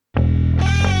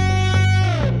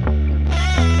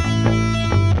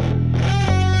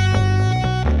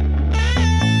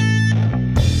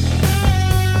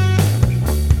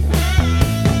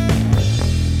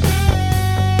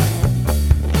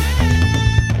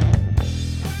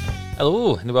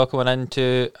Hello and welcome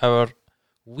into our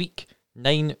Week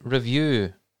 9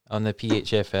 review on the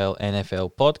PHFL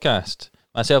NFL podcast.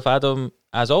 Myself, Adam,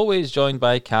 as always, joined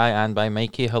by Kai and by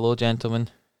Mikey. Hello, gentlemen.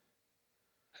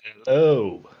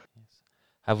 Hello.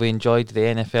 Have we enjoyed the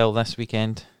NFL this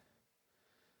weekend?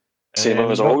 Same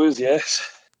as always,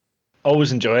 yes.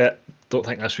 Always enjoy it. Don't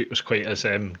think this week was quite as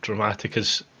dramatic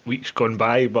as weeks gone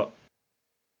by, but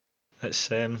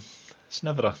it's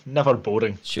never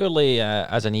boring. Surely,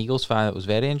 as an Eagles fan, it was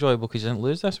very enjoyable because you didn't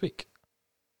lose this week.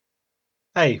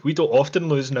 Hey, we don't often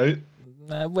lose now.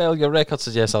 Well, your record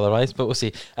suggests otherwise, but we'll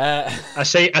see. I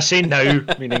say now,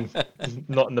 meaning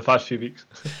not in the past few weeks.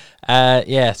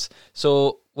 Yes.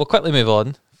 So we'll quickly move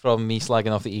on from me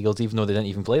slagging off the Eagles, even though they didn't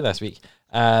even play this week,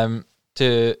 to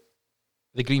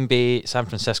the Green Bay San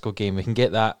Francisco game. We can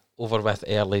get that over with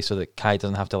early so that Kai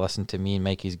doesn't have to listen to me and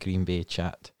Mikey's Green Bay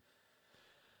chat.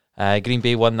 Green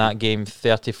Bay won that game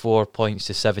 34 points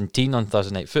to 17 on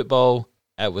Thursday Night Football.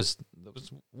 There was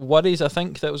worries, I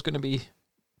think, that it was going to be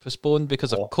postponed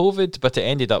because of COVID, but it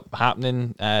ended up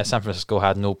happening. San Francisco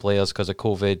had no players because of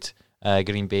COVID.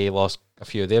 Green Bay lost a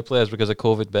few of their players because of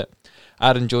COVID, but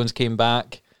Aaron Jones came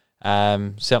back.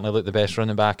 Certainly looked the best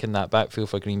running back in that backfield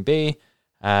for Green Bay.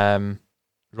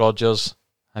 Rodgers,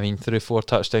 threw 4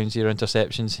 touchdowns, 0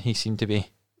 interceptions. He seemed to be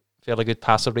fairly good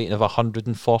passer rating of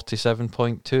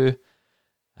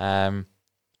 147.2.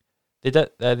 They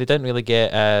didn't really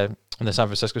get on the San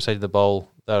Francisco side of the ball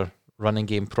their running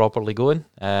game properly going.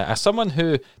 As someone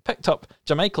who picked up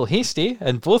Jermichael Hasty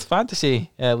in both fantasy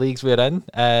leagues we're in,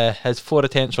 his 4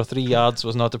 attempts for 3 yards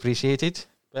was not appreciated.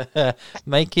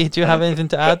 Mikey, do you have anything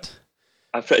to add?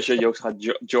 I'm pretty sure you also had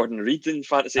Jordan Reed in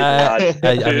fantasy.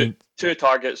 Two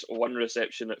targets, 1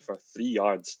 reception for 3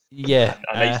 yards. Yeah.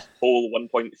 A nice whole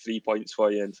 1.3 points for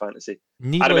you in fantasy.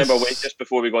 Needless. I remember, just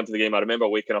before we go into the game, I remember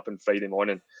waking up on Friday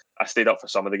morning. I stayed up for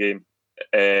some of the game.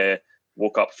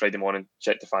 Woke up Friday morning,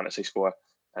 checked the fantasy score,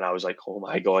 and I was like, oh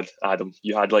my God, Adam,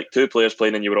 you had like 2 players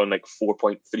playing and you were on like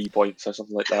 4.3 points or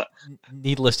something like that.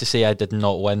 Needless to say, I did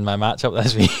not win my matchup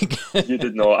this week. You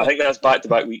did not. I think that's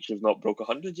back-to-back weeks we've not broke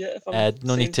 100 yet. If I'm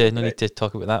no need to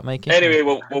talk about that, Mikey. Anyway,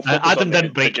 we'll Adam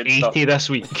didn't break 80 this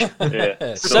week.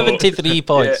 Yeah. 73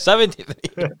 points. Yeah.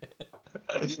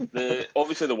 73.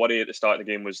 Obviously, the worry at the start of the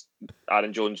game was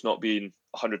Aaron Jones not being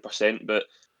 100%, but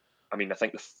I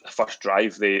think the first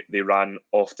drive they ran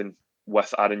often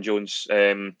with Aaron Jones, put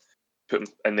him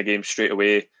in the game straight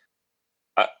away.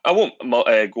 I won't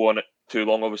go on it too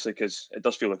long, obviously, because it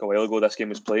does feel like a while ago this game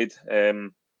was played.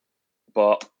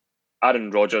 But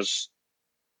Aaron Rodgers,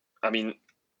 I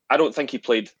don't think he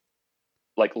played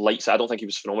like lights. I don't think he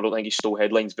was phenomenal. I don't think he stole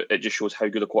headlines, but it just shows how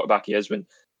good a quarterback he is when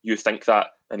you think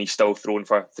that and he's still throwing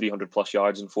for 300 plus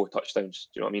yards and 4 touchdowns.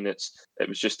 Do you know what I mean? It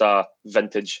was just a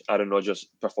vintage Aaron Rodgers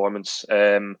performance.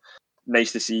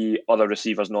 Nice to see other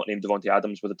receivers not named Devontae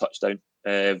Adams with a touchdown.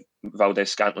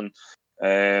 Valdez-Scantling.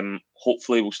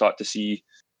 Hopefully we'll start to see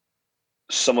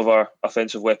some of our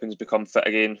offensive weapons become fit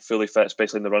again, fully fit,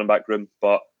 especially in the running back room.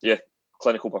 But yeah,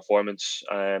 clinical performance.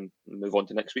 Move on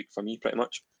to next week for me, pretty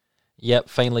much. Yep,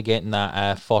 finally getting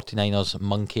that 49ers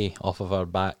monkey off of our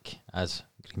back as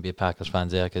Green Bay Packers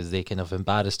fans there, because they kind of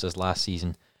embarrassed us last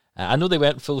season. I know they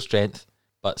weren't full strength,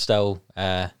 but still...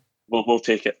 We'll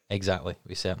take it. Exactly,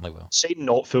 we certainly will. Say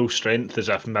not full strength as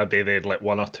if maybe they'd let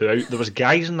 1 or 2 out. There was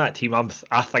guys in that team,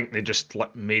 I think they just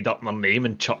made up their name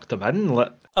and chucked them in.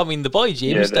 The boy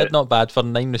James did not bad for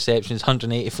 9 receptions,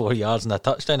 184 yards and a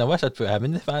touchdown. I wish I'd put him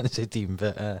in the fantasy team,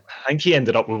 but... I think he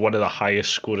ended up with one of the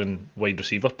highest scoring wide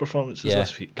receiver performances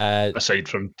this week, aside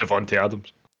from Devontae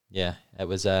Adams. Yeah, it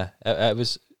was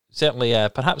certainly,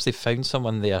 perhaps they found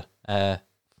someone there as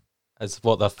their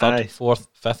 3rd, 4th,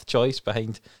 5th choice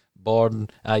behind Bourne,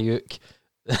 Ayuk,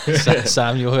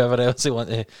 Samuel, whoever else they want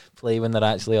to play when they're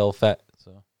actually all fit.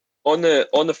 So on the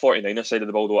 49ers side of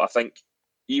the ball, though, I think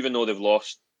even though they've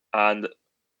lost and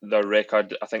their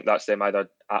record, I think that's them either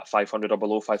at 500 or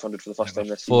below 500 for the first time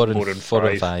this season. 4 and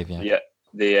 5, yeah. Yeah,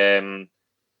 they.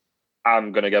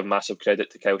 I'm going to give massive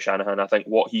credit to Kyle Shanahan. I think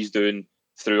what he's doing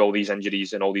through all these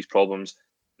injuries and all these problems,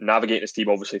 navigating his team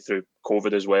obviously through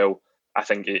COVID as well. I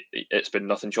think it's been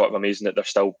nothing short of amazing that they're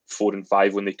still 4 and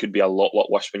 5 when they could be a lot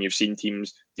worse when you've seen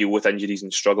teams deal with injuries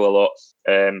and struggle a lot.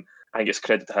 I think it's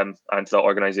credit to him and to that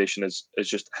organisation is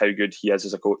just how good he is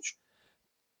as a coach.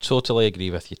 Totally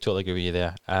agree with you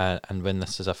there. And when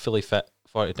this is a fully fit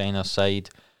 49ers side,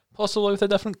 possibly with a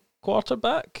different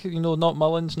quarterback, not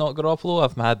Mullins, not Garoppolo.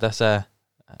 I've had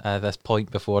this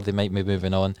point before they might be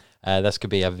moving on. This could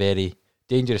be a very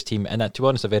dangerous team, and to be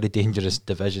honest, a very dangerous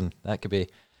division. That could be...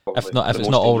 If it's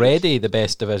not already the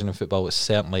best division of football, it's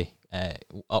certainly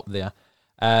up there.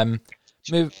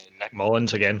 Nick Nick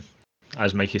Mullins again.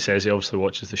 As Mikey says, he obviously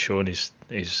watches the show, and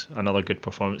he's another good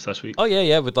performance this week. Oh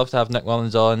yeah, we'd love to have Nick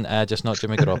Mullins on, just not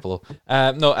Jimmy Garoppolo.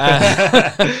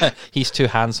 He's too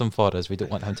handsome for us. We don't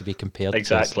want him to be compared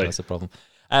Exactly. to us. That's the problem.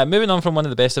 Moving on from one of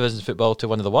the best divisions of football to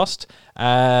one of the worst,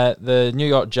 the New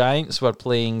York Giants were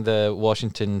playing the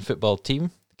Washington football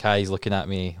team. Kai's looking at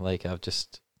me like I've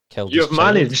just killed You've his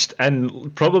child. managed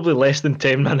in probably less than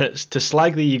 10 minutes to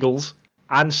slag the Eagles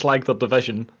and slag their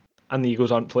division, and the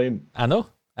Eagles aren't playing. I know.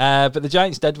 But the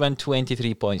Giants did win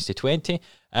 23 points to 20.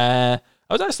 I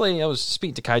was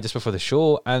speaking to Kai just before the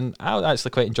show, and I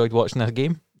actually quite enjoyed watching that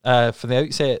game. From the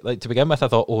outset, like to begin with, I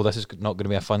thought, this is not going to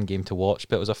be a fun game to watch,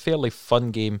 but it was a fairly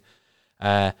fun game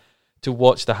to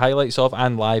watch the highlights of,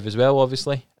 and live as well,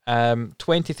 obviously.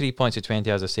 23 points to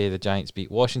 20, as I say, the Giants beat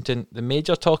Washington. The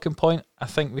major talking point, I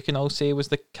think we can all say, was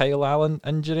the Kyle Allen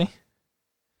injury.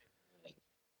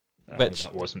 Which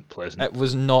that wasn't pleasant. It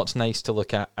was not nice to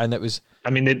look at, and it was. I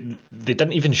mean, they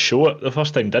didn't even show it the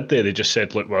first time, did they? They just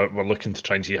said, "Look, we're looking to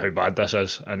try and see how bad this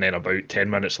is," and then about 10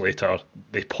 minutes later,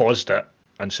 they paused it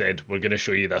and said, "We're going to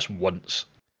show you this once."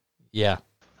 Yeah.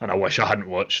 And I wish I hadn't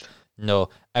watched. No,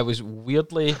 it was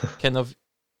weirdly kind of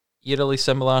eerily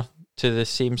similar to the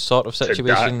same sort of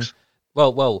situation. Dax.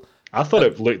 Well. I thought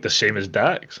it looked the same as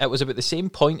Dax. It was about the same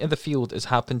point of the field as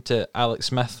happened to Alex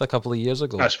Smith a couple of years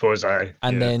ago. I suppose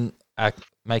then,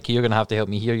 Mikey, you're going to have to help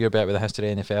me here. You're better with the history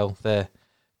of the NFL. The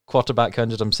quarterback who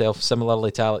injured himself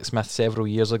similarly to Alex Smith several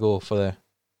years ago for the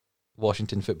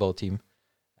Washington football team.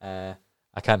 I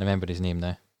can't remember his name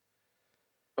now.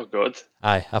 Oh, God.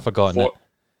 Aye, I've forgotten it.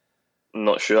 I'm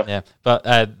not sure. Yeah, but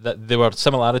there were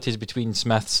similarities between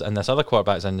Smith's and this other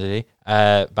quarterback's injury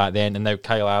back then, and now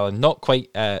Kyle Allen, not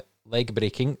quite leg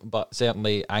breaking, but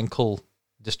certainly ankle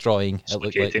destroying. It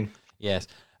looked like. Yes.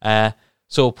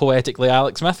 So poetically,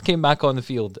 Alex Smith came back on the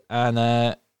field, and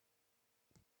I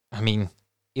mean,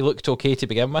 he looked okay to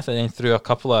begin with, and then threw a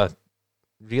couple of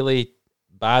really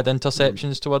bad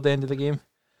interceptions toward the end of the game.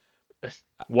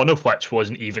 One of which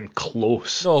wasn't even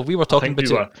close. No, we were talking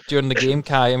about it during the game,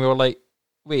 Kai, and we were like,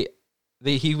 wait,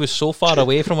 he was so far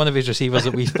away from one of his receivers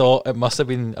that we thought it must have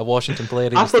been a Washington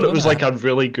player. I thought it was like a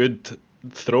really good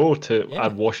throw to a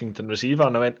Washington receiver,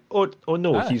 and I went, oh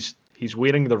no, he's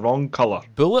wearing the wrong colour.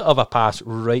 Bullet of a pass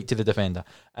right to the defender.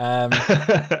 On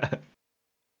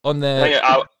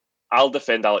the, I'll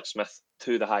defend Alex Smith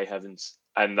to the high heavens,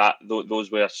 and that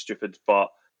those were stupid, but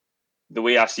the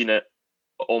way I seen it,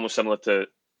 almost similar to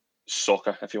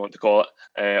soccer, if you want to call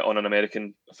it, on an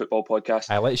American football podcast.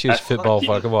 Let's use football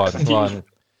for come on.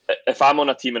 If I'm on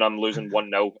a team and I'm losing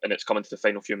 1-0 and it's coming to the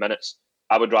final few minutes,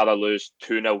 I would rather lose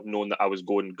 2-0 knowing that I was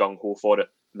going gung-ho for it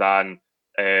than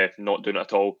not doing it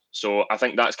at all. So I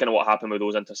think that's kind of what happened with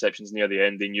those interceptions near the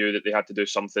end. They knew that they had to do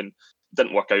something.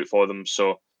 Didn't work out for them.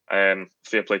 So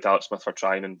fair play to Alex Smith for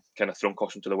trying and kind of throwing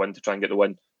caution to the wind to try and get the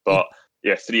win. But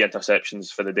 3 interceptions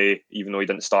for the day, even though he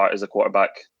didn't start as a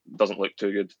quarterback, doesn't look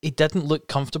too good. He didn't look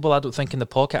comfortable, I don't think, in the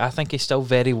pocket. I think he's still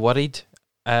very worried,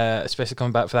 especially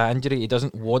coming back for that injury. He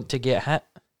doesn't want to get hit.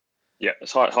 Yeah,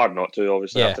 it's hard not to,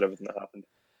 obviously, after everything that happened.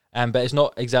 But it's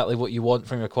not exactly what you want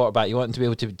from your quarterback. You want him to be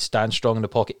able to stand strong in the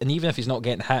pocket, and even if he's not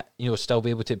getting hit, still be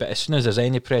able to. But as soon as there's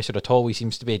any pressure at all, he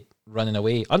seems to be running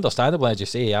away. Understandably, as you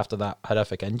say, after that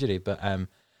horrific injury. But on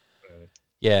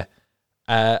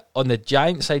the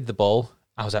Giants side of the ball,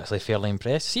 I was actually fairly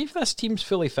impressed. See if this team's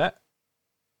fully fit.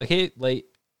 Okay, like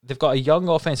they've got a young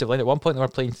offensive line. At one point, they were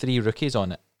playing 3 rookies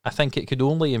on it. I think it could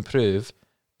only improve.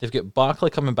 They've got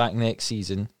Barkley coming back next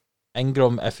season.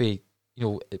 Ingram, if he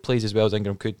plays as well as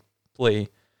Ingram could play.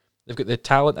 They've got the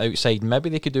talent outside. Maybe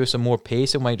they could do some more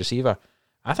pace in wide receiver.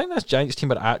 I think this Giants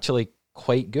team are actually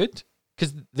quite good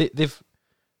because they've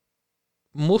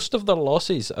most of their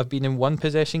losses have been in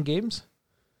 1-possession games.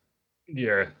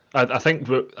 Yeah, I think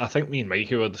me and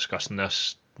Mikey were discussing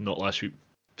this not last week,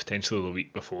 potentially the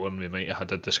week before, and we might have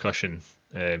had a discussion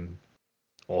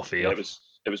off air. Yeah, it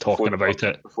was talking about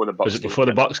it. Was it before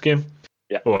the Bucks game?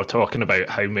 Yeah. We were talking about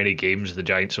how many games the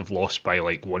Giants have lost by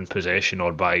like 1 possession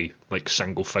or by like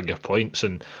single figure points,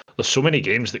 and there's so many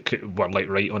games that were like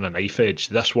right on a knife edge.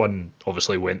 This one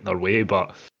obviously went their way,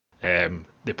 but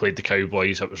they played the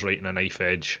Cowboys. It was right on a knife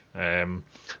edge.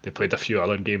 They played a few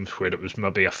other games where it was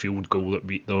maybe a field goal that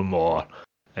beat them, or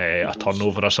a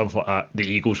turnover or something like that. The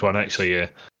Eagles one actually, yeah.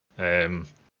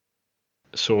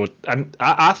 So, and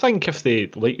I think if they,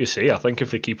 like you say, I think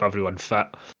if they keep everyone fit,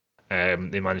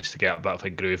 they managed to get a bit of a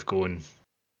groove going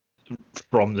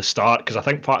from the start. Because I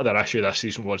think part of their issue this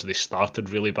season was they started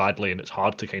really badly, and it's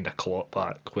hard to kind of claw it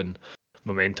back when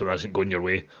momentum isn't going your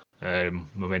way.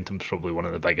 Momentum's probably one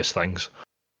of the biggest things.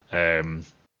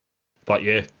 But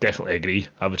yeah, definitely agree.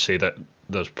 I would say that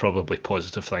there's probably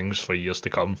positive things for years to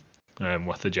come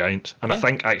with the Giants. And I Yeah.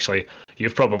 think, actually,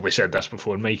 you've probably said this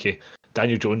before, Mikey,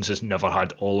 Daniel Jones has never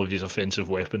had all of his offensive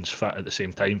weapons fit at the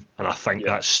same time. And I think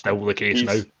Yeah. that's still the case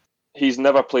now. He's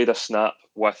never played a snap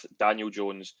with Daniel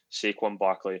Jones, Saquon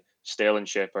Barkley, Sterling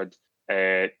Shepard,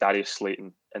 Darius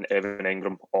Slayton, and Evan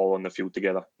Ingram all on the field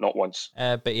together. Not once.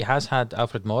 But he has had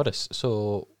Alfred Morris,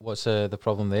 so what's the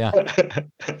problem there?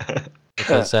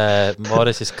 Because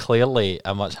Morris is clearly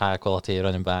a much higher quality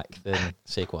running back than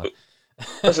Saquon.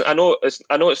 Listen, I know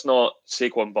it's not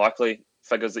Saquon Barkley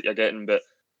figures that you're getting, but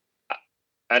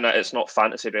and it's not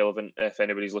fantasy relevant if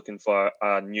anybody's looking for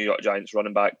a New York Giants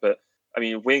running back. But I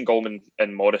mean, Wayne Gallman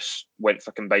and Morris went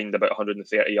for combined about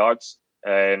 130 yards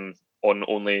on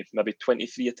only maybe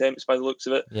 23 attempts by the looks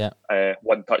of it. Yeah.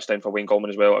 One touchdown for Wayne Gallman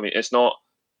as well. I mean, it's not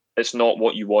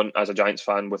what you want as a Giants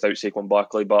fan without Saquon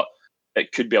Barkley, but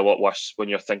it could be a lot worse when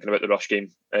you're thinking about the rush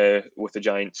game with the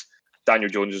Giants. Daniel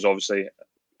Jones is obviously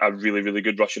a really, really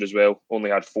good rusher as well. Only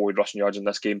had 4 rushing yards in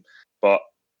this game, but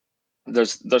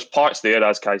there's parts there,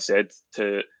 as Kai said,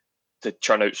 to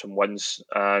churn out some wins,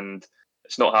 and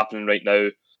it's not happening right now.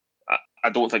 I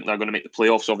don't think they're going to make the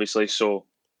playoffs, obviously. So,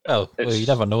 well, you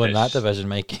never know in that division,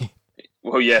 Mikey.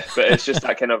 Well, yeah, but it's just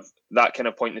that kind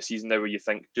of point in the season now where you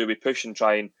think, do we push and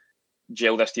try and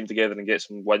gel this team together and get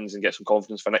some wins and get some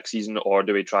confidence for next season, or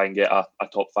do we try and get a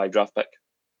top 5 draft pick?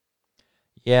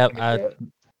 Yeah,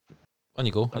 on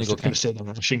you go. I was going to say the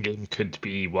rushing game could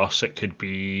be worse. It could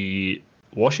be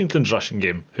Washington's rushing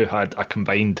game, who had a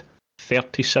combined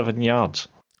 37 yards.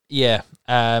 Yeah,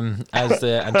 as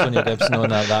the Antonio Gibson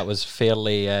owner, that was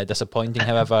fairly disappointing.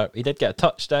 However, he did get a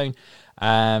touchdown.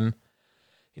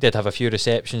 He did have a few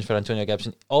receptions for Antonio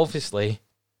Gibson. Obviously,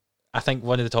 I think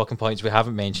one of the talking points we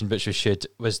haven't mentioned, which we should,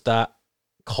 was that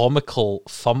comical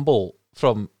fumble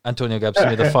from Antonio Gibson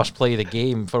with the first play of the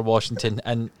game for Washington,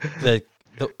 and it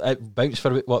bounced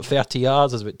for 30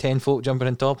 yards. There's about 10 folk jumping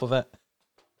on top of it.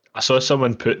 I saw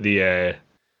someone put the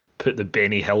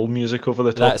Benny Hill music over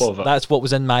the top of it. That's what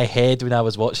was in my head when I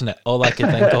was watching it. All I could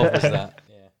think of was that.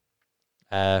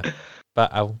 Yeah.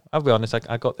 But I'll be honest.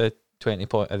 I got the 20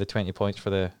 points for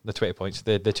the 20 points.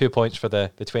 The 2 points for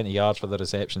the 20 yards for the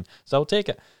reception. So I'll take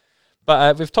it.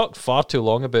 But we've talked far too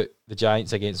long about the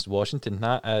Giants against Washington.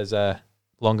 That is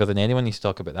longer than anyone needs to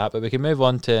talk about that. But we can move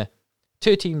on to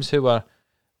two teams who were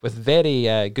with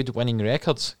very good winning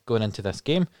records going into this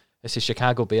game. This is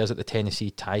Chicago Bears at the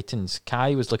Tennessee Titans.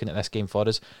 Kai was looking at this game for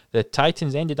us. The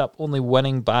Titans ended up only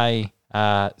winning by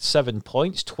 7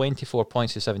 points, 24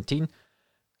 points to 17.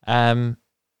 How?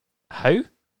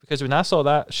 Because when I saw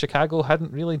that, Chicago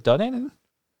hadn't really done anything.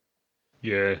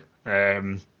 Yeah.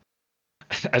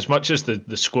 As much as the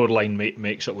scoreline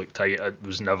makes it look tight, it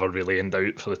was never really in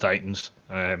doubt for the Titans.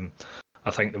 I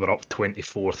think they were up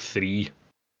 24-3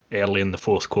 early in the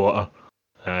fourth quarter.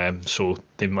 So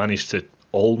they managed to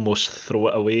almost throw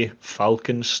it away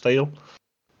Falcons style.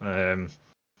 But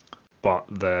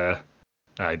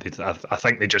I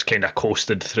think they just kind of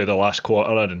coasted through the last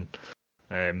quarter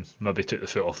and maybe took the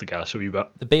foot off the gas a wee bit.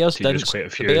 The Bears didn't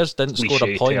score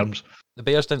a point. Terms. The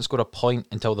Bears didn't score a point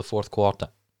until the fourth quarter.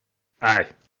 Aye.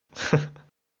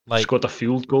 Scored a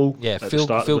field goal. Yeah, at field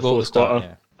the start goal of the fourth quarter,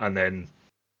 yeah. And then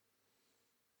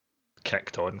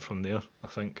kicked on from there, I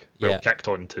think. Yeah. Kicked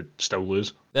on to still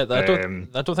lose. I don't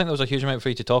think there was a huge amount for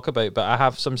you to talk about, but I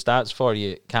have some stats for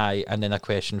you, Kai, and then a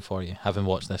question for you, having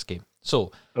watched this game.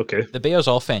 So, okay. The Bears'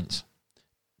 offense,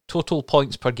 total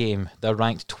points per game, they're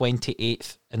ranked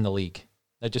 28th in the league.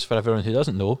 Now, just for everyone who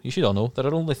doesn't know, you should all know, there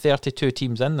are only 32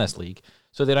 teams in this league.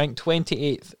 So they rank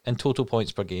 28th in total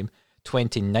points per game,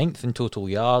 29th in total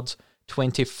yards,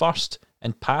 21st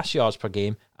in pass yards per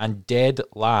game, and dead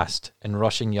last in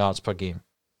rushing yards per game.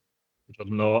 They're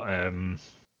not,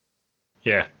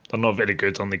 they're not very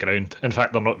good on the ground. In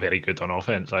fact, they're not very good on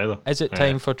offense either. Is it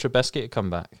time for Trubisky to come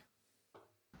back?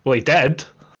 Well, he did.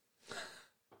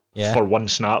 Yeah. For one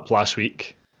snap last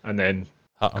week, and then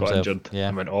got injured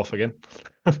and went off again.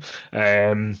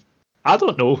 I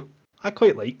don't know. I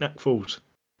quite like Nick Foles.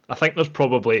 I think there's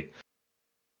probably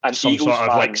some Eagles sort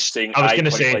of like saying I was going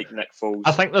to say like Nick Foles.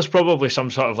 I think there's probably some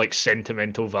sort of like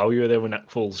sentimental value there with Nick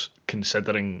Foles,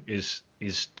 considering he's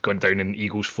gone down in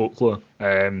Eagles folklore.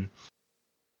 I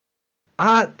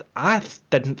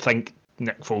didn't think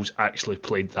Nick Foles actually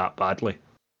played that badly.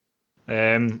 He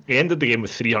ended the game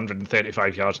with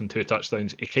 335 yards and 2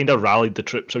 touchdowns. He kind of rallied the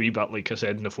troops a wee bit, like I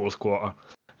said, in the fourth quarter.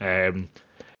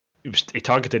 He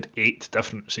targeted 8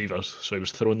 different receivers, so he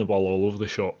was throwing the ball all over the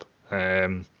shop.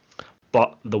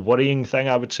 But the worrying thing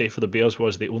I would say for the Bears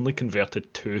was they only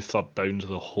converted 2 third downs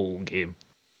the whole game.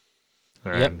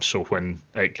 Yep. So when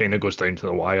it kind of goes down to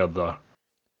the wire, they're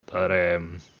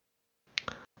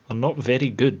not very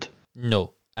good.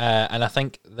 No. And I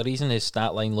think the reason his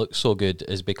stat line looks so good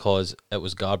is because it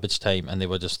was garbage time and they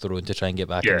were just thrown to try and get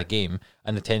back in Yeah. the game.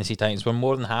 And the Tennessee Titans were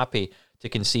more than happy to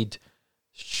concede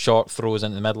short throws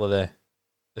into the middle of the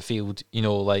field.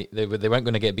 Like they weren't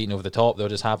going to get beaten over the top. They were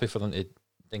just happy for them to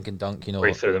dink and dunk.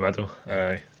 Way through the middle.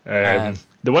 Aye. Um,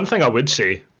 The one thing I would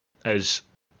say is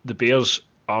the Bears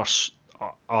are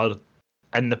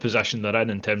in the position they're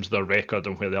in terms of their record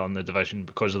and where they are in the division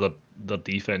because of their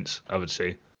defense. I would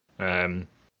say I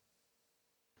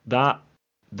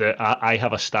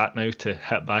have a stat now to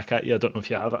hit back at you. I don't know if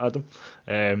you have it,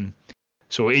 Adam.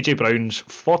 So AJ Brown's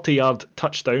 40-yard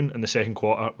touchdown in the second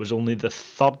quarter was only the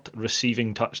third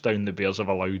receiving touchdown the Bears have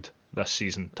allowed this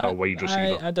season to a wide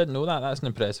receiver. I didn't know that. That's an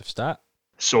impressive stat.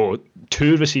 So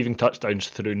 2 receiving touchdowns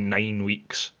through 9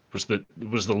 weeks was the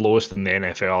lowest in the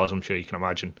NFL, as I'm sure you can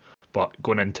imagine. But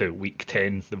going into week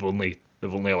 10, they've only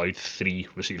allowed 3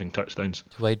 receiving touchdowns.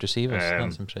 2 wide receivers.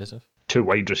 That's impressive. 2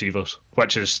 wide receivers,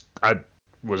 which is I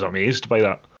was amazed by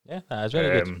that. Yeah, that is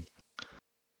very good.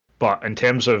 But in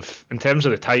terms of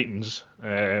the Titans,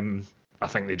 I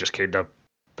think they just kind of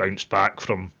bounced back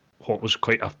from what was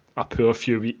quite a poor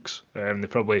few weeks. They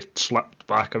probably slipped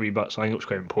back a wee bit, so I think it was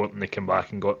quite important they came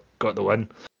back and got the win.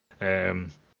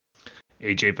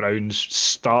 AJ Brown's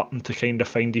starting to kind of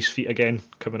find his feet again,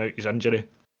 coming out his injury.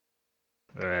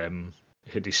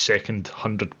 He had his second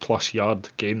 100+ yard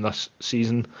game this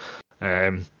season.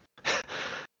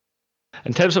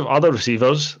 In terms of other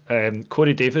receivers,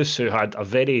 Corey Davis, who had a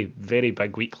very, very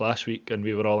big week last week, and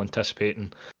we were all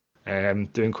anticipating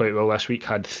doing quite well this week,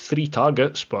 had 3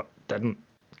 targets, but didn't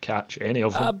catch any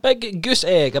of them. A big goose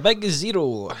egg, a big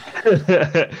 0.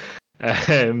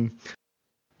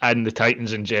 And the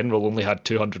Titans in general only had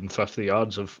 250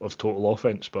 yards of total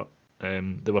offense, but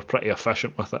they were pretty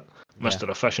efficient with it. Yeah. Mr.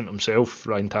 Efficient himself,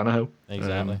 Ryan Tannehill.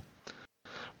 Exactly.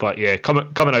 But yeah, coming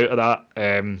out of that,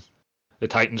 the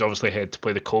Titans obviously head to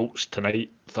play the Colts tonight,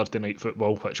 Thursday Night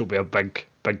Football, which will be a big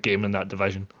game in that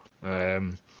division.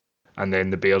 And then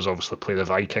the Bears obviously play the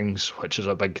Vikings, which is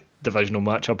a big divisional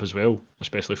matchup as well,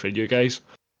 especially for you guys.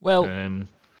 Well,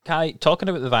 Kai, talking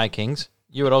about the Vikings,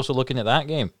 you were also looking at that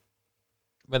game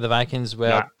where the Vikings were,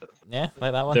 like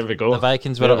that one. There we go. The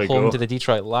Vikings were at home to the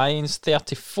Detroit Lions,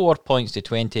 34 points to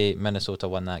 20. Minnesota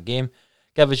won that game.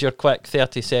 Give us your quick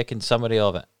 30-second summary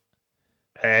of it.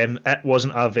 It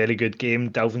wasn't a very good game.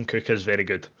 Dalvin Cook is very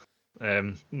good.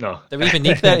 No. Do we even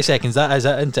need 30 seconds? That is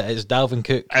it, isn't it? It's Dalvin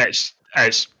Cook.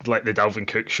 It's like the Dalvin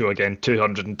Cook show again.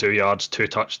 202 yards, 2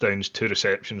 touchdowns, 2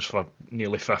 receptions for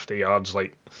nearly 50 yards.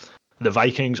 Like, the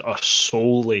Vikings are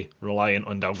solely reliant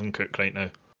on Dalvin Cook right now.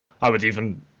 I would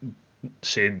even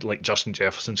say like Justin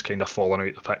Jefferson's kind of fallen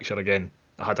out the picture again.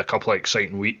 I had a couple of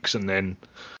exciting weeks, and then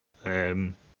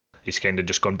he's kind of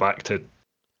just gone back to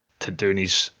doing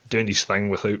his thing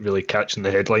without really catching the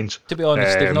headlines. To be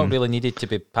honest, they've not really needed to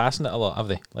be passing it a lot, have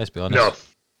they? Let's be honest.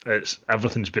 No,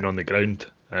 everything's been on the ground.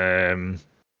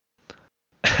 Irv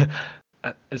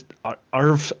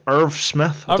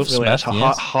Smith.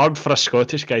 It's hard for a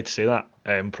Scottish guy to say that.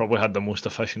 Probably had the most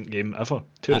efficient game ever.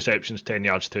 2 receptions, 10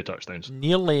 yards, 2 touchdowns.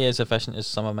 Nearly as efficient as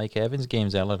some of Mike Evans'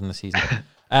 games earlier in the season.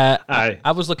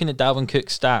 I was looking at Dalvin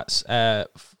Cook's stats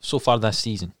so far this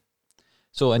season.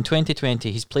 So in 2020,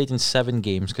 he's played in 7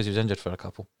 games because he was injured for a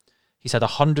couple. He's had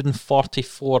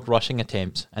 144 rushing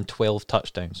attempts and 12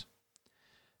 touchdowns.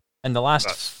 In the last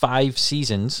 5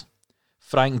 seasons,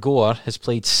 Frank Gore has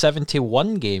played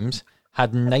 71 games,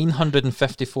 had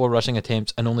 954 rushing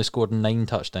attempts, and only scored 9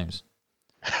 touchdowns.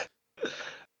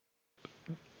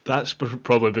 That's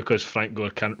probably because Frank Gore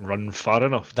can't run far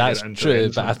enough. That's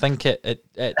true, but I think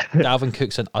Dalvin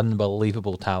Cook's an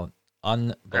unbelievable talent.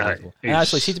 Unbelievable. And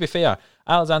actually, see, to be fair,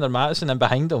 Alexander Mattison in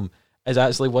behind him is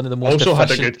actually one of the most also had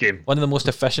a good game. One of the most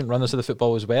efficient runners of the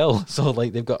football as well. So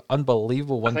like they've got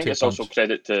unbelievable one-two punch. I think it's also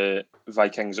credit to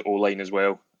Vikings O-line as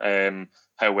well.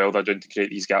 How well they're doing to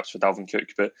create these gaps for Dalvin Cook.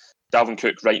 But Dalvin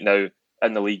Cook right now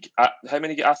in the league, how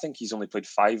many? I think he's only played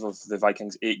 5 of the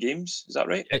Vikings' 8 games. Is that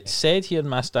right? It said here in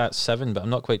my stats 7, but I'm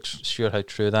not quite sure how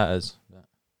true that is.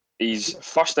 He's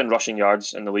first in rushing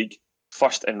yards in the league,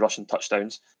 first in rushing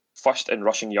touchdowns, first in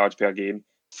rushing yards per game,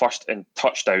 first in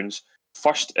touchdowns,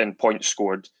 first in points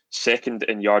scored, second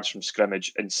in yards from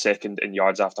scrimmage, and second in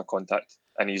yards after contact.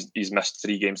 And he's missed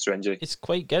 3 games through injury. It's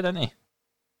quite good, isn't he?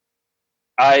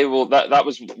 That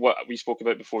was what we spoke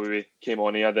about before we came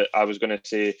on here, that I was going to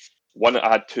say I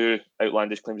had 2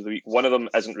 outlandish claims of the week. One of them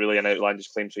isn't really an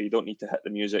outlandish claim, so you don't need to hit the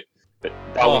music. But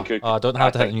Dalvin Cook... I don't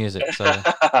have to hit the music, so...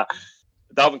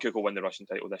 Dalvin Cook will win the rushing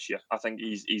title this year. I think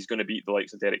he's going to beat the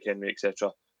likes of Derrick Henry,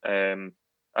 etc.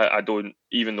 I don't,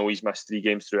 even though he's missed 3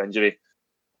 games through injury,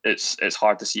 it's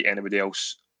hard to see anybody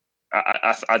else.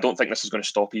 I don't think this is going to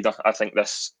stop either. I think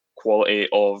this quality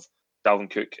of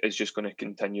Dalvin Cook is just going to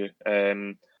continue.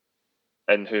 And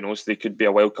who knows, they could be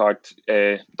a wild card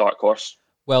dark horse.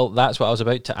 Well, that's what I was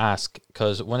about to ask,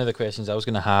 because one of the questions I was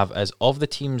going to have is, of the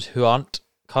teams who aren't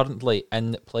currently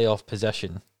in playoff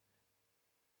position,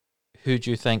 who do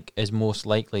you think is most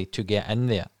likely to get in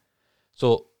there?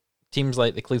 So teams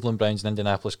like the Cleveland Browns and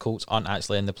Indianapolis Colts aren't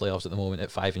actually in the playoffs at the moment at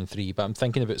 5-3, but I'm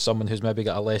thinking about someone who's maybe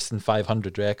got a less than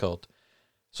 500 record.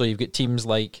 So you've got teams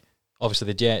like, obviously,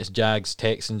 the Jets, Jags,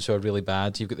 Texans, who are really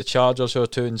bad. You've got the Chargers, who are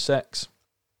 2-6.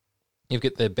 You've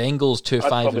got the Bengals,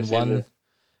 2-5-1.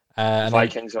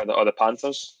 Vikings or the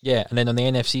Panthers. Yeah, and then on the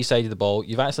NFC side of the ball,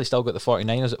 you've actually still got the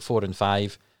 49ers at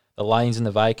 4-5, the Lions and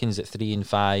the Vikings at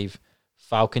 3-5,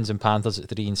 Falcons and Panthers at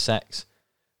 3-6.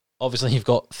 Obviously, you've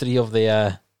got 3 of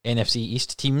the NFC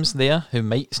East teams there who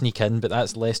might sneak in, but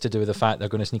that's less to do with the fact they're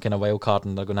going to sneak in a wild card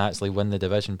and they're going to actually win the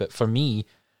division. But for me,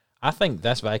 I think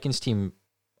this Vikings team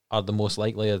are the most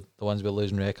likely of the ones with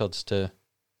losing records to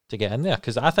get in there,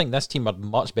 because I think this team are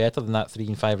much better than that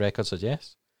 3-5 record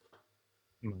suggests.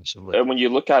 And when you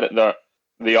look at it,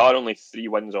 they are only 3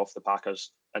 wins off the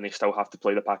Packers, and they still have to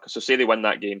play the Packers. So say they win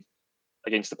that game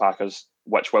against the Packers,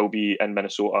 which will be in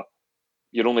Minnesota,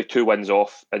 you're only 2 wins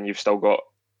off, and you've still got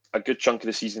a good chunk of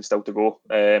the season still to go.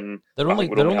 They're only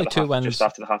 2 wins just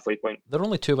after the halfway point. They're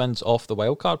only 2 wins off the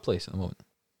wild card place at the moment.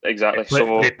 Exactly.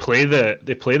 They play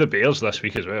the Bears this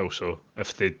week as well. So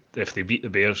if they beat the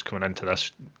Bears coming out of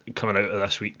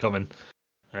this week,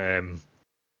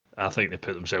 I think they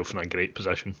put themselves in a great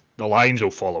position. The Lions will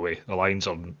fall away. The Lions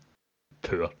are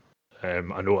poor.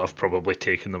 I know I've probably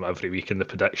taken them every week in the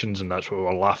predictions, and that's what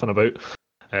we're laughing about.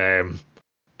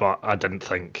 But I didn't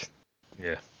think.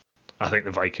 Yeah, I think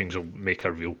the Vikings will make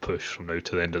a real push from now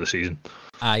to the end of the season.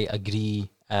 I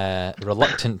agree.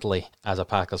 Reluctantly, as a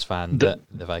Packers fan, that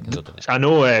the Vikings are doing it. I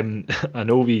know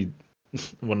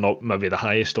we're not maybe the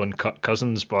highest on Kirk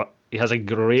Cousins, but he has a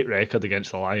great record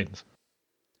against the Lions.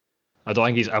 I don't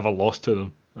think he's ever lost to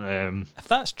them. If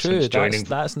that's true,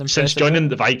 that's an impressive. Since joining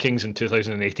the Vikings in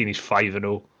 2018, he's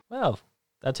 5-0. Well,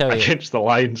 I tell you, against the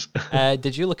Lions.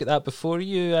 Did you look at that before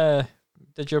you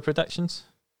did your predictions?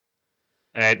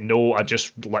 No, I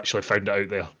just literally found it out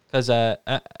there. Because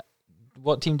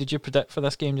what team did you predict for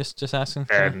this game? Just asking.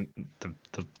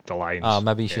 The Lions. Oh,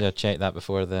 maybe you should have checked that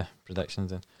before the predictions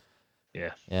then.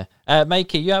 Yeah.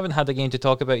 Mikey, you haven't had a game to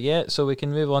talk about yet, so we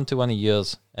can move on to one of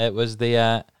yours. It was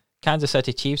the Kansas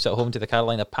City Chiefs at home to the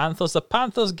Carolina Panthers. The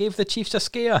Panthers gave the Chiefs a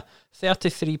scare.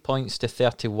 33 points to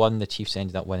 31. The Chiefs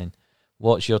ended up winning.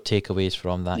 What's your takeaways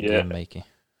from that game, Mikey?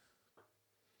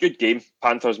 Good game.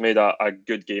 Panthers made a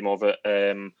good game of it.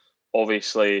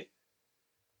 Obviously,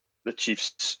 the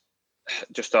Chiefs,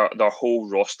 just their whole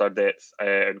roster depth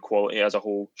and quality as a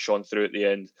whole shone through at the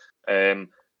end.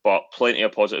 But plenty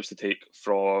of positives to take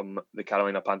from the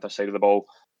Carolina Panthers side of the ball.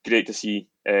 Great to see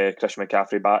Christian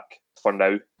McCaffrey back for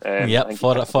now. For a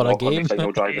game.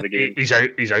 Final drive of the game. He's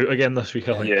out again this week,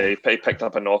 I think. Yeah, he picked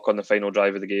up a knock on the final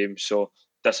drive of the game. So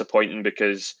disappointing,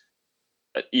 because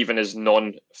even as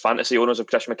non-fantasy owners of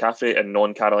Christian McCaffrey and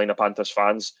non-Carolina Panthers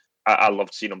fans, I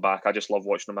loved seeing him back. I just love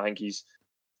watching him. I think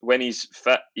when he's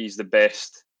fit, he's the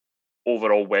best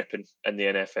overall weapon in the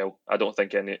NFL. I don't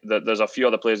think there's a few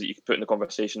other players that you could put in the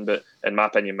conversation, but in my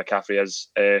opinion, McCaffrey is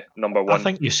number one. I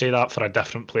think you say that for a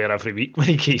different player every week,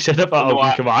 Mikey. You said about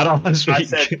Alvin Kamara this week.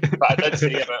 But I did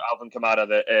say about Alvin Kamara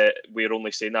that we're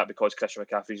only saying that because Christian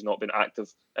McCaffrey's not been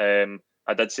active.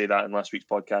 I did say that in last week's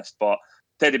podcast, but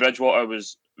Teddy Bridgewater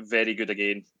was very good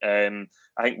again. I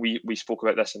think we spoke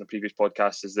about this in the previous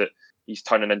podcast, is that he's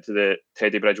turning into the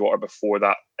Teddy Bridgewater before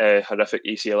that horrific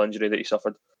ACL injury that he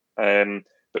suffered.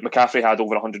 But McCaffrey had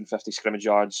over 150 scrimmage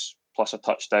yards plus a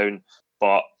touchdown,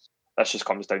 but this just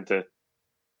comes down to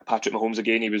Patrick Mahomes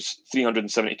again. He was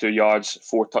 372 yards,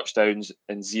 4 touchdowns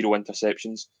and 0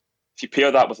 interceptions. If you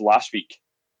pair that with last week,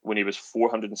 when he was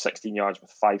 416 yards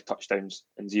with 5 touchdowns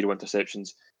and 0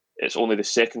 interceptions, it's only the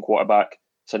second quarterback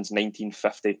since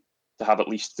 1950 to have at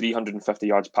least 350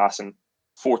 yards passing,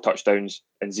 4 touchdowns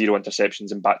and 0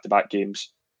 interceptions in back-to-back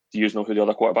games. Do you know who the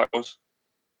other quarterback was?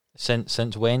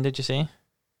 Since when did you say?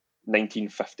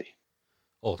 1950.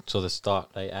 Oh, so the start,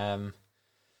 right?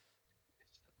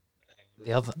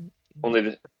 The other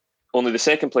only the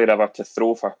second player ever to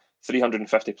throw for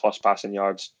 350 plus passing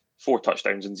yards, 4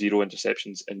 touchdowns and 0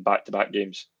 interceptions in back-to-back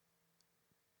games.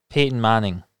 Peyton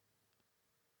Manning.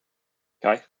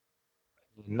 Okay.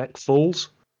 Nick Foles.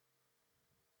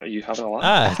 Are you having a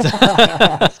laugh?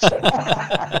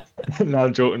 Ah. No,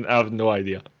 I'm joking. I have no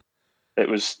idea. It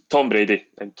was Tom Brady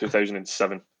in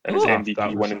 2007 and his Oh, that MVP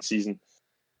was- winning season.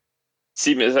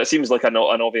 It seems like an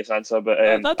obvious answer, but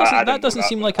that I doesn't didn't know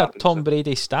seem when like it a happened, Tom so-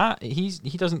 Brady stat.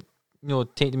 He doesn't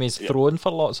take them as throwing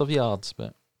for lots of yards,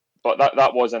 but But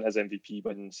that was in his MVP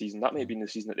winning season. That may have been the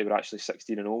season that they were actually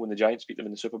 16-0 when the Giants beat them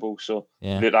in the Super Bowl. So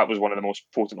yeah. that was one of the most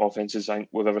potent offenses I think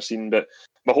we've ever seen. But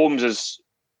Mahomes is,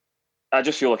 I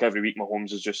just feel like every week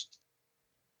Mahomes is just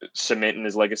cementing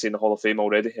his legacy in the Hall of Fame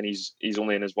already, and he's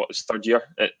only in his third year.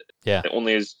 It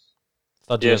only is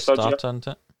Third Yeah, year third year. starter, isn't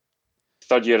it?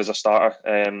 third year as a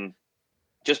starter.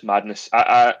 Just madness.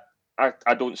 I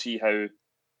don't see how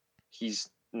he's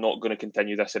not going to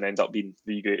continue this and end up being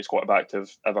the greatest quarterback to have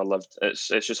ever lived. It's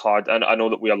just hard, and I know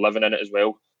that we are living in it as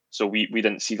well. So we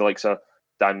didn't see the likes of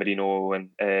Dan Marino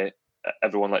and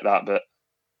everyone like that, but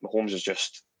Mahomes is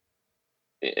just.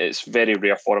 It's very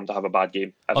rare for him to have a bad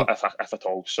game, if at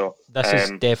all. So this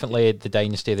is definitely the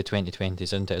dynasty of the 2020s,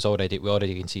 isn't it? We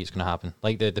already can see it's going to happen.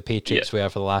 Like the Patriots were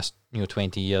for the last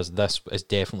 20 years. This is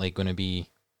definitely going to be.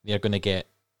 They're going to get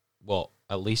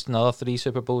at least another 3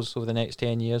 Super Bowls over the next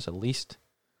 10 years, at least.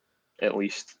 At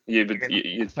least you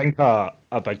I think a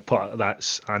big part of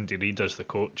that's Andy Reid as the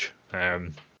coach.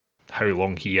 How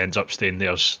long he ends up staying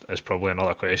there is probably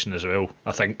another question as well.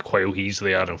 I think while he's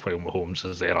there and while Mahomes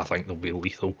is there, I think they'll be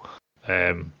lethal.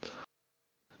 I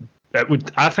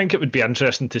think it would be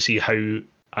interesting to see how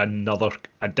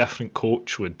a different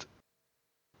coach would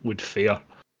fare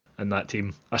in that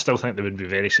team. I still think they would be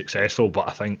very successful, but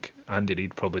I think Andy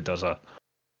Reid probably does a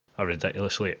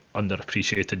ridiculously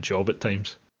underappreciated job at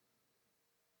times.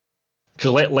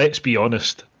 Because let's be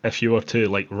honest, if you were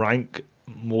to rank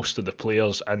most of the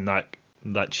players in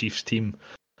that Chiefs team,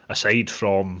 aside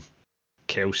from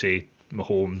Kelsey,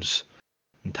 Mahomes,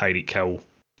 and Tyreek Hill,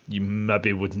 you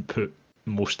maybe wouldn't put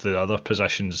most of the other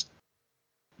positions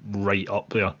right up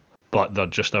there. But they're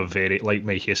just like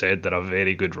Mikey said, they're a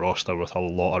very good roster with a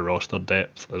lot of roster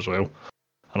depth as well.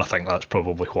 And I think that's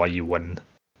probably why you win,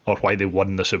 or why they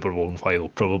won the Super Bowl, and why they'll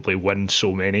probably win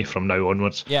so many from now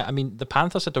onwards. Yeah, I mean, the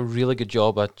Panthers did a really good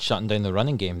job of shutting down the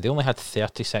running game. They only had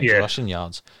 36 rushing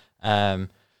yards.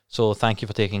 So thank you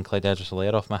for taking Clyde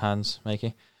Edwards-Helaire off my hands,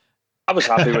 Mikey. I was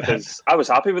happy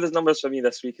with his numbers for me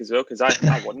this week as well, because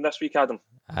I won this week, Adam.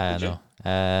 I know.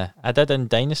 I did in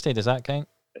Dynasty. Does that count?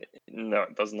 No,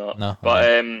 it does not. No.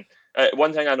 But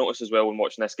one thing I noticed as well when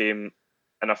watching this game,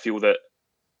 and I feel that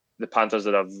the Panthers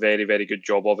did a very, very good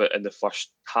job of it in the first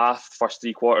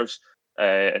 3 quarters,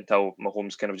 until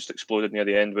Mahomes kind of just exploded near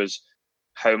the end, was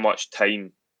how much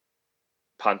time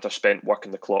Panthers spent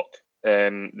working the clock.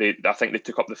 I think they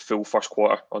took up the full first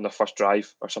quarter on their first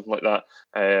drive or something like that.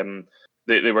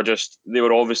 They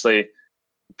were obviously,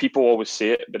 people always say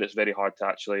it, but it's very hard to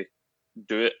actually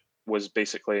do it. Was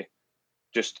basically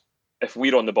just, if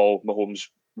we're on the ball, Mahomes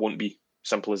won't be.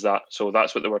 Simple as that. So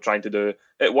that's what they were trying to do.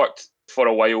 It worked for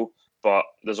a while, but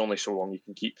there's only so long you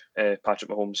can keep Patrick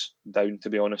Mahomes down, to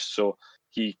be honest. So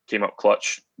he came up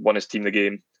clutch, won his team the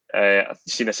game. I've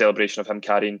seen a celebration of him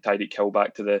carrying Tyreek Hill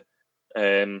back to the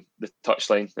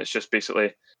touchline. It's just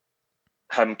basically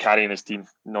him carrying his team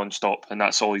non-stop, and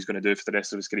that's all he's going to do for the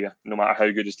rest of his career. No matter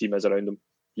how good his team is around him,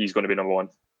 he's going to be number one.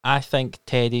 I think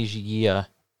Teddy's year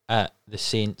at the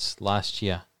Saints last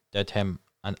year did him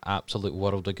an absolute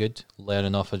world of good,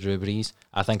 learning off of Drew Brees.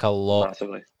 I think a lot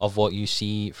Massively. of what you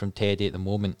see from Teddy at the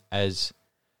moment is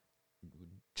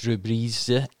Drew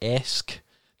Brees-esque.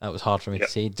 That was hard for me to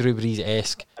say. Drew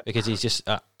Brees-esque, because he's just...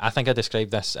 I think I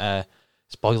described this...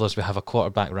 spoilers, we have a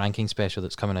quarterback ranking special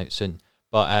that's coming out soon.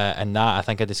 But in that, I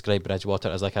think I described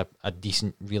Bridgewater as like a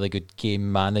decent, really good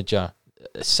game manager,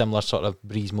 a similar sort of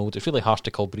Brees mode. It's really harsh to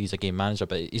call Brees a game manager,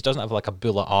 but he doesn't have like a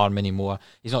bullet arm anymore.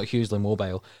 He's not hugely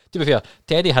mobile. To be fair,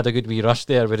 Teddy had a good wee rush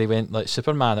there where he went like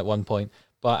Superman at one point.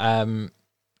 But he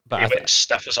went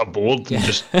stiff as a board and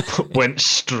just went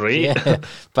straight. Yeah.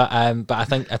 But I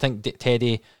think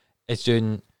Teddy is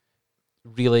doing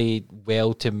really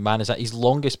well to manage that. His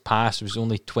longest pass was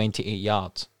only 28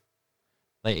 yards.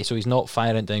 Like, so he's not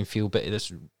firing downfield, but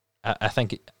I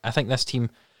think this team,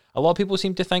 a lot of people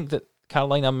seem to think that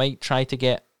Carolina might try to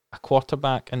get a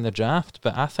quarterback in the draft,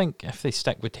 but I think if they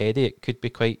stick with Teddy, it could be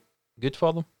quite good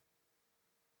for them.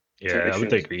 Yeah, I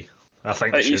would agree. I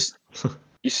think they should.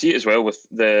 You see it as well with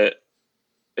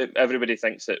everybody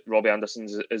thinks that Robbie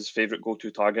Anderson's his favourite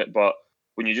go-to target, but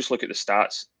when you just look at the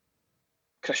stats,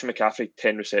 Christian McCaffrey,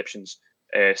 10 receptions,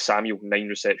 Samuel, 9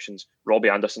 receptions, Robbie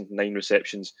Anderson, 9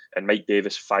 receptions, and Mike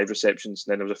Davis, 5 receptions.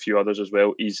 And then there was a few others as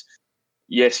well. He's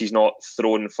not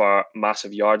thrown for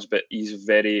massive yards, but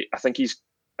I think he's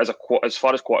as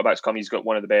far as quarterbacks come, he's got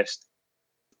one of the best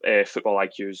football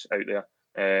IQs out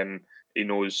there. He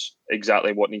knows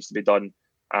exactly what needs to be done,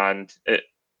 and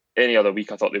any other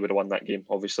week, I thought they would have won that game.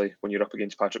 Obviously, when you're up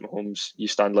against Patrick Mahomes, you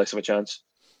stand less of a chance.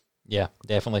 Yeah,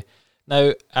 definitely.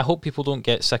 Now, I hope people don't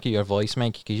get sick of your voice,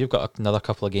 Mike, because you've got another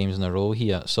couple of games in a row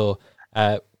here. So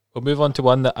we'll move on to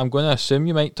one that I'm going to assume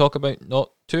you might talk about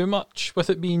not too much, with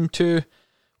it being 2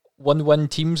 1-win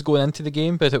teams going into the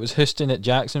game, but it was Houston at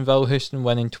Jacksonville. Houston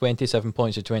winning 27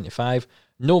 points to 25.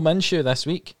 No Minshew this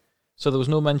week, so there was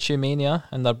no Minshew mania,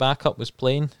 and their backup was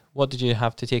playing. What did you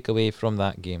have to take away from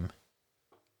that game?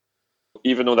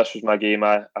 Even though this was my game,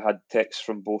 I had texts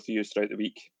from both of you throughout the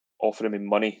week offering me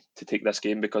money to take this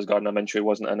game because Gardner Minshew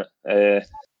wasn't in it.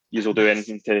 You will do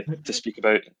anything to speak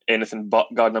about anything but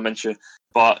Gardner Minshew.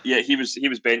 But yeah, he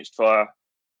was benched for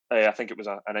I think it was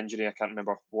an injury. I can't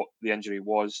remember what the injury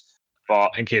was,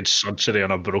 but I think he had surgery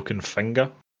on a broken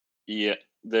finger. Yeah,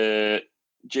 the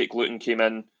Jake Luton came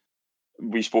in.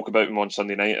 We spoke about him on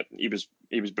Sunday night. He was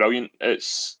brilliant.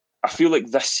 I feel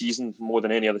like this season more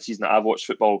than any other season that I've watched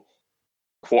football,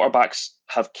 quarterbacks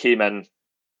have came in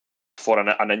for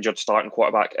an injured starting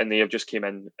quarterback, and they have just came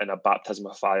in a baptism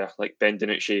of fire. Like Ben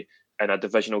DiNucci in a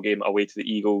divisional game away to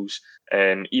the Eagles,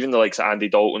 even the likes of Andy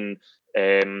Dalton,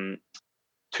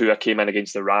 Tua came in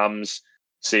against the Rams.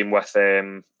 Same with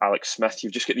Alex Smith.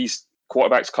 You've just got these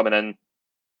quarterbacks coming in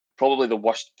probably the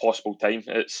worst possible time.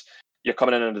 You're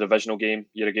coming in a divisional game.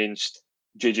 You're against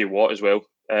JJ Watt as well.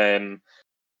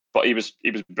 But he was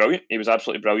brilliant. He was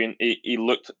absolutely brilliant. He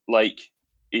looked like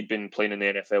he'd been playing in the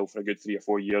NFL for a good 3 or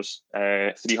 4 years.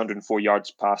 304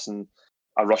 yards passing,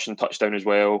 a rushing touchdown as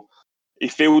well. He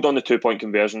failed on the 2-point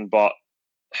conversion, but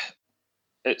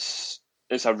it's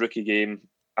a rookie game,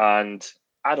 and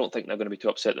I don't think they're going to be too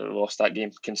upset that they lost that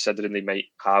game, considering they might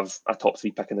have a top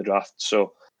 3 pick in the draft.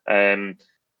 So,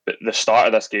 but the start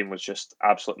of this game was just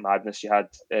absolute madness. You had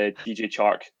DJ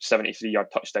Chark 73-yard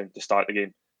touchdown to start the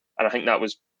game, and I think that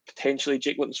was potentially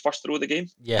Jake Luton's first throw of the game.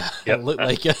 Yeah, yep. It looked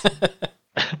like it.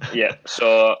 Yeah,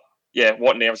 so yeah,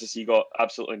 what nerves has he got?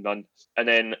 Absolutely none. And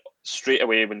then straight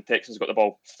away when the Texans got the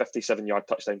ball, 57-yard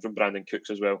touchdown from Brandon Cooks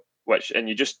as well. And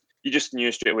you just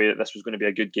knew straight away that this was going to be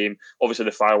a good game. Obviously,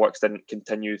 the fireworks didn't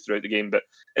continue throughout the game, but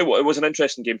it was an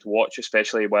interesting game to watch,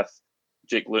 especially with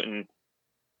Jake Luton.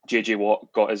 JJ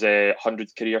Watt got his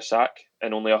 100th career sack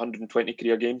in only 120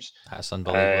 career games. That's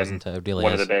unbelievable, isn't it? It really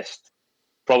one is. Of the best,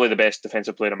 probably the best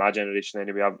defensive player of my generation.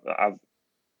 Anyway, I'll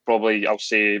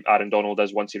say Aaron Donald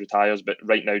is once he retires, but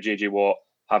right now JJ Watt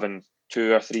having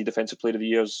 2 or 3 defensive player of the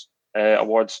years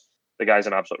awards. The guy's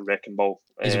an absolute wrecking ball.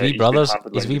 His wee brother's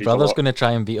going to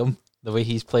try and beat him the way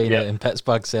he's playing it in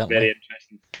Pittsburgh. Certainly, very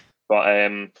interesting. But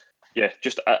yeah,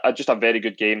 just a very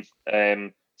good game.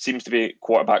 Seems to be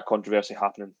quarterback controversy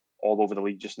happening all over the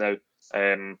league just now.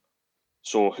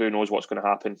 So who knows what's going to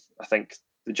happen? I think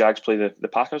the Jags play the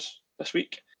Packers this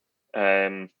week.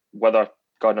 Whether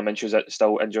Gardner Minshew is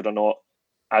still injured or not,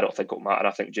 I don't think it'll matter.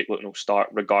 I think Jake Luton will start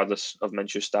regardless of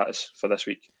Minshew's status for this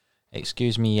week.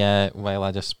 Excuse me while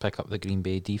I just pick up the Green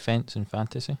Bay defense in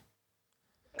fantasy.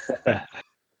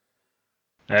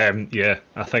 Yeah,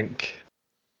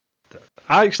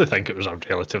 I actually think it was a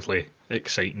relatively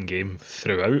exciting game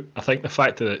throughout. I think the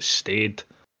fact that it stayed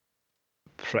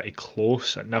pretty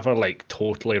close, it never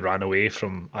totally ran away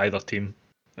from either team.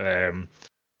 It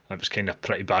was kind of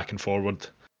pretty back and forward.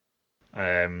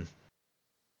 And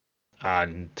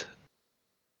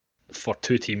for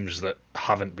 2 teams that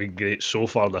haven't been great so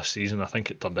far this season, I think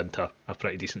it turned into a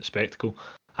pretty decent spectacle.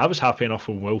 I was happy enough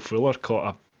when Will Fuller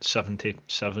caught a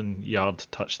 77-yard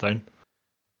touchdown,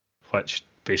 which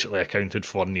basically accounted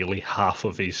for nearly half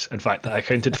of his. In fact, that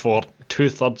accounted for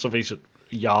 2/3 of his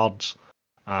yards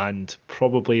and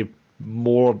probably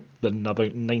more than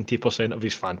about 90% of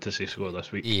his fantasy score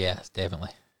this week. Yes,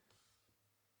 definitely.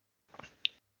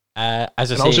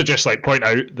 Also just point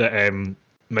out that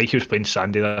Mikey was playing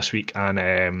Sandy this week,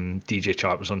 and DJ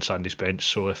Chark was on Sandy's bench.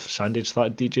 So if Sandy had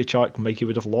started DJ Chark, Mikey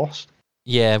would have lost.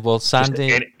 Yeah, well,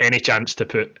 Sandy... Any chance to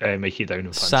put Mikey down in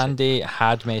fantasy? Sandy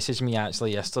had messaged me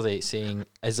actually yesterday saying,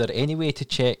 is there any way to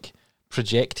check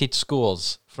projected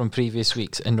scores from previous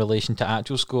weeks in relation to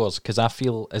actual scores? Because I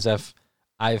feel as if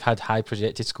I've had high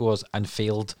projected scores and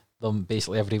failed them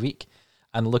basically every week.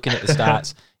 And looking at the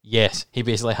stats, yes, he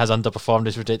basically has underperformed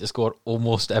his projected score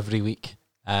almost every week,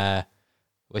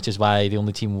 which is why the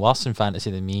only team worse in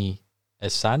fantasy than me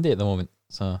is Sandy at the moment.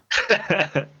 So,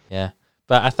 yeah.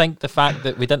 But I think the fact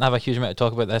that we didn't have a huge amount to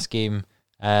talk about this game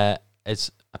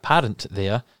is apparent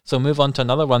there. So move on to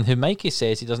another one who Mikey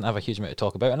says he doesn't have a huge amount to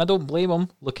talk about, and I don't blame him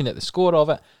looking at the score of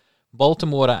it.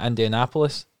 Baltimore at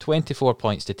Indianapolis, 24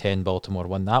 points to 10. Baltimore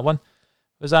won that one.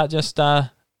 Was that just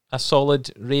a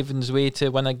solid Ravens way to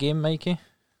win a game, Mikey?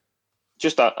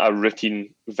 Just a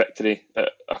routine victory.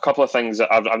 A couple of things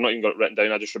that I've not even got it written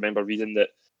down. I just remember reading that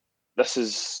this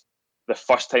is the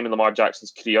first time in Lamar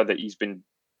Jackson's career that he's been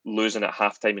losing at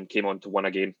halftime and came on to win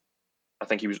a game. I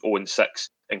think he was 0-6,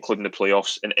 including the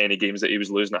playoffs, in any games that he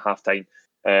was losing at halftime.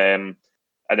 And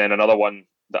then another one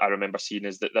that I remember seeing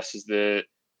is that this is the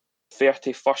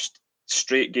 31st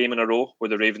straight game in a row where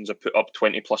the Ravens have put up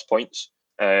 20 plus points.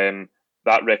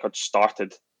 That record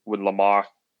started when Lamar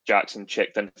Jackson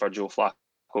checked in for Joe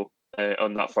Flacco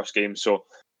on that first game. So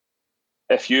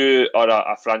if you are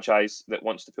a franchise that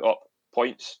wants to put up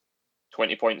points,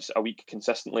 20 points a week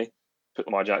consistently, put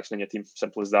Lamar Jackson in your team.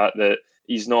 Simple as that. That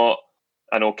he's not,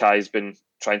 I know Kai's been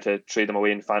trying to trade him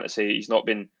away in fantasy. He's not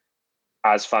been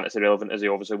as fantasy relevant as he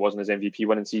obviously was in his MVP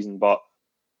winning season, but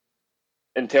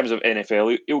in terms of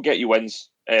NFL, he'll get you wins.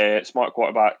 Smart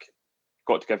quarterback.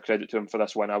 Got to give credit to him for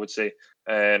this win, I would say.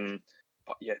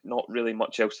 But yeah, not really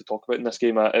much else to talk about in this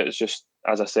game. It's just,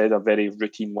 as I said, a very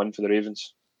routine win for the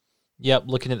Ravens. Yep,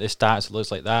 looking at the stats, it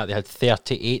looks like that. They had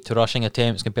 38 rushing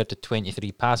attempts compared to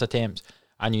 23 pass attempts.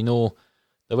 And you know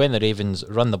that when the Ravens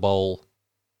run the ball,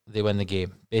 they win the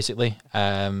game, basically.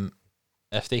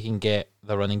 If they can get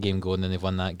the running game going, then they've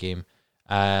won that game.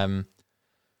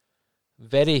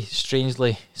 Very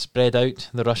strangely spread out,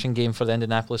 the rushing game for the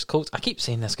Indianapolis Colts. I keep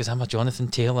saying this because I'm a Jonathan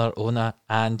Taylor owner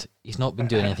and he's not been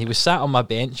doing anything. He was sat on my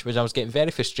bench, which I was getting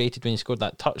very frustrated when he scored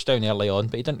that touchdown early on,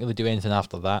 but he didn't really do anything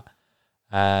after that.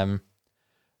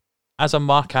 As a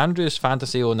Mark Andrews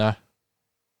fantasy owner,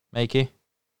 Mikey,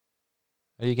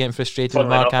 are you getting frustrated with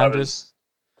Mark Andrews?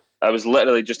 I was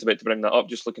literally just about to bring that up,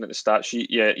 just looking at the stat sheet.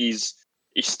 Yeah, he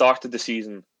started the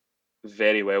season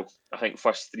very well. I think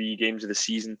first 3 games of the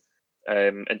season,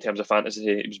 in terms of fantasy,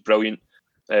 it was brilliant.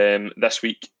 This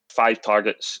week, 5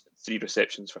 targets, 3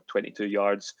 receptions for 22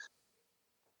 yards.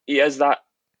 He is that.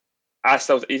 I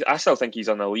still think he's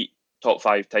an elite top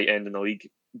 5 tight end in the league,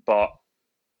 but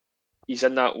he's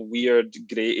in that weird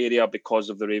grey area because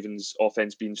of the Ravens'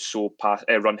 offense being so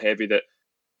run heavy that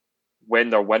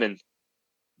when they're winning,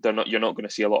 you're not going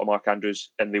to see a lot of Mark Andrews,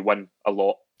 and they win a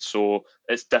lot. So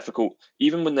it's difficult.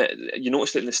 Even when you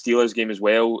noticed it in the Steelers game as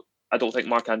well, I don't think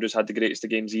Mark Andrews had the greatest of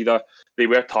games either. They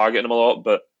were targeting him a lot,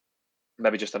 but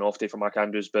maybe just an off day for Mark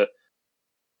Andrews. But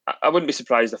I wouldn't be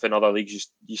surprised if in other leagues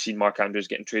you see Mark Andrews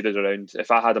getting traded around.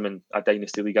 If I had him in a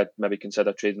dynasty league, I'd maybe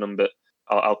consider trading him, but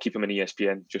I'll keep him in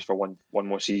ESPN just for one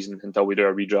more season until we do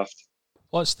a redraft.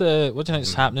 What do you think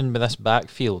is happening with this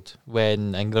backfield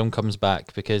when Ingram comes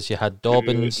back? Because you had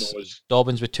Dobbins with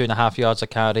 2.5 yards a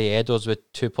carry, Edwards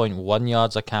with 2.1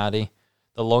 yards a carry.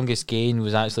 The longest gain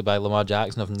was actually by Lamar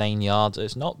Jackson of 9 yards.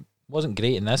 Wasn't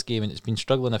great in this game, and it's been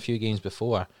struggling a few games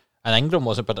before. And Ingram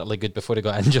wasn't particularly good before he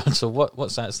got injured. So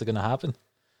what's actually going to happen?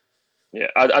 Yeah,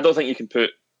 I don't think you can put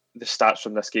the stats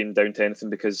from this game down to anything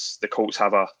because the Colts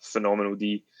have a phenomenal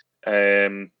D.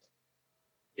 It'll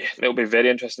be very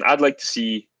interesting. I'd like to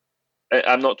see.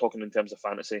 I'm not talking in terms of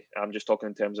fantasy. I'm just talking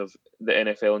in terms of the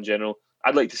NFL in general.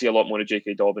 I'd like to see a lot more of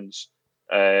J.K. Dobbins.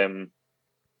 But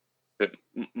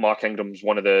Mark Ingram's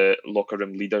one of the locker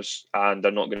room leaders, and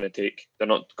they're not going to take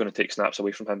snaps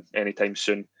away from him anytime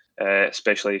soon,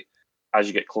 especially as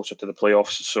you get closer to the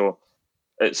playoffs. So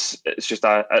it's just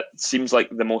it seems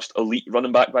like the most elite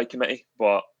running back by committee,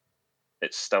 but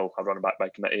it's still a running back by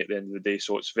committee at the end of the day.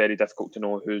 So it's very difficult to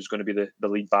know who's going to be the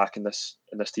lead back in this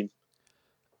team.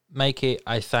 Mikey,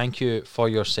 I thank you for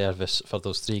your service for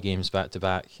those 3 games back to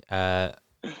back. That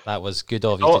was good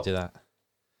of you to do that.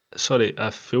 Sorry,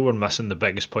 I feel we're missing the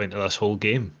biggest point of this whole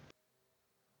game.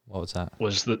 What was that?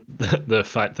 Was the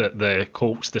fact that the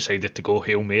Colts decided to go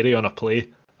Hail Mary on a play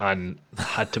and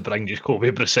had to bring Jacoby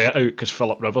Brissett out because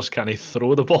Philip Rivers can't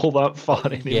throw the ball that far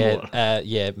anymore.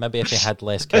 Yeah, maybe if he had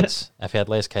less kids, he'd be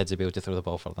able to throw the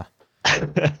ball further.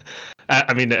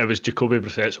 I mean, it was Jacoby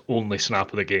Brissett's only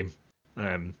snap of the game.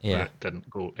 Yeah, it didn't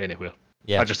go anywhere.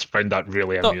 Yeah, I just found that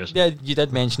really amusing. Yeah, you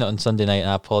did mention it on Sunday night, and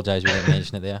I apologise we didn't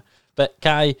mention it there. But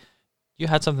Kai, you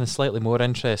had something slightly more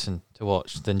interesting to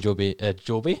watch than Joby.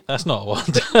 That's not a word.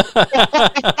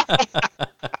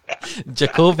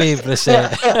 Jacoby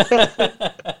Brissett.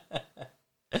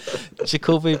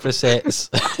 Jacoby Brissett's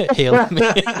Hail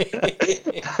Mary.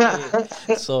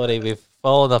 Sorry, we've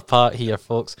fallen apart here,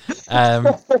 folks.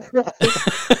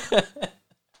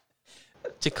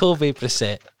 Jacoby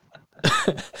Brissett.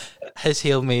 His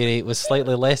Hail Mary was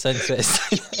slightly less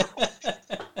interesting.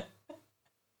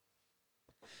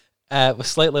 Was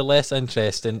slightly less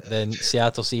interesting than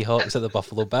Seattle Seahawks at the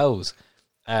Buffalo Bills.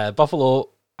 Buffalo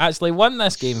actually won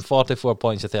this game 44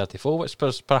 points to 34, which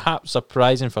was perhaps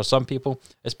surprising for some people,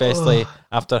 especially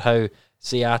after how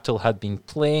Seattle had been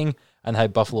playing and how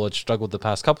Buffalo had struggled the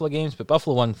past couple of games. But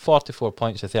Buffalo won 44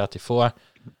 points to 34.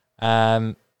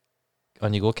 On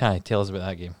you go, Kai. Tell us about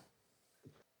that game.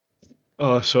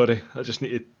 Oh, sorry. I just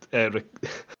need to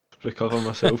recover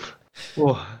myself.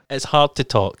 Oh. It's hard to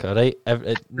talk, all right?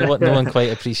 No one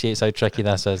quite appreciates how tricky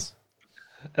this is.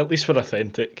 At least we're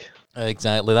authentic.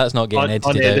 Exactly. That's not getting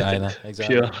edited out either.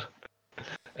 Exactly.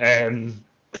 Pure.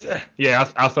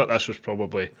 Yeah, I thought this was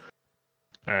probably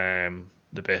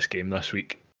the best game this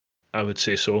week. I would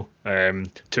say so.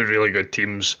 Two really good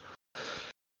teams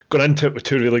going into it with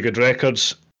two really good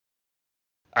records.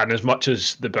 And as much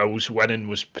as the Bills winning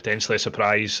was potentially a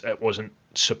surprise, it wasn't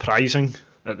surprising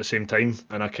at the same time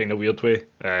in a kind of weird way.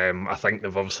 I think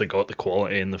they've obviously got the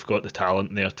quality and they've got the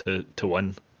talent there to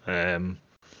win.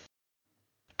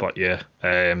 But yeah,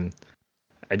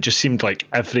 it just seemed like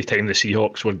every time the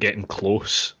Seahawks were getting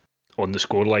close on the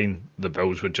scoreline, the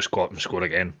Bills would just go up and score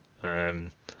again.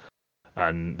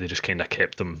 And they just kind of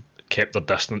kept their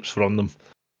distance from them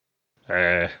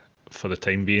for the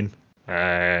time being.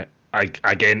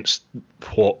 Against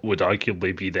what would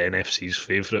arguably be the NFC's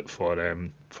favourite for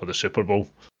the Super Bowl.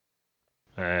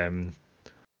 The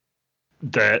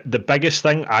biggest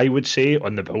thing I would say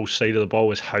on the Bills side of the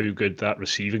ball is how good that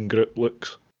receiving group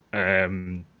looks.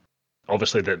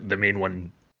 Obviously, the main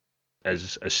one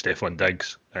is Stephon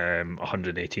Diggs,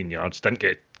 118 yards. Didn't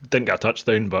get a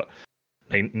touchdown, but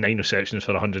nine receptions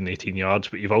for 118 yards.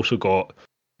 But you've also got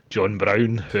John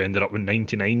Brown, who ended up with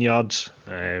 99 yards,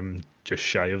 just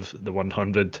shy of the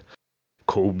 100.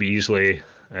 Cole Beasley,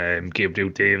 Gabriel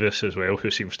Davis as well, who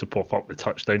seems to pop up with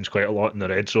touchdowns quite a lot in the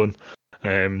red zone.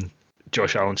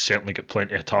 Josh Allen certainly got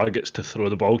plenty of targets to throw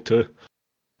the ball to.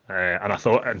 And I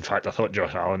thought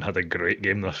Josh Allen had a great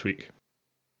game this week.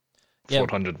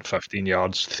 415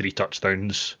 yards, 3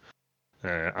 touchdowns,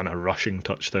 and a rushing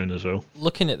touchdown as well.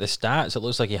 Looking at the stats, it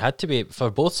looks like he had to be.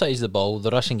 For both sides of the ball, the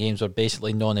rushing games were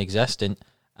basically non-existent.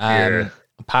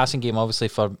 Passing game, obviously,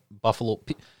 for Buffalo,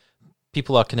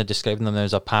 people are kind of describing them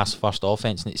as a pass-first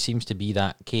offense, and it seems to be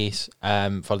that case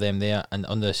for them there. And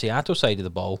on the Seattle side of the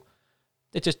ball,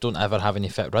 they just don't ever have any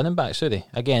fit running backs, do they?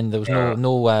 Again, there was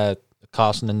no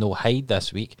Carson and no Hyde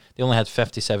this week. They only had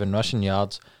 57 rushing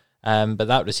yards. But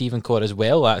that receiving core as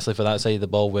well, actually, for that side of the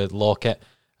ball with Lockett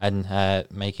and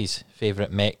Mikey's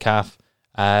favourite Metcalf.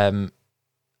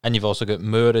 And you've also got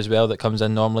Moore as well that comes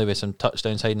in normally with some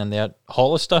touchdowns hiding in there.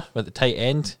 Hollister with the tight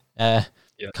end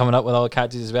coming up with all the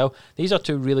catches as well. These are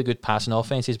two really good passing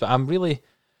offenses, but mainly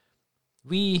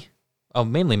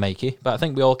Mikey, but I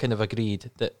think we all kind of agreed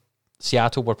that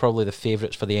Seattle were probably the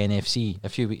favourites for the NFC a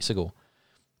few weeks ago.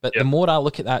 But the more I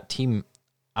look at that team,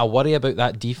 I worry about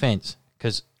that defence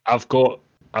because I've got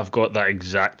that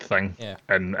exact thing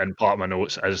in part of my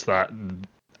notes is that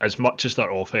as much as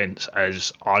their offense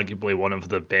is arguably one of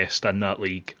the best in that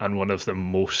league and one of the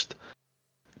most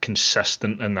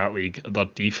consistent in that league, their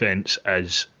defense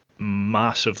is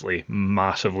massively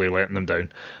letting them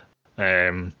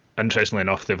down. Interestingly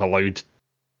enough, they've allowed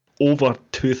over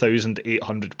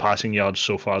 2,800 passing yards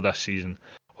so far this season,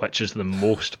 which is the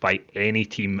most by any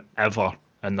team ever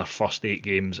in their first 8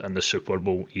 games in the Super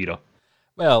Bowl era.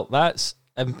 Well, that's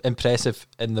impressive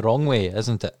in the wrong way,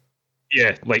 isn't it?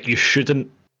 Yeah, like you shouldn't.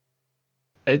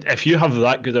 If you have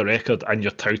that good a record and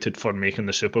you're touted for making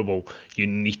the Super Bowl, you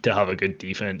need to have a good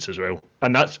defense as well.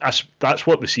 And that's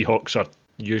what the Seahawks are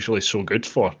usually so good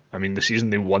for. I mean, the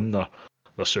season they won the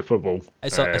Super Bowl.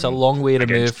 It's a long way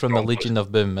removed from the Legion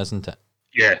of Boom, isn't it?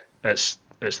 Yeah, it's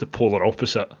the polar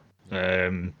opposite.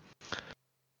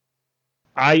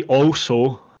 I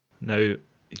also now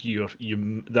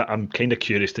that I'm kind of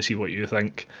curious to see what you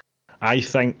think. I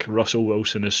think Russell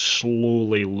Wilson is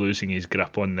slowly losing his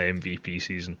grip on the MVP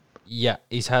season. Yeah,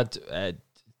 he's had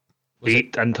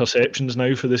 8 interceptions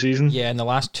now for the season. Yeah, in the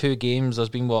last 2 games, there's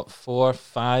been 4,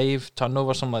 5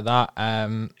 turnovers, something like that.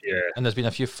 And there's been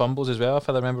a few fumbles as well, if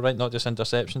I remember right, not just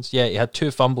interceptions. Yeah, he had 2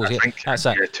 fumbles. That's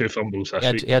it. Yeah, 2 fumbles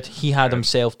this week. He had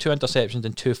himself 2 interceptions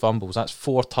and 2 fumbles. That's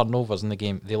 4 turnovers in the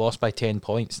game. They lost by 10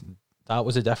 points. That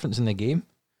was the difference in the game.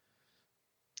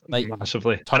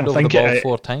 Massively. Turned over the ball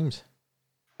 4 times.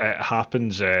 It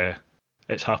happens.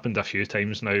 It's happened a few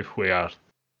times now where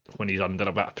when he's under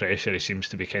a bit of pressure, he seems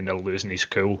to be kind of losing his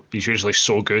cool. He's usually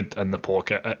so good in the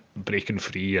pocket at breaking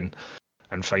free and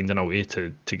finding a way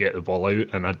to get the ball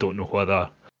out. And I don't know whether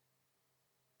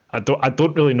I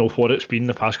don't really know what it's been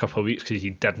the past couple of weeks because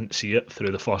you didn't see it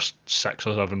through the first 6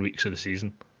 or 7 weeks of the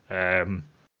season.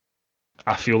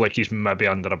 I feel like he's maybe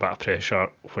under a bit of pressure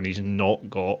when he's not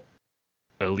got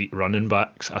elite running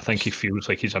backs. I think he feels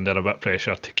like he's under a bit of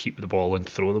pressure to keep the ball and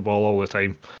throw the ball all the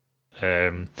time.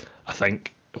 I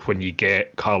think when you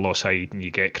get Carlos Hyde and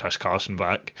you get Chris Carson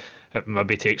back, it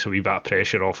maybe takes a wee bit of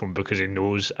pressure off him because he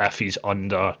knows if he's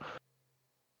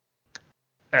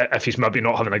maybe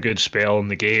not having a good spell in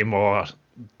the game, or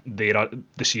the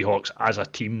Seahawks as a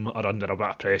team are under a bit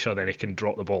of pressure, then he can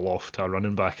drop the ball off to a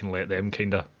running back and let them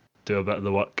kind of do a bit of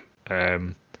the work. I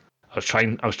was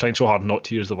trying so hard not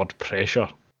to use the word pressure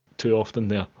too often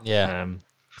there. Yeah.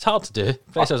 It's hard to do.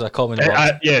 Pressure's a common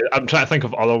word. I'm trying to think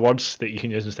of other words that you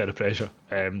can use instead of pressure.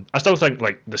 I still think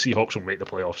like the Seahawks will make the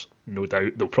playoffs, no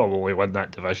doubt. They'll probably win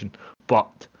that division,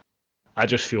 but I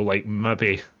just feel like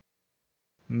maybe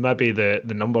the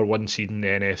number one seed in the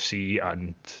NFC,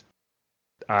 and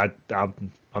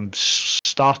I'm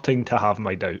starting to have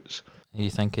my doubts. Are you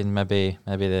thinking maybe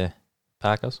the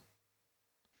Packers?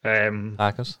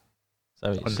 Packers.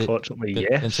 Unfortunately,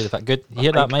 yes. Good. You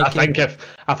hear that, Mike?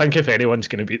 I think if anyone's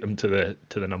going to beat them to the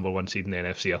number one seed in the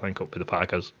NFC, I think it'll be the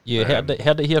Packers. You heard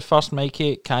it here first,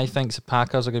 Mikey. Kai thinks the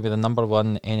Packers are going to be the number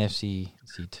one NFC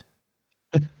seed.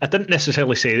 I didn't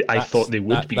necessarily say I thought they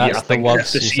would be. I think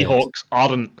if the Seahawks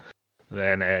aren't,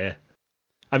 then I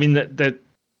mean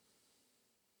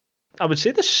I would say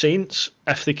the Saints,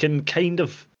 if they can kind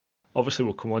of, obviously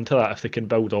we'll come on to that, if they can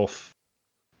build off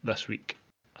this week,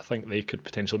 I think they could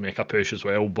potentially make a push as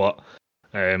well. But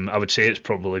I would say it's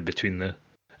probably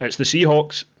it's the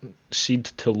Seahawks seed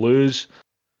to lose,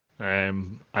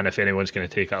 and if anyone's going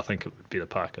to take it, I think it would be the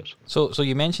Packers. So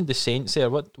you mentioned the Saints there.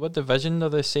 What division are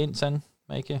the Saints in,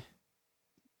 Mikey?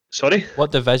 Sorry?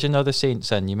 What division are the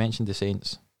Saints in? You mentioned the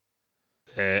Saints.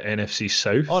 NFC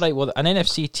South. All right, well, an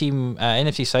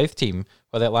NFC South team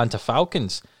were the Atlanta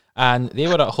Falcons, and they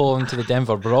were at home to the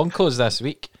Denver Broncos this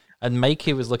week, and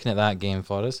Mikey was looking at that game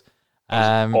for us.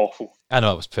 Awful. I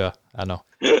know, it was poor. I know.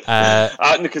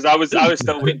 Because I was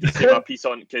still waiting to say my piece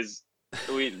on, because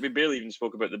we barely even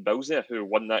spoke about the Bills there, who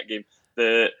won that game.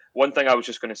 The one thing I was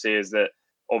just going to say is that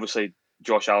obviously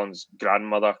Josh Allen's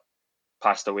grandmother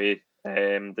passed away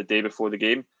the day before the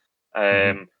game.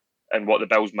 And what the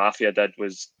Bills Mafia did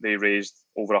was they raised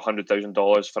over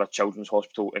 $100,000 for a children's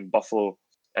hospital in Buffalo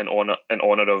in honor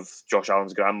of Josh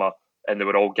Allen's grandma, and they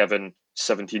were all given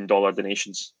 $17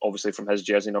 donations, obviously from his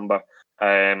jersey number.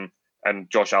 And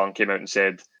Josh Allen came out and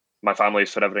said, "My family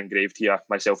is forever engraved here,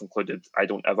 myself included. I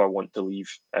don't ever want to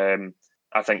leave." I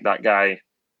think that guy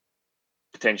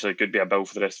potentially could be a Bill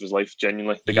for the rest of his life.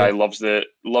 Genuinely, the guy loves the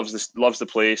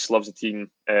place, loves the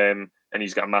team, and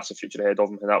he's got a massive future ahead of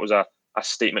him. And that was a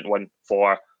statement win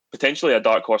for potentially a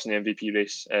dark horse in the MVP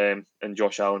race in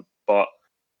Josh Allen. But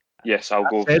yes, I'll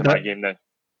go to my game now.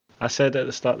 I said at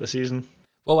the start of the season.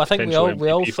 Well, I think we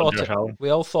all thought it.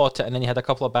 We all thought it, and then he had a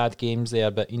couple of bad games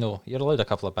there. But you're allowed a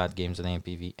couple of bad games in the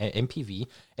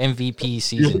MVP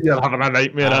season. You're having a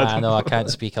nightmare. I know. I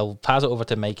can't speak. I'll pass it over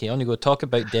to Mikey. I'm going to go talk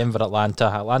about Denver, Atlanta.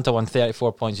 Atlanta won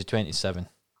 34 points to 27.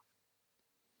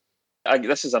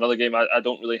 This is another game I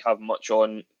don't really have much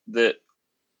on. The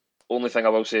only thing I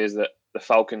will say is that the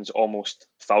Falcons almost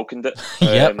falconed it.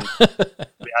 Yep.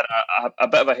 We had a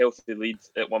bit of a healthy lead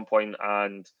at one point,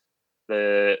 and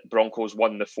the Broncos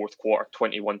won the fourth quarter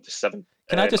 21-7.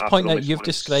 Can I just point out you've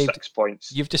described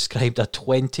a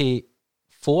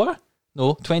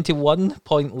 21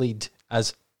 point lead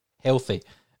as healthy.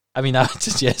 I mean, I would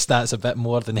suggest that's a bit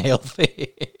more than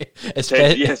healthy.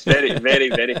 Yes, very, very,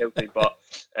 very healthy. But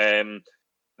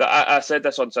I said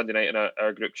this on Sunday night in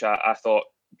our group chat. I thought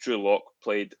Drew Lock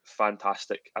played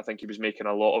fantastic. I think he was making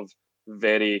a lot of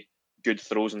very good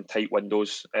throws in tight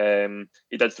windows.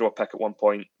 He did throw a pick at one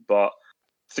point, but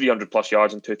 300 plus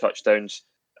yards and 2 touchdowns.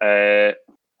 But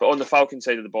on the Falcon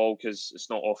side of the ball, because it's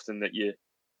not often that you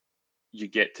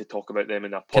get to talk about them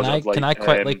in a positive light. Can I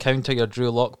quickly counter your Drew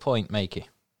Lock point, Mikey?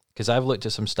 Because I've looked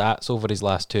at some stats over his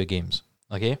last 2 games.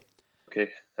 Okay, hit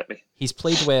me. He's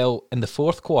played well in the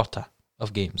fourth quarter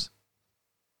of games,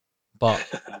 but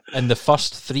in the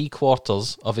first 3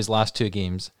 quarters of his last 2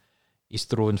 games, he's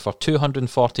thrown for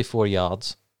 244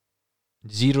 yards,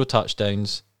 0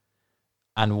 touchdowns,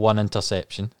 and 1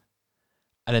 interception.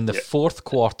 And in the fourth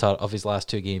quarter of his last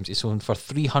 2 games, he's thrown for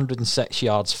 306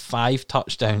 yards, 5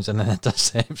 touchdowns, and an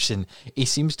interception. He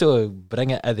seems to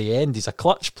bring it at the end. He's a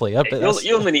clutch player. But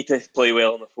you only need to play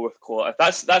well in the fourth quarter.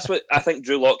 That's what I think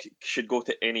Drew Lock should go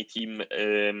to any team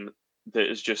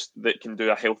that can do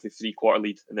a healthy 3-quarter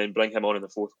lead, and then bring him on in the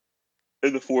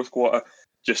fourth quarter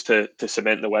just to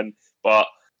cement the win. But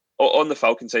on the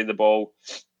Falcon side of the ball,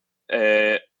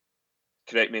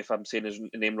 correct me if I'm saying his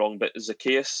name wrong, but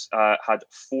Zacchaeus had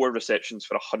 4 receptions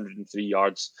for 103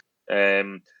 yards.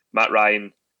 Matt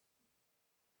Ryan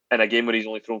in a game where he's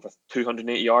only thrown for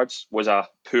 280 yards was a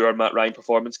poor Matt Ryan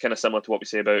performance, kind of similar to what we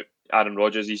say about Aaron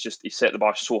Rodgers. He set the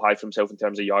bar so high for himself in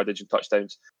terms of yardage and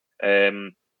touchdowns.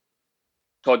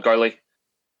 Todd Gurley,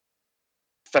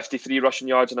 53 rushing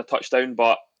yards and a touchdown,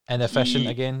 but inefficient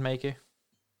again, Mikey.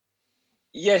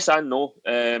 Yes and no.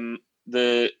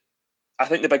 I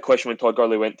think the big question when Todd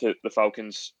Gurley went to the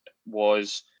Falcons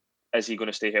was, is he going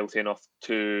to stay healthy enough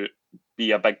to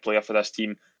be a big player for this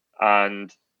team?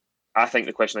 And I think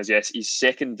the question is yes. He's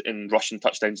second in rushing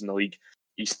touchdowns in the league.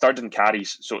 He's third in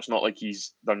carries, so it's not like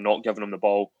they're not giving him the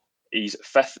ball. He's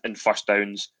fifth in first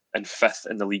downs and fifth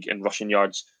in the league in rushing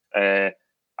yards.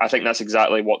 I think that's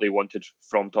exactly what they wanted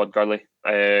from Todd Gurley.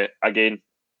 Again,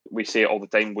 we say it all the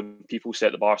time, when people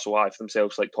set the bar so high for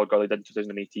themselves like Todd Gurley did in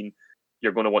 2018,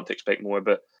 you're going to want to expect more.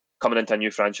 But coming into a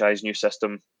new franchise, new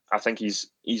system, I think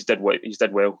he's did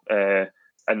well,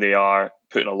 and they are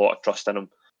putting a lot of trust in him.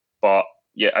 But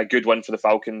yeah, a good win for the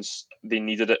Falcons. They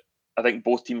needed it. I think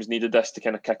both teams needed this to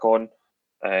kind of kick on.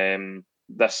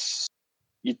 This,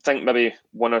 you'd think maybe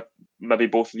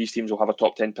both of these teams will have a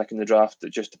top 10 pick in the draft.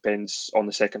 It just depends on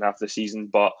the second half of the season.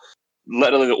 But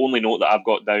literally the only note that I've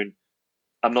got down,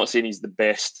 I'm not saying he's the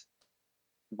best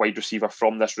wide receiver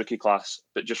from this rookie class,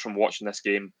 but just from watching this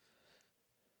game,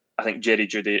 I think Jerry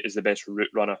Jeudy is the best route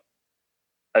runner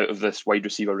out of this wide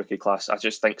receiver rookie class. I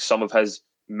just think some of his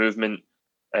movement,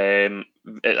 I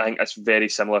think it's very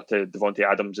similar to Devontae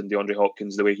Adams and DeAndre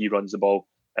Hopkins, the way he runs the ball.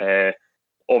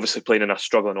 Obviously playing in a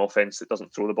struggling offense that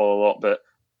doesn't throw the ball a lot, but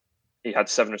he had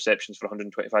 7 receptions for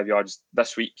 125 yards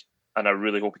this week, and I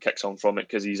really hope he kicks on from it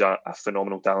because he's a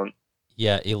phenomenal talent.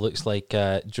 Yeah, he looks like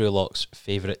Drew Lock's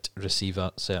favourite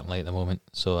receiver, certainly at the moment.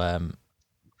 So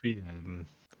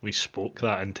we spoke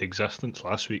that into existence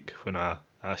last week when I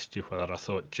asked you whether I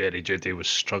thought Jerry Jeudy was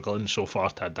struggling so far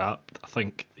to adapt. I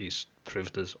think he's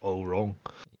proved us all wrong.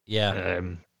 Yeah.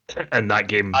 In that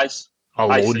game I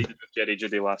alone. sided with Jerry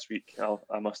Jeudy last week,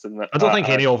 I must admit. I don't think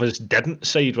any of us didn't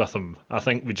side with him. I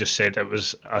think we just said it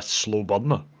was a slow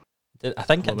burner. Did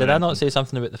I not say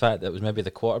something about the fact that it was maybe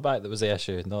the quarterback that was the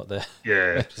issue, not the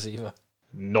receiver?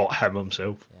 Not him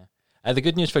himself. Yeah. The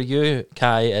good news for you,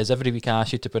 Kai, is every week I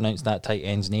ask you to pronounce that tight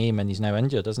end's name, and he's now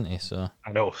injured, isn't he? So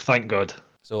I know, thank God.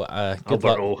 So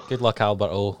good luck, Albert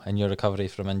O, in your recovery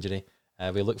from injury.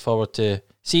 We look forward to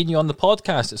seeing you on the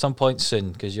podcast at some point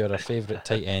soon, because you're our favourite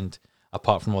tight end,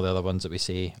 apart from all the other ones that we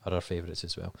say are our favourites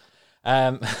as well.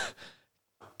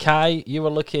 Kai, you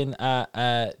were looking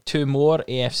at 2 more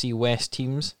AFC West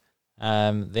teams.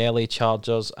 The LA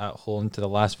Chargers at home to the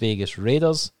Las Vegas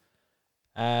Raiders.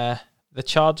 The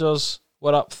Chargers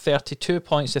were up 32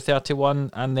 points to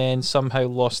 31 and then somehow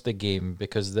lost the game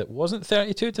because it wasn't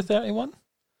 32 to 31.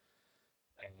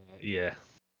 Yeah.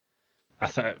 I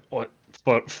think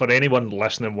for anyone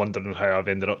listening wondering how I've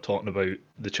ended up talking about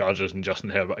the Chargers and Justin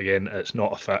Herbert again, it's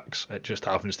not a fix. It just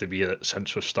happens to be that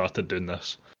since we've started doing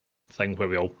this thing where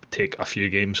we all take a few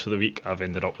games for the week, I've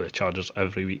ended up with the Chargers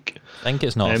every week. I think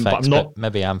it's not a fix, but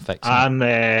maybe I'm fixing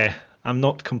it. I'm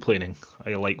not complaining.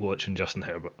 I like watching Justin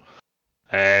Herbert.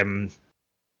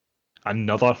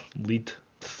 Another lead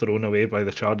thrown away by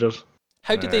the Chargers.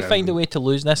 How did they find a way to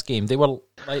lose this game? They were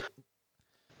like,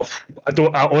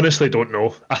 I honestly don't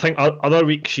know. I think other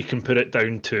weeks you can put it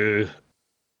down to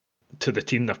the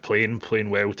team they're playing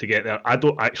well to get there. I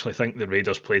don't actually think the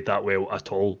Raiders played that well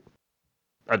at all.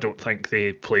 I don't think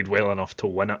they played well enough to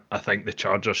win it. I think the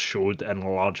Chargers showed in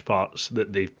large parts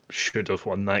that they should have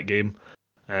won that game.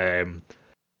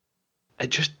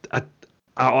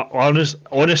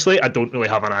 Honestly, I don't really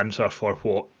have an answer for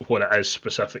what it is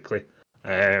specifically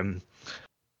that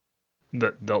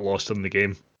lost them the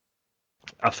game.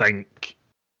 I think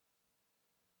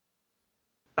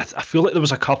I feel like there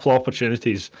was a couple of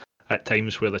opportunities at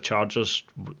times where the Chargers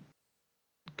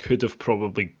could have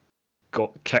probably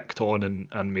got kicked on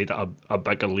and made it a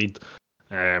bigger lead.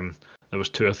 There was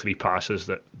 2 or 3 passes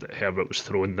that Herbert was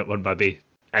throwing that were maybe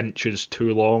inches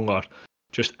too long or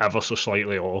just ever so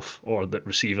slightly off, or that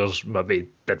receivers maybe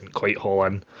didn't quite haul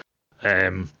in.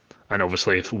 And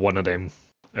obviously, if one of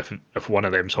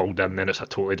them's hauled in, then it's a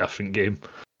totally different game.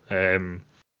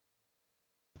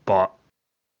 But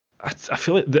I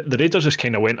feel like the Raiders just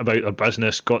kind of went about their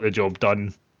business, got the job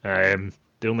done.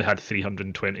 They only had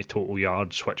 320 total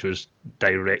yards, which was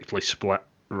directly split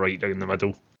right down the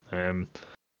middle in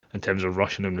terms of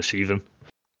rushing and receiving.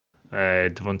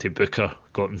 Devontae Booker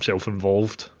got himself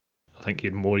involved. I think he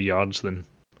had more yards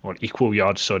equal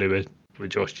yards, with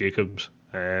Josh Jacobs.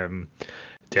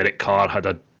 Derek Carr had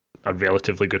a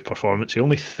relatively good performance. He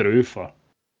only threw for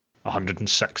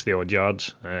 160 odd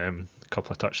yards, a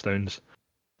couple of touchdowns.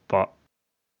 But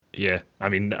yeah, I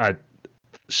mean,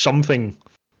 something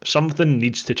something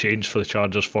needs to change for the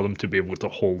Chargers for them to be able to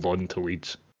hold on to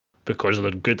leads, because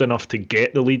they're good enough to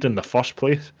get the lead in the first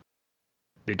place.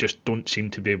 They just don't seem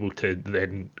to be able to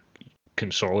then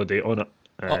consolidate on it.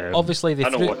 Obviously, they I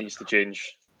know threw... what needs to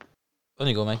change. On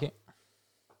you go, Mikey.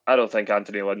 I don't think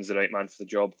Anthony Lynn's the right man for the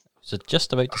job. So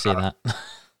just about to say that.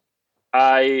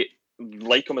 I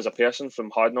like him as a person from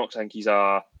Hard Knocks. I think he's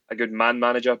a good man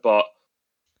manager, but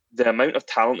the amount of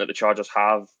talent that the Chargers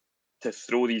have to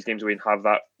throw these games away and have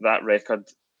that record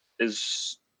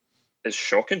is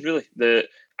shocking, really.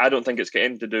 I don't think it's got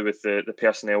anything to do with the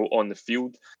personnel on the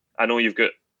field. I know you've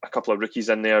got a couple of rookies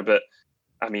in there, but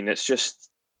I mean, it's just,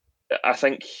 I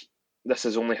think this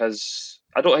is only his...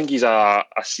 I don't think he's a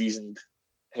seasoned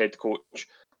head coach,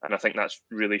 and I think that's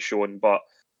really shown, but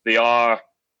they are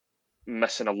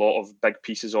missing a lot of big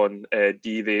pieces on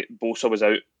D. Bosa was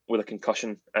out with a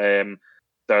concussion.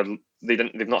 They've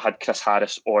not had Chris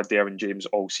Harris or Derwin James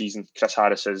all season. Chris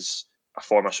Harris is a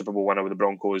former Super Bowl winner with the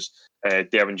Broncos.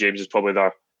 Derwin James is probably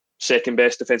their second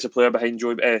best defensive player behind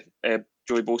Joey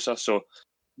Bosa. So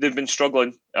they've been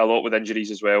struggling a lot with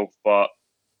injuries as well, but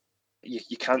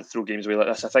you can't throw games away like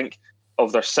this. I think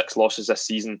of their 6 losses this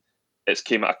season, it's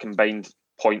came at a combined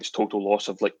points total loss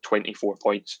of like 24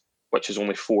 points, which is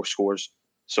only 4 scores.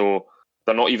 So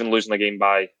they're not even losing a game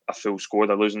by a full score.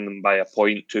 They're losing them by a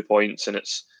point, 2 points, and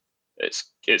it's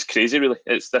crazy, really.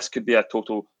 This could be a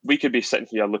total... We could be sitting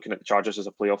here looking at the Chargers as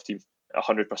a playoff team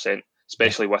 100%,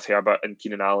 especially with Herbert and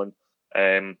Keenan Allen.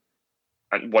 And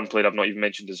one player I've not even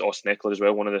mentioned is Austin Eckler as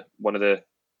well, one of the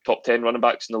top 10 running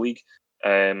backs in the league.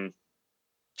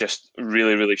 Just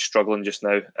really, really struggling just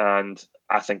now, and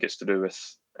I think it's to do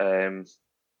with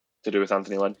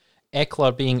Anthony Lynn.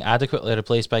 Eckler being adequately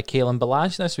replaced by Kalen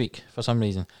Ballage this week for some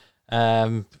reason.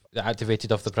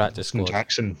 Activated off the practice squad.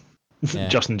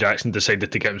 Justin Jackson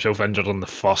decided to get himself injured on the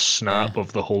first snap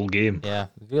of the whole game. Yeah,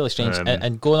 really strange.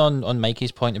 And going on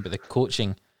Mikey's point about the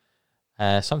coaching,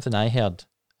 something I heard,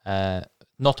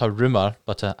 not a rumour,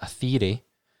 but a theory.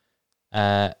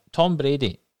 Tom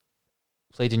Brady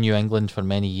played in New England for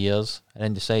many years and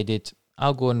then decided,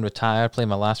 I'll go and retire, play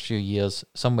my last few years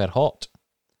somewhere hot.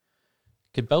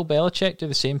 Could Bill Belichick do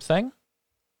the same thing?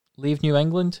 Leave New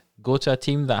England, go to a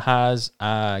team that has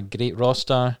a great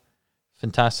roster,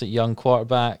 fantastic young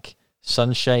quarterback,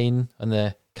 sunshine on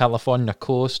the California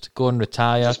coast, go and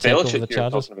retire, take over the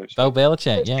Chargers. Bill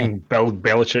Belichick, yeah. Bill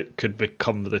Belichick could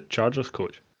become the Chargers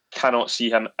coach. Cannot see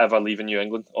him ever leaving New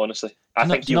England, honestly. I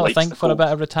think he not likes think for a bit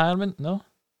of retirement, no?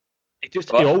 He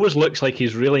always looks like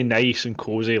he's really nice and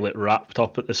cozy, like wrapped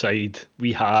up at the side,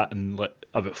 wee hat and like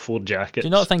about 4 jackets. Do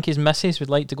you not think his missus would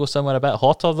like to go somewhere a bit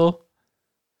hotter though?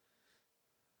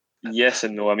 Yes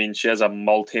and no. I mean, she is a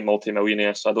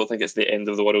multi-millionaire, so I don't think it's the end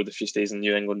of the world if she stays in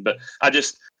New England. But I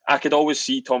could always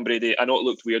see Tom Brady. I know it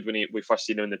looked weird when we first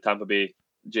seen him in the Tampa Bay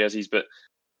jerseys, but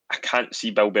I can't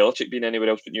see Bill Belichick being anywhere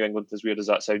else but New England, as weird as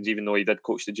that sounds, even though he did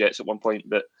coach the Jets at one point.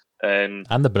 But and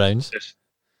the Browns.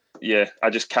 Yeah, I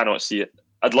just cannot see it.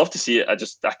 I'd love to see it.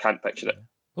 I can't picture it.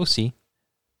 We'll see.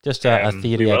 Just a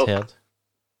theory I'd heard.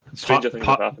 Stranger things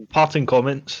have happened. Parting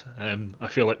comments. I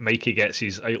feel like Mikey gets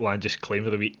his outlandish claim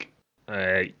of the week.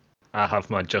 I have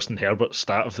my Justin Herbert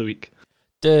stat of the week.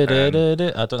 I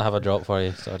don't have a drop for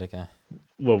you. Sorry, guy.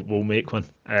 We'll make one.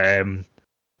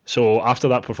 So after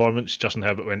that performance, Justin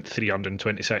Herbert went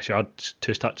 326 yards,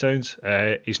 2 touchdowns.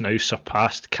 He's now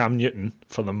surpassed Cam Newton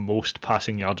for the most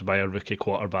passing yards by a rookie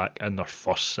quarterback in their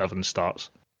first 7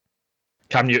 starts.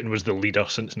 Cam Newton was the leader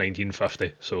since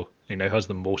 1950, so he now has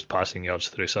the most passing yards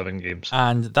through 7 games.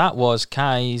 And that was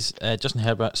Kai's Justin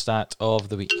Herbert stat of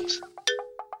the week.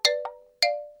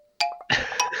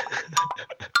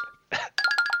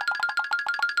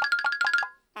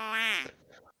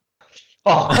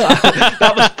 Oh,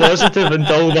 that was positive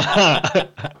until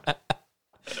that.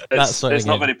 It's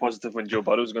not very positive when Joe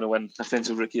Burrow's going to win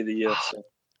Defensive Rookie of the Year. So.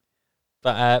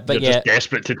 But You're yeah, just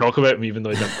desperate to talk about him, even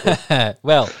though he didn't play.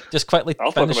 Well, just quickly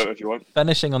I'll talk about it if you want.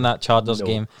 Finishing on that Chargers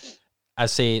game,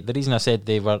 the reason I said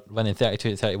they were winning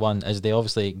 32-31 is they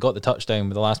obviously got the touchdown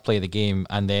with the last play of the game,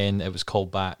 and then it was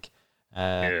called back.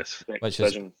 Yes, which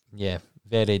is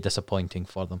very disappointing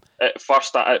for them. At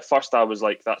first I was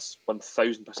like, that's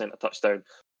 1000% a touchdown,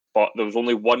 but there was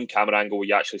only one camera angle where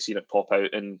you actually seen it pop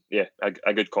out, and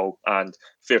a good call, and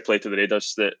fair play to the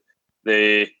Raiders. That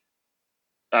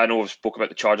I know I've spoke about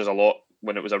the Chargers a lot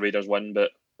when it was a Raiders win,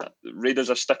 but the Raiders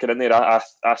are sticking in there. I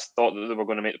thought that they were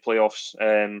going to make the playoffs,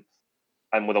 and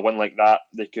with a win like that,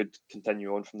 they could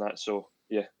continue on from that. So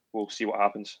yeah, we'll see what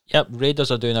happens. Yep,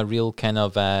 Raiders are doing a real kind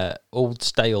of old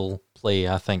style play,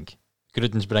 I think.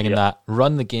 Gruden's bringing that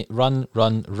run the game, run,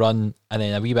 and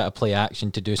then a wee bit of play action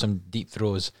to do some deep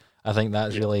throws. I think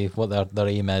that's really what their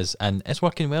aim is, and it's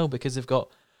working well because they've got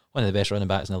one of the best running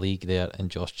backs in the league there in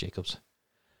Josh Jacobs.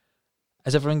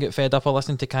 Has everyone got fed up of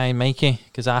listening to Kai and Mikey?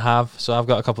 Because I have, so I've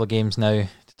got a couple of games now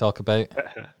to talk about.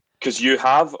 Because you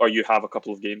have a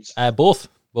couple of games? Both.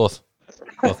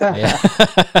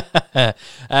 Yeah.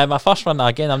 My first one,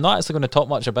 again, I'm not actually going to talk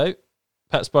much about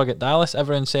Pittsburgh at Dallas.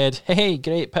 Everyone said, hey,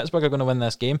 great, Pittsburgh are going to win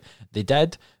this game. They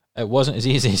did. It wasn't as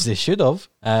easy as they should have.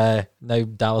 Now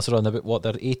Dallas are on about,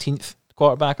 their 18th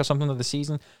quarterback or something of the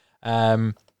season.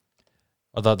 Or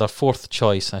their fourth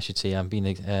choice, I should say. I'm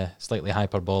being slightly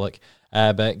hyperbolic.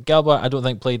 But Gilbert, I don't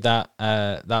think played that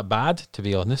bad, to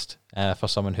be honest, for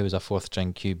someone who was a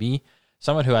fourth-string QB.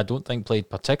 Someone who I don't think played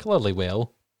particularly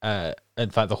well. In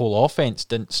fact, the whole offense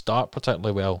didn't start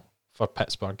particularly well for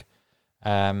Pittsburgh.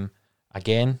 Again,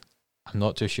 I'm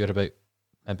not too sure about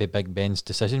maybe Big Ben's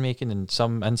decision-making. In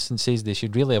some instances, they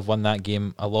should really have won that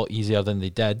game a lot easier than they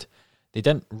did. They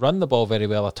didn't run the ball very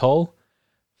well at all.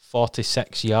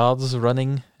 46 yards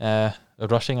rushing,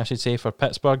 I should say, for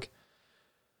Pittsburgh.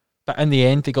 But in the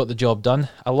end, they got the job done.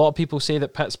 A lot of people say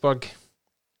that Pittsburgh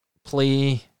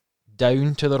play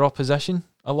down to their opposition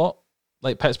a lot.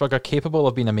 Like, Pittsburgh are capable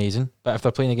of being amazing, but if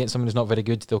they're playing against someone who's not very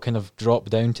good, they'll kind of drop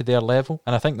down to their level.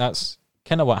 And I think that's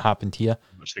kind of what happened here.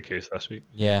 That's the case this week.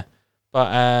 Yeah.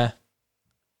 But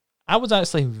I was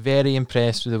actually very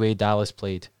impressed with the way Dallas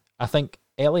played. I think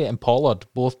Elliott and Pollard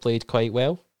both played quite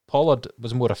well. Pollard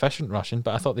was more efficient rushing,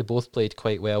 but I thought they both played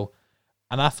quite well.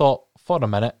 And I thought, for a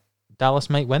minute, Dallas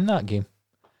might win that game.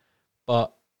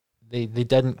 But they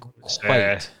didn't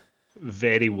quite.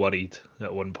 Very worried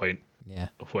at one point. Yeah.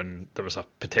 When there was a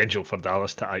potential for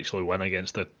Dallas to actually win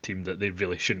against a team that they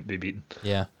really shouldn't be beating.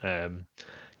 Yeah.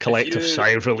 Collective sigh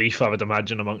of relief, I would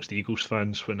imagine, amongst Eagles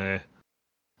fans when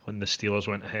the Steelers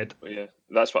went ahead. Yeah,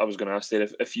 that's what I was going to ask there.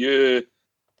 If you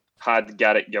had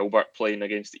Garrett Gilbert playing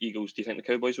against the Eagles, do you think the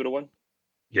Cowboys would have won?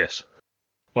 Yes.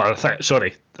 Well,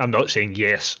 I'm not saying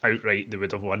yes outright they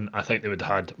would have won. I think they would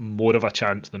have had more of a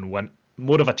chance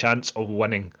of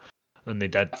winning than they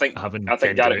did. I think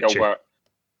Garrett Gilbert,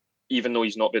 even though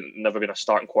he's never been a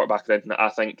starting quarterback or anything, I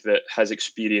think that his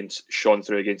experience shone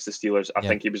through against the Steelers. I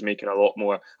think he was making a lot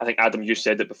more. I think, Adam, you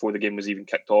said it before the game was even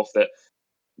kicked off,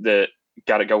 that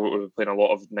Garrett Gilbert would be playing a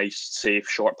lot of nice, safe,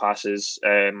 short passes.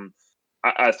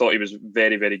 I thought he was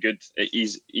very, very good.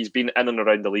 He's been in and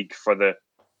around the league for the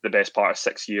best part of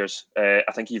 6 years. I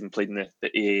think he even played in the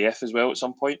AAF as well at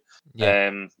some point. Yeah.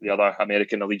 The other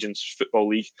American Allegiance Football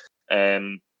League.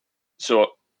 I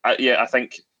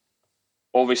think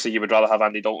obviously you would rather have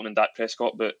Andy Dalton and Dak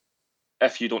Prescott, but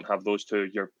if you don't have those two,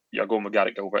 you're going with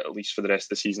Garrett Gilbert at least for the rest of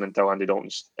the season until Andy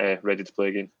Dalton's ready to play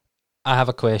again. I have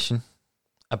a question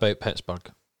about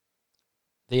Pittsburgh.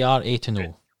 They are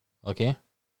 8-0, okay?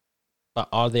 But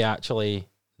are they actually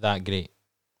that great?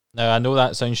 Now, I know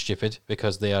that sounds stupid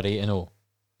because they are 8-0,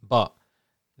 but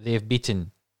they've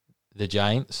beaten the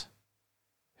Giants,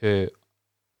 who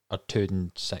are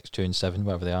 2-6, 2-7,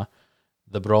 whatever they are,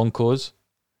 the Broncos,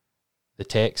 the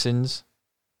Texans,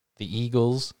 the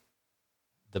Eagles,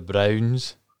 the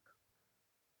Browns,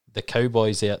 the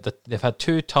Cowboys. They've had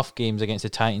two tough games against the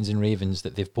Titans and Ravens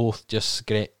that they've both just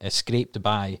scraped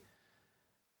by.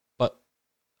 But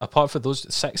apart from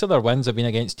those, 6 of their wins have been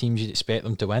against teams you'd expect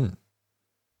them to win.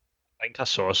 I think I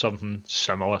saw something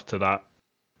similar to that,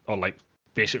 or like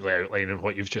basically outlining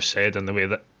what you've just said, in the way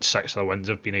that 6 of the wins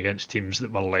have been against teams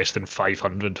that were less than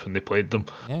 500 when they played them.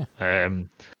 Yeah.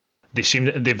 They seem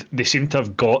to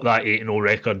have got that 8-0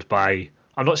 record by.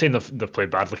 I'm not saying they've played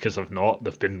badly, because they've not.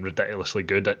 They've been ridiculously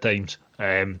good at times.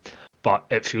 But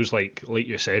it feels like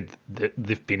you said,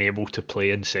 they've been able to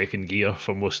play in second gear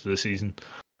for most of the season,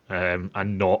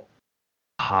 and not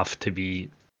have to be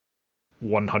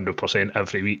 100%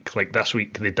 every week. Like this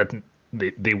week, they didn't.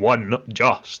 They won, not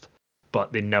just,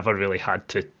 but they never really had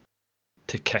to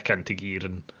kick into gear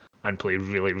and play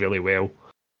really, really well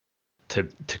to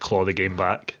claw the game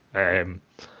back.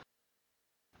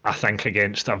 I think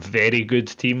against a very good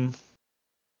team,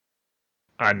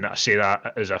 and I say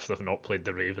that as if they've not played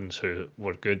the Ravens, who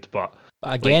were good, but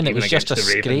again, it was just a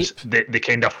Ravens, scrape. They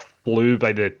kind of flew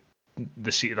by the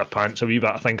seat of their pants a wee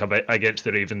bit, I think, against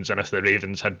the Ravens, and if the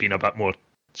Ravens had been a bit more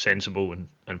sensible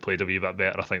and played a wee bit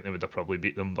better, I think they would have probably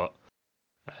beat them. But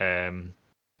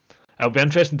it'll be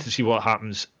interesting to see what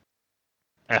happens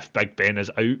if Big Ben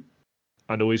is out.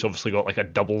 I know he's obviously got like a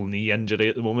double knee injury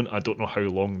at the moment. I don't know how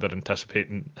long they're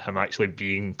anticipating him actually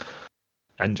being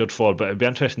injured for, but it'd be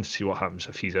interesting to see what happens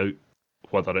if he's out,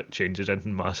 whether it changes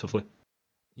anything massively.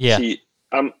 Yeah. See,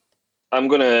 I'm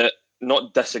going to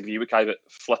not disagree with Kai, but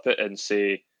flip it and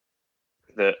say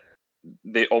that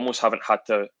they almost haven't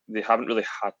really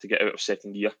had to get out of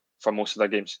second gear for most of their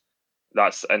games. I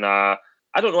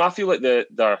don't know. I feel like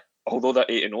although they're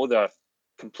 8-0, they're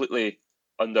completely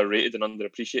underrated and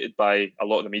underappreciated by a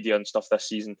lot of the media and stuff this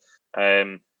season.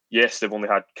 Yes, they've only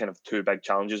had kind of 2 big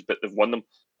challenges, but they've won them.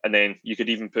 And then you could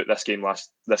even put this game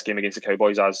against the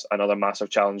Cowboys as another massive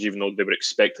challenge, even though they were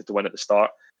expected to win at the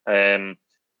start. I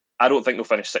don't think they'll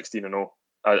finish 16-0.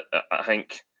 I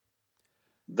think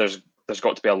there's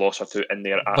got to be a loss or two in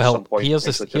there at some point. Here's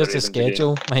the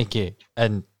schedule, Mikey,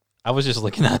 and I was just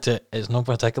looking at it. It's not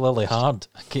particularly hard.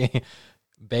 Okay,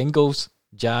 Bengals,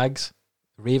 Jags,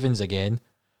 Ravens again,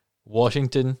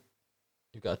 Washington.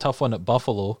 You've got a tough one at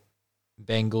Buffalo.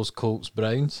 Bengals, Colts,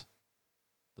 Browns.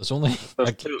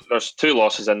 There's 2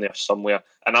 losses in there somewhere,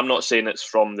 and I'm not saying it's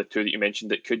from the 2 that you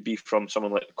mentioned. It could be from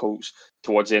someone like the Colts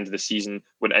towards the end of the season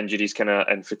when injuries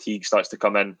and fatigue starts to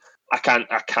come in. I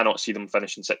cannot see them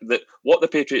finishing what the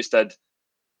Patriots did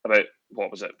about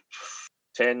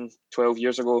 10, 12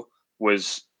 years ago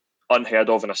was unheard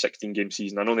of in a 16-game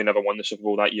season. I know they never won the Super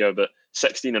Bowl that year, but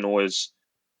 16-0 is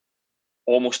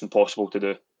almost impossible to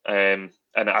do. And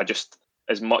I just,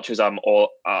 as much as I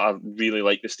really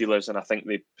like the Steelers and I think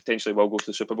they potentially will go to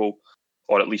the Super Bowl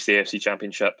or at least the AFC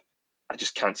Championship, I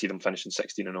just can't see them finishing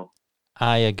 16-0.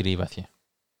 I agree with you.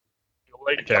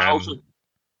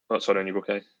 Sorry, on you go,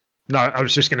 Kai. No, I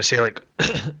was just going to say, like,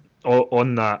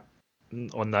 on that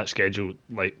schedule,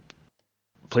 like,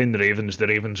 playing the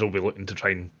Ravens will be looking to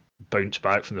try and bounce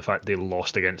back from the fact they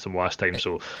lost against them last time.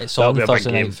 So it's on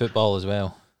Thursday Night Football as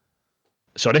well.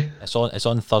 Sorry? It's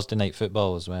on Thursday Night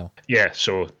Football as well. Yeah,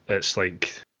 so it's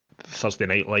like Thursday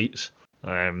Night Lights.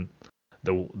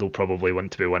 They'll probably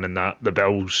want to be winning that. The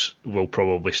Bills will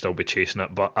probably still be chasing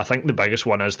it, but I think the biggest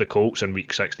one is the Colts in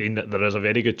Week 16. There is a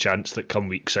very good chance that come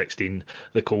Week 16,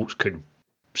 the Colts could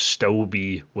still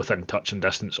be within touch and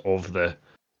distance of the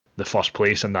first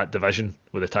place in that division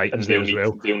with the Titans there as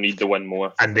well. They'll need to win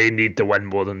more. And they need to win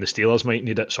more than the Steelers might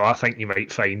need it. So I think you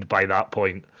might find by that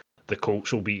point the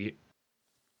Colts will be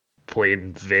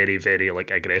playing very, very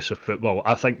like aggressive football.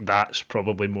 I think that's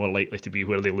probably more likely to be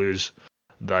where they lose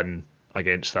than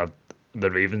against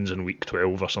the Ravens in Week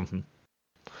 12 or something.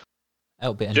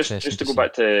 That'll be interesting. Just to go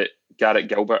back to Garrett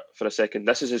Gilbert for a second,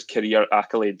 this is his career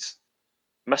accolades.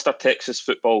 Mr. Texas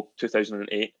Football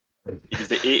 2008. He's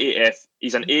the AAF.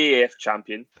 He's an AAF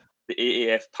champion, the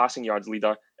AAF passing yards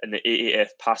leader, and the AAF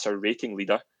passer rating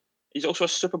leader. He's also a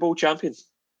Super Bowl champion.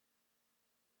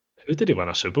 Who did he win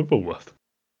a Super Bowl with?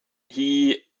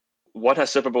 He won a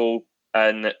Super Bowl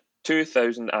in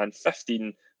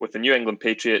 2015 with the New England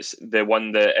Patriots, the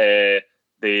one that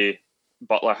the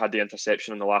Butler had the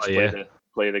interception in the last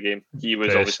play of the game. He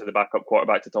was obviously the backup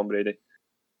quarterback to Tom Brady.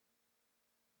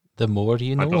 The more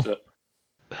you know.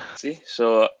 See,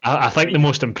 so I think the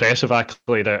most impressive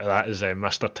accolade out of that is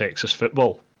Mr. Texas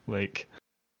Football. Like,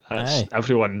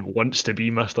 everyone wants to be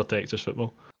Mr. Texas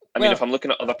Football. I mean, if I'm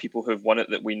looking at other people who've won it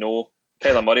that we know,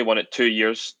 Kyler Murray won it 2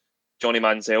 years. Johnny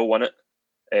Manziel won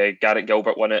it. Garrett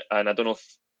Gilbert won it, and I don't know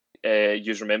if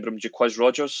you remember him, Jaquiz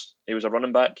Rogers. He was a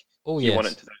running back. Oh, yes. He won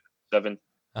it in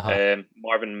 2007.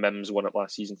 Marvin Mims won it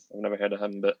last season. I've never heard of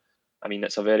him, but I mean,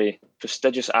 it's a very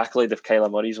prestigious accolade if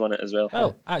Kyler Murray's won it as well.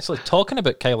 Oh, actually, talking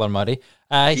about Kyler Murray,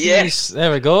 yes,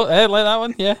 there we go. Like that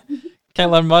one, yeah.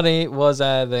 Kyler Murray was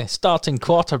the starting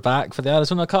quarterback for the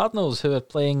Arizona Cardinals, who are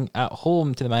playing at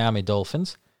home to the Miami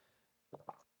Dolphins.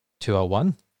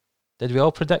 2-1. Did we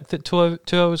all predict that Tua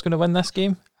was going to win this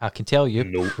game? I can tell you,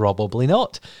 no. Probably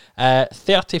not.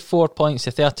 34 points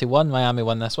to 31, Miami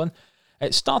won this one.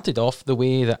 It started off the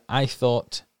way that I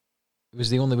thought it was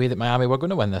the only way that Miami were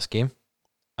going to win this game.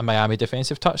 A Miami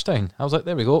defensive touchdown. I was like,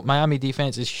 there we go. Miami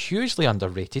defense is hugely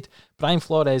underrated. Brian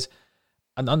Flores,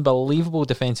 an unbelievable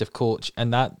defensive coach,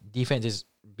 and that defense has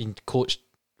been coached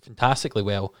fantastically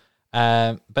well.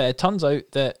 But it turns out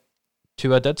that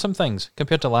Tua did some things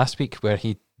compared to last week where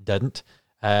he didn't.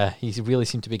 He really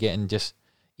seemed to be getting just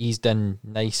eased in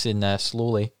nice and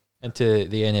slowly into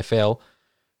the NFL.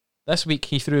 This week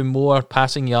he threw more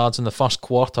passing yards in the first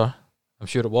quarter, I'm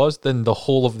sure it was, than the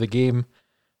whole of the game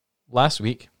last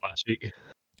week.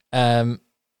 On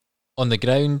the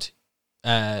ground,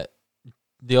 they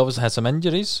obviously had some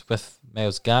injuries with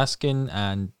Myles Gaskin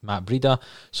and Matt Breida.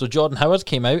 So Jordan Howard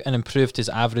came out and improved his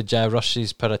average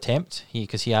rushes per attempt.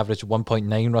 Because he averaged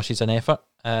 1.9 rushes an effort.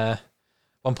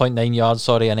 1.9 yards,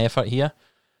 an effort here.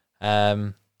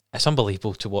 It's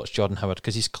unbelievable to watch Jordan Howard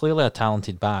because he's clearly a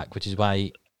talented back, which is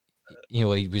why he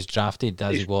was drafted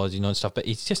as he was, and stuff. But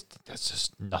that's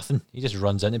just nothing. He just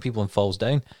runs into people and falls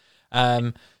down.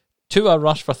 Tua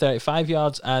rushed for 35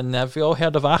 yards, and have you all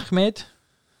heard of Ahmed?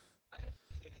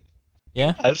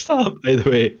 Yeah, That's that, by the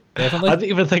way. definitely. I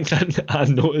didn't even think that I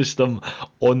noticed them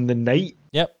on the night.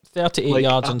 Yep, 38 Like,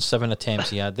 yards on 7 attempts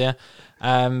he had there.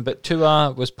 But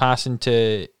Tua was passing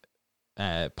to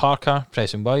Parker,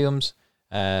 Preston Williams,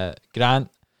 Grant.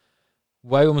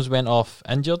 Williams went off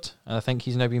injured, and I think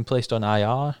he's now been placed on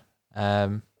IR.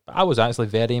 But I was actually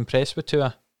very impressed with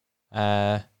Tua.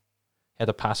 Had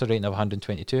a passer rating of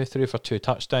 122, threw for 2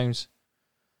 touchdowns.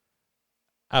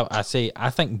 I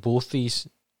think both these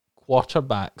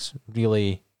quarterbacks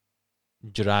really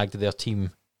dragged their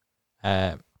team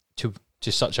to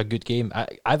such a good game.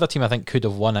 Either team, I think, could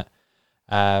have won it.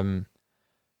 Kyler,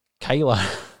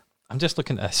 I'm just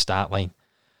looking at the stat line.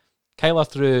 Kyler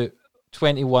threw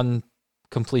 21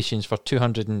 completions for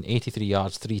 283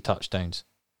 yards, 3 touchdowns.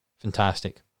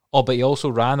 Fantastic. Oh, but he also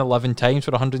ran 11 times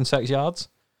for 106 yards.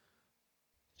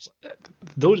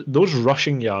 those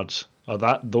rushing yards or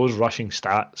those rushing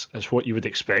stats is what you would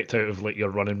expect out of like your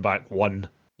running back one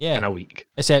in a week.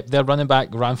 Except their running back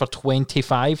ran for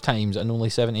 25 times and only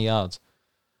 70 yards.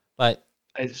 Like,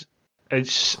 It's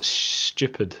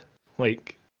stupid.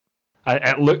 Like,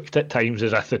 it looked at times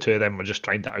as if the two of them were just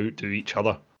trying to outdo each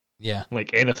other. yeah.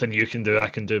 Like, anything you can do, I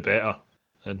can do better.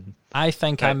 And I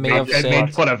think I may it have made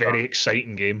said. for a very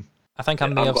exciting game. I think I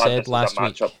may I'm have glad said this is last a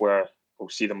week. matchup where we'll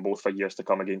see them both for years to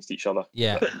come against each other.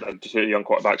 Yeah. The two young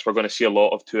quarterbacks. We're going to see a lot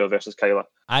of Tua versus Kyler.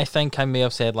 I think I may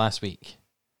have said last week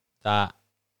that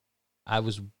I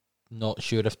was not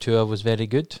sure if Tua was very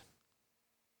good.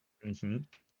 Mm-hmm.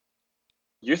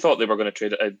 You thought they were going to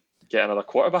trade it, get another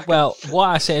quarterback. Well, what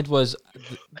I said was,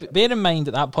 bear in mind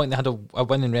at that point they had a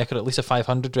winning record, at least a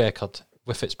 500 record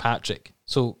with Fitzpatrick.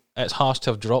 So it's harsh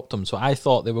to have dropped him. So I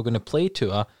thought they were going to play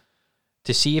Tua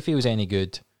to see if he was any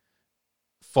good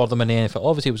for them in the NFL.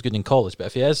 Obviously, he was good in college, but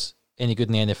if he is any good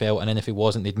in the NFL, and then if he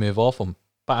wasn't, they'd move off him.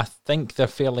 But I think they're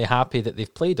fairly happy that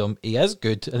they've played him. He is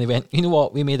good, and they went, you know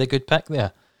what, we made a good pick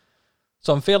there.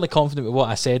 So I'm fairly confident with what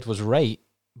I said was right,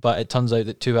 but it turns out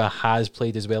that Tua has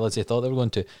played as well as they thought they were going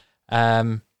to.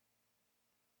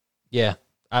 Yeah,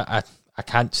 I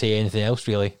can't say anything else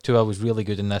really. Tua was really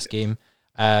good in this game.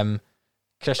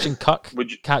 Christian Kirk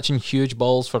catching huge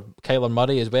balls for Kyler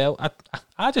Murray as well.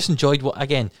 I just enjoyed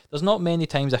again, there's not many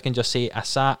times I can just say I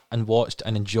sat and watched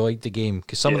and enjoyed the game,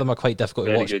 because some of them are quite difficult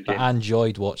to watch, but I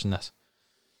enjoyed watching this.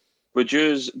 Would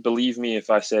you believe me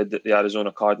if I said that the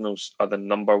Arizona Cardinals are the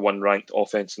number 1 ranked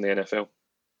offense in the NFL?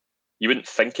 You wouldn't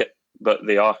think it, but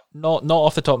they are. Not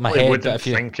off the top of my head, Wouldn't but if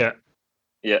you think it.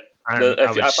 Yeah. And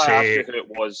If I asked you who it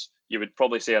was, you would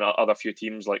probably say other few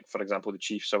teams, like, for example, the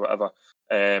Chiefs or whatever.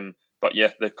 But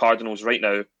yeah, the Cardinals right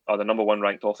now are the number 1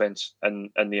 ranked offense in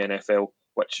the NFL,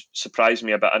 which surprised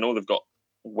me a bit. I know they've got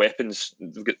weapons.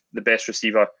 They've got the best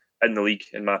receiver in the league,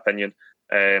 in my opinion,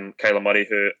 Kyler Murray,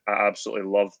 who I absolutely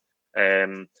love.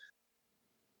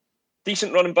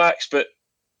 Decent running backs, but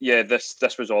yeah, this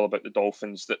was all about the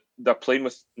Dolphins. That they're playing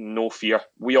with no fear.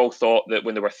 We all thought that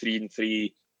when they were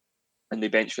 3-3 and they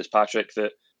benched Fitzpatrick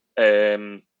that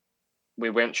we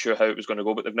weren't sure how it was going to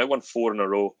go, but they've now won 4 in a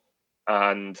row,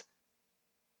 and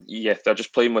yeah, they're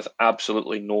just playing with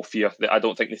absolutely no fear. I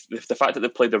don't think the fact that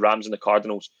they've played the Rams and the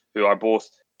Cardinals, who are both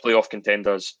playoff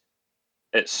contenders,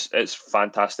 it's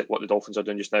fantastic what the Dolphins are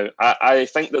doing just now. I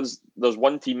think there's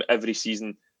one team every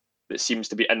season that seems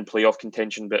to be in playoff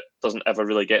contention but doesn't ever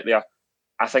really get there.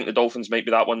 I think the Dolphins might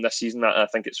be that one this season. I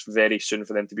think it's very soon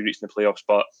for them to be reaching the playoffs,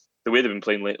 but the way they've been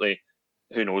playing lately,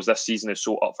 who knows? This season is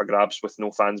so up for grabs with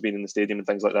no fans being in the stadium and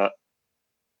things like that.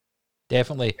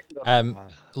 Definitely.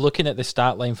 Looking at the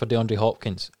stat line for DeAndre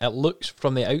Hopkins, it looks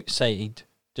from the outside,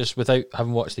 just without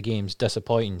having watched the games,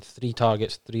 disappointing. 3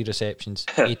 targets, 3 receptions,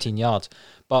 18 yards.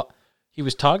 But he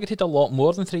was targeted a lot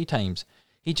more than 3 times.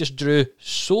 He just drew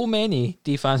so many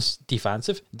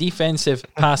defensive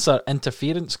passer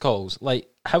interference calls. Like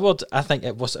Howard, I think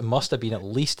it must have been at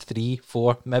least 3,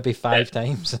 4, maybe 5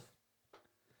 times.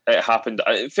 It happened.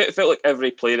 It felt like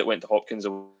every play that went to Hopkins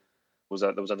there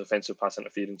was a defensive pass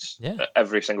interference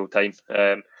every single time.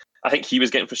 I think he was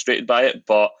getting frustrated by it,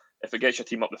 but if it gets your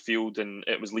team up the field, and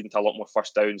it was leading to a lot more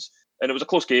first downs, and it was a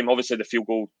close game. Obviously, the field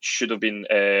goal should have been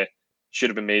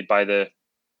made by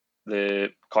the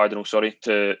Cardinals,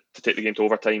 to take the game to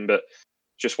overtime, but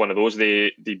just one of those.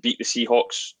 They beat the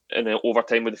Seahawks in the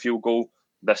overtime with a field goal.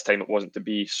 This time it wasn't to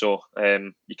be, so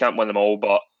you can't win them all,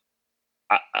 but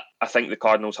I think the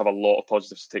Cardinals have a lot of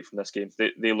positives to take from this game.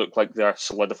 They look like they're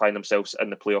solidifying themselves in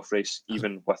the playoff race,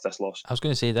 even with this loss. I was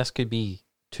going to say, this could be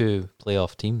 2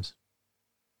 playoff teams.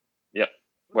 Yep,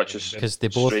 which is because they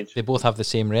both have the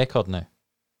same record now.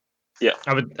 Yeah,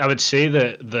 I would say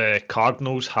that the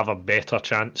Cardinals have a better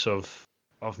chance of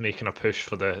making a push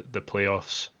for the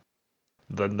playoffs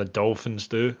than the Dolphins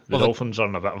do. The Well, Dolphins are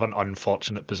in a bit of an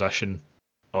unfortunate position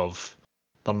of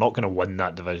they're not going to win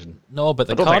that division. No, but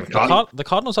I don't think the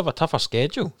Cardinals have a tougher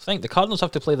schedule. I think the Cardinals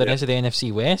have to play the rest of the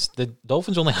NFC West. The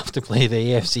Dolphins only have to play the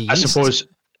AFC East. I suppose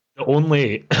the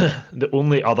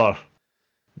only other.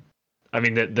 I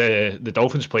mean, the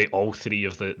Dolphins play all three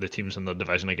of the teams in their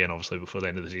division again, obviously, before the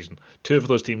end of the season. Two of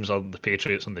those teams are the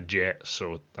Patriots and the Jets,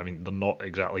 so, I mean, they're not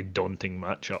exactly daunting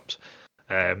matchups.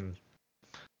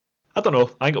 I don't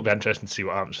know. I think it'll be interesting to see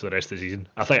what happens for the rest of the season.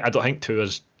 I think it'll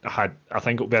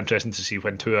be interesting to see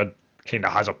when Tua kind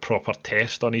of has a proper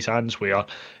test on his hands where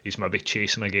he's maybe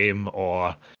chasing a game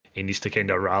or he needs to kind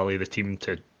of rally the team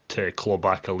to claw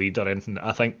back a lead or anything.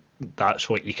 I think that's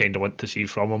what you kind of want to see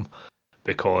from him,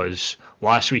 because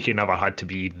last week he never had to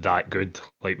be that good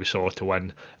like we saw to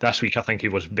win. This week I think he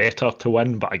was better to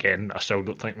win, but again, I still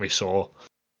don't think we saw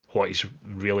what he's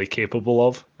really capable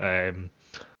of.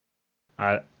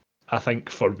 I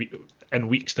think in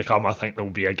weeks to come, I think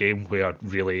there'll be a game where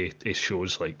really it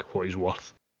shows like what he's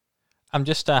worth. I'm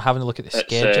just having a look at the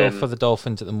schedule for the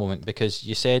Dolphins at the moment, because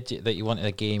you said that you wanted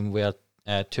a game where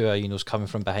Tua, is coming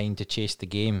from behind to chase the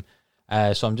game.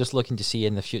 So I'm just looking to see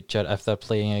in the future if they're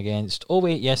playing against. Oh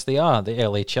wait, yes they are, the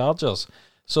LA Chargers.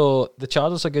 So the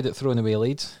Chargers are good at throwing away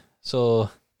leads. So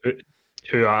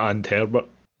Tua and Herbert.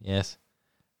 Yes,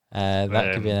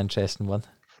 that could be an interesting one.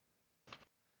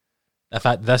 In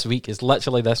fact, this week is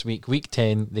literally this week. Week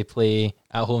 10, they play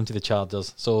at home to the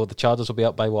Chargers. So the Chargers will be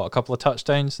up by, a couple of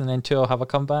touchdowns, and then Tua will have a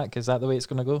comeback? Is that the way it's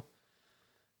going to go?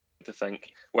 To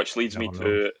think, which leads me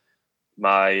to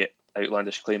my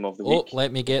outlandish claim of the week. Oh,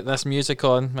 let me get this music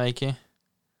on, Mikey.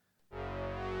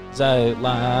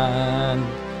 Outland,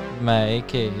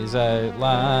 Mikey's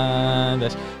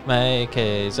outlandish,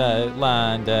 Mikey's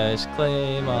outlandish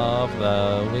claim of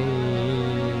the week.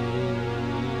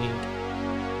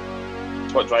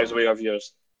 What drives away of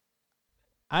yours?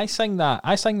 I sing that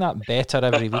better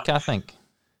every week, I think.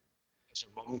 Has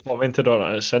your mum commented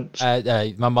on it since?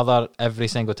 My mother, every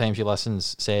single time she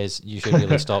listens, says you should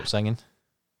really stop singing.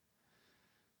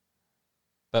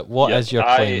 But what is your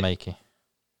claim, Mikey?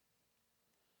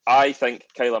 I think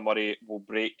Kyler Murray will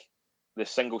break the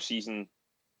single season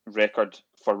record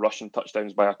for rushing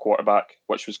touchdowns by a quarterback,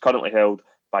 which was currently held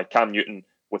by Cam Newton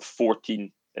with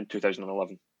 14 in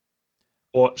 2011.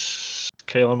 What's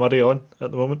Kyler Murray on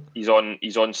at the moment? He's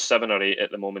on 7 or 8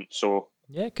 at the moment. So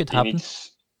yeah, it could happen.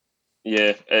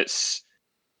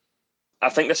 I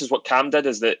think this is what Cam did.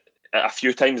 Is that a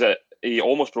few times that he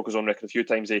almost broke his own record. A few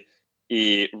times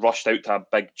he rushed out to a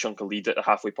big chunk of lead at the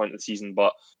halfway point of the season.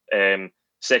 But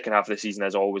second half of the season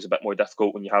is always a bit more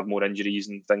difficult when you have more injuries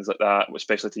and things like that,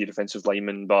 especially to your defensive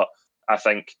linemen. But I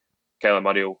think Kyler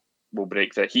Murray will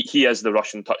break that. He is the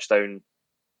rushing touchdown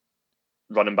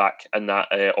running back in that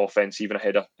offense, even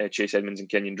ahead of Chase Edmonds and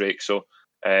Kenyon Drake. So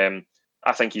I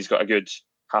think he's got a good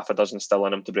half a dozen still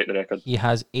in him to break the record. He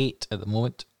has 8 at the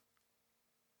moment.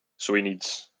 So he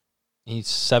needs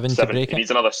 7 to break it. He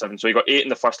needs another 7. So he got 8 in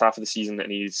the first half of the season and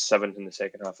he needs 7 in the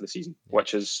second half of the season,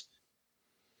 which is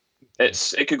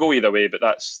it could go either way, but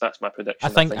that's my prediction.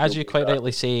 I think as you quite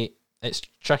rightly say, it's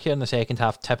trickier in the second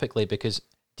half typically because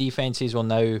defenses will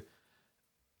now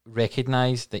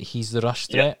recognise that he's the rush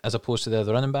threat as opposed to the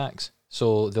other running backs.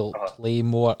 So they'll play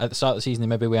more. At the start of the season, they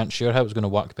maybe weren't sure how it was going to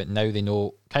work, but now they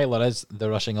know Kyler is the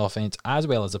rushing offense as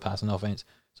well as the passing offense.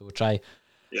 So we'll try.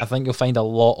 Yeah. I think you'll find a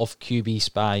lot of QB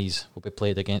spies will be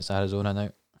played against Arizona now.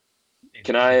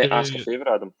 Can I ask a favour,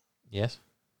 Adam? Yes.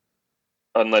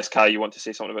 Unless, Kai, you want to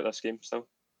say something about this game still?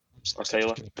 Or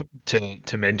Tyler?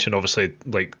 To mention, obviously,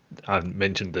 like I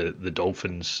mentioned the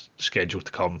Dolphins' schedule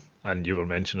to come, and you were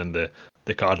mentioning the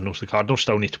Cardinals. The Cardinals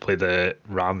still need to play the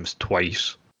Rams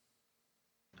twice.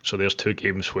 So there's 2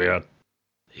 games where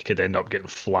he could end up getting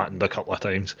flattened a couple of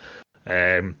times.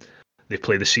 They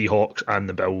play the Seahawks and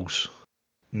the Bills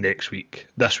this week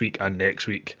and next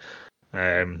week.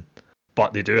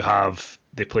 But they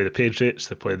play the Patriots,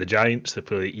 they play the Giants, they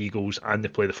play the Eagles, and they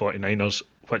play the 49ers,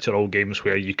 which are all games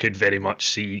where you could very much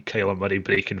see Kyler Murray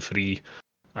breaking free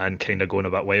and kind of going a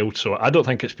bit wild. So I don't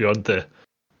think it's beyond the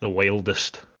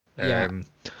wildest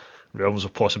realms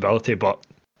of possibility, but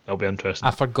it'll be interesting.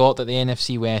 I forgot that the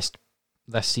NFC West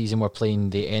this season we're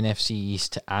playing the NFC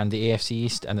East and the AFC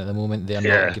East, and at the moment they're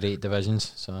not great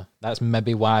divisions. So that's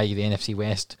maybe why the NFC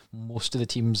West, most of the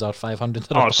teams are 500.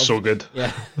 Oh, it's so good.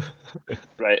 Yeah.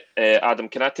 Right, Adam,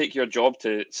 can I take your job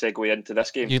to segue into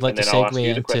this game? You'd like to segue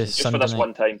into just for this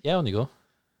one time? Yeah, on you go.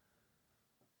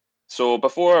 So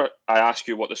before I ask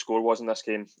you what the score was in this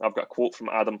game, I've got a quote from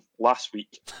Adam last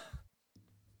week.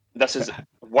 This is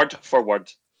word for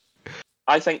word.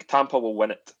 I think Tampa will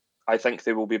win it. I think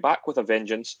they will be back with a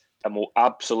vengeance. and will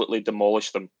absolutely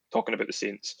demolish them. Talking about the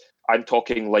Saints, I'm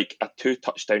talking like a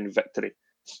 2-touchdown victory.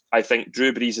 I think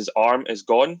Drew Brees' arm is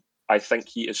gone. I think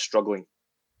he is struggling.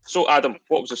 So, Adam,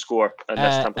 what was the score in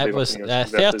this Tampa Bay It was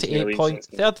Buccaneers versus New 38 Orleans points.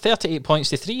 Saints game? 38 points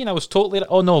to 3, and I was totally.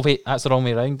 Oh no, wait, that's the wrong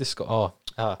way around.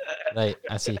 Right.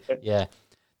 I see. Yeah,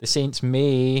 the Saints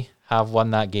may have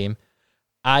won that game.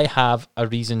 I have a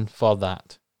reason for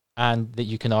that, and that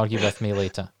you can argue with me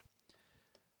later.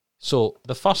 So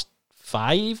the first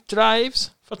 5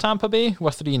 drives for Tampa Bay were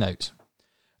 3 and outs,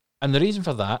 and the reason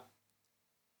for that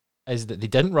is that they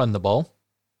didn't run the ball.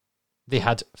 They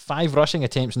had 5 rushing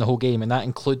attempts in the whole game, and that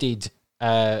included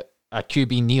a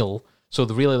QB kneel. So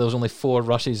really, there was only 4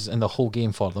 rushes in the whole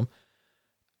game for them.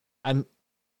 And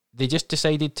they just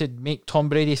decided to make Tom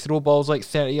Brady throw balls like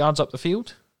 30 yards up the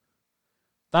field.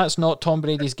 That's not Tom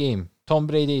Brady's game. Tom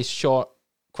Brady's short,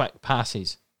 quick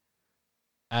passes.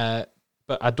 But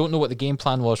I don't know what the game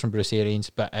plan was from Bruce Arians,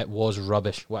 but it was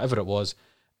rubbish, whatever it was.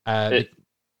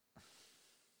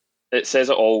 It says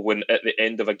it all when at the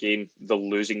end of a game, the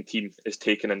losing team is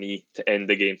taking a knee to end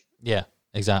the game. Yeah,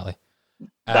 exactly.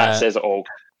 That says it all.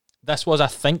 This was, I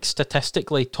think,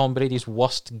 statistically Tom Brady's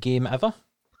worst game ever.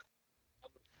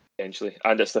 Potentially.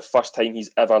 And it's the first time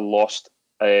he's ever lost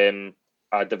a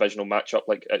divisional matchup,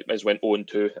 like as went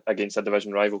 0-2 against a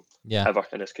division rival ever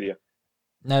in his career.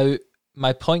 Now,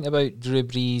 my point about Drew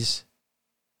Brees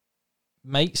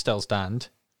might still stand,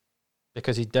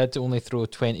 because he did only throw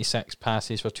 26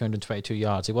 passes for 222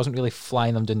 yards. He wasn't really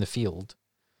flying them down the field.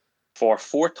 For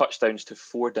 4 touchdowns to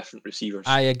 4 different receivers.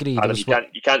 I agree. Adam,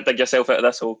 you can't dig yourself out of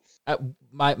this hole.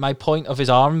 My point of his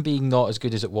arm being not as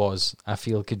good as it was, I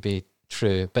feel could be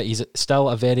true, but he's still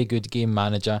a very good game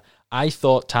manager. I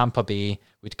thought Tampa Bay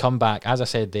would come back, as I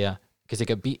said there, because they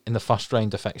got beat in the first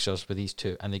round of fixtures with these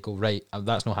 2, and they go, right,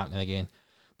 that's not happening again.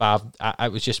 But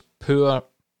it was just poor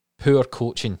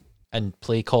coaching and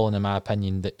play calling, in my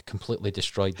opinion, that completely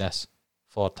destroyed this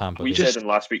for Tampa Bay. We said in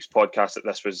last week's podcast that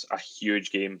this was a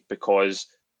huge game, because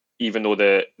even though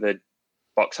the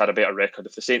Bucks had a better record,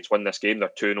 if the Saints win this game, they're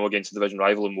 2-0 against the division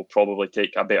rival and will probably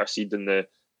take a better seed in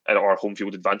our home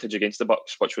field advantage against the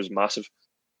Bucks, which was massive.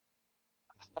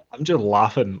 I'm just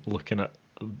laughing looking at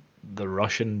the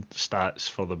rushing stats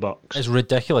for the Bucks. It's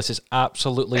ridiculous. It's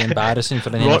absolutely embarrassing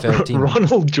for an NFL team.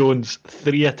 Ronald Jones,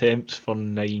 3 attempts for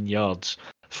 9 yards.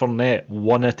 Fournette,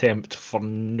 1 attempt for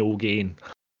no gain.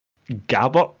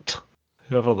 Gabbert,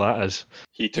 whoever that is,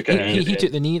 he took the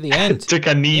knee at the end. Took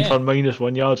a knee for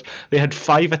 -1 yards. They had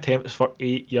 5 attempts for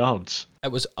 8 yards.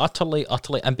 It was utterly,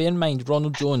 and bear in mind,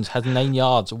 Ronald Jones had 9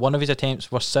 yards. One of his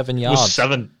attempts was 7 yards. It was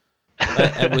 7.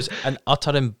 It was an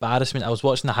utter embarrassment. I was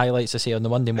watching the highlights, I say, on the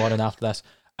Monday morning after this,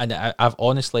 and I've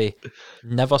honestly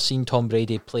never seen Tom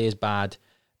Brady play as bad.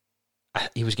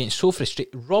 He was getting so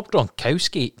frustrated. Rob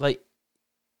Gronkowski,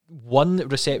 1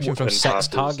 reception from 6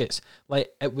 targets.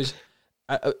 It was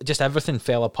just everything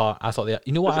fell apart. I thought,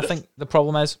 you know what I think the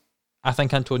problem is? I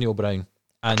think Antonio Brown,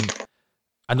 and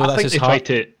I know that's his hard.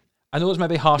 I know it's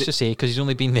maybe harsh to say because he's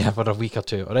only been there for a week or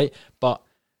 2, all right? But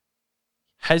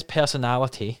his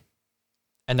personality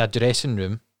in a dressing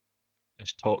room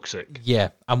is toxic.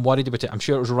 Yeah, I'm worried about it. I'm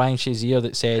sure it was Ryan Shazier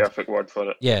that said... Perfect word for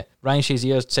it. Yeah, Ryan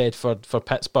Shazier said for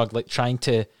Pittsburgh,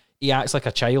 he acts like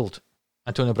a child,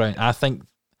 Antonio Brown. I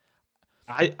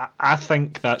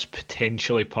think that's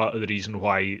potentially part of the reason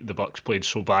why the Bucks played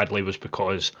so badly, was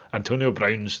because Antonio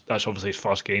Brown's, that's obviously his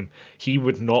first game. He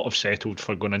would not have settled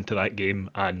for going into that game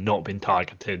and not being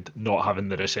targeted, not having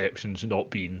the receptions, not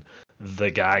being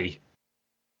the guy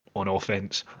on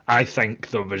offense. I think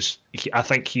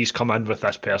he's come in with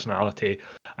this personality,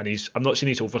 and I'm not saying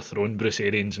he's overthrown Bruce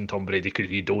Arians and Tom Brady, because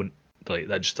you don't,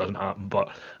 that just doesn't happen. But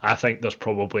I think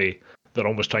they're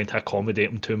almost trying to accommodate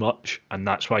him too much, and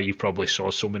that's why you probably saw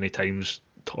so many times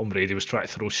Tom Brady was trying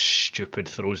to throw stupid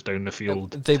throws down the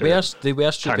field. They were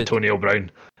stupid. Antonio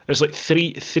Brown. There's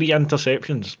three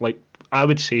interceptions. I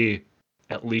would say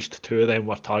at least 2 of them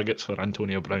were targets for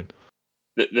Antonio Brown.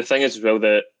 The thing is, as well,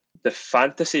 the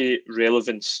fantasy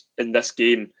relevance in this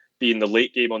game, being the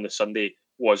late game on the Sunday,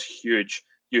 was huge.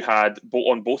 You had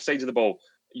on both sides of the ball.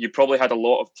 You probably had a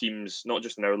lot of teams, not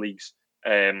just in our leagues,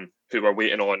 who were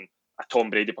waiting on a Tom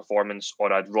Brady performance,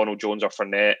 or a Ronald Jones or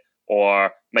Fournette,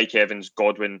 or Mike Evans,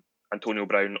 Godwin, Antonio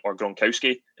Brown, or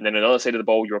Gronkowski. And then on the other side of the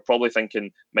ball, you were probably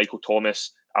thinking Michael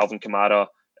Thomas, Alvin Kamara,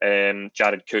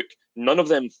 Jared Cook. None of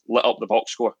them lit up the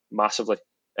box score massively.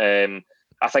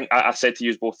 I think I said to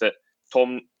you both that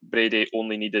Tom Brady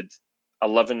only needed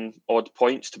 11 odd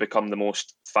points to become the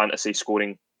most fantasy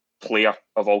scoring player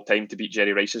of all time to beat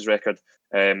Jerry Rice's record.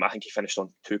 I think he finished on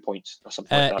 2 points or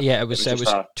something like that. Yeah, it was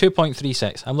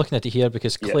 2.36. I'm looking at it here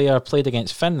because Clare played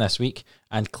against Finn this week,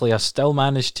 and Clare still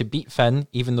managed to beat Finn,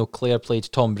 even though Clare played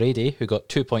Tom Brady, who got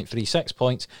 2.36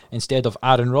 points, instead of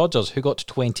Aaron Rodgers, who got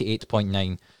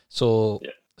 28.9. So,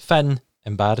 Finn,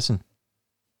 embarrassing.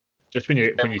 Just when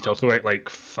you talk about like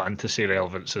fantasy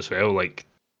relevance as well, like,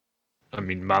 I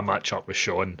mean, my matchup with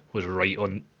Sean was right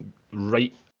on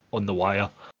the wire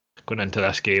going into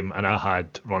this game, and I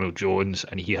had Ronald Jones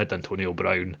and he had Antonio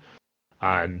Brown,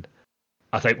 and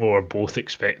I think we were both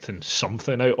expecting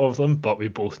something out of them, but we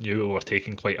both knew we were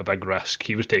taking quite a big risk.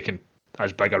 He was taking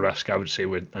as big a risk, I would say,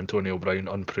 with Antonio Brown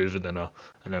unproven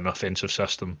in an offensive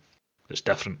system. It's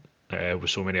different with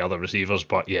so many other receivers,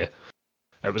 but yeah,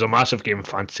 it was a massive game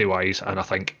fantasy wise, and I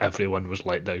think everyone was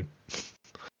let down.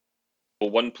 Well,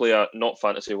 one player, not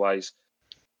fantasy wise,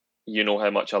 you know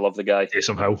how much I love the guy.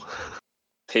 Taysom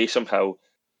Hill.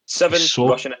 7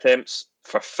 rushing attempts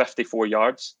for 54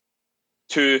 yards,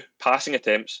 2 passing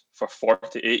attempts for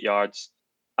 48 yards,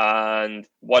 and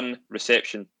 1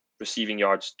 receiving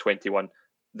yards, 21.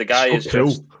 The guy is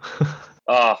just...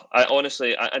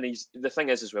 honestly, and the thing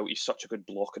is as well, he's such a good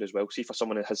blocker as well. See, for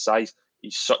someone of his size,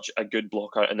 he's such a good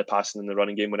blocker in the passing and the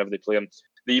running game whenever they play him.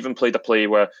 They even played a play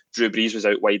where Drew Brees was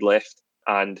out wide left,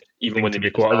 and even when they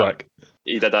beat quarterback,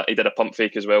 he did a pump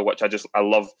fake as well, which I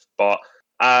love. But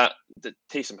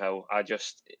Taysom Hill,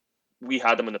 we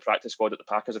had him in the practice squad at the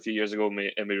Packers a few years ago,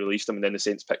 and we released him, and then the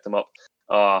Saints picked him up.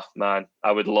 Oh man,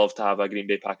 I would love to have a Green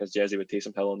Bay Packers jersey with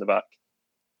Taysom Hill on the back.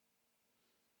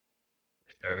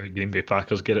 Green Bay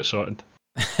Packers, get it sorted.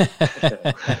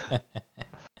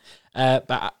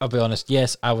 But I'll be honest,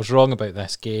 yes, I was wrong about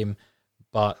this game,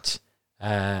 but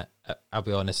I'll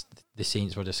be honest, the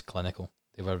Saints were just clinical.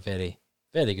 They were very,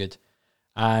 very good.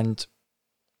 And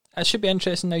it should be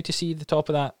interesting now to see the top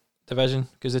of that division,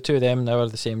 because the two of them now are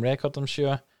the same record, I'm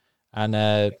sure.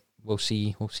 And we'll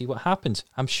see what happens.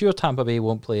 I'm sure Tampa Bay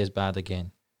won't play as bad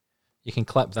again. You can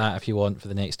clip that if you want for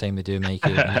the next time they do,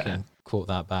 Mikey, and you can quote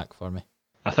that back for me.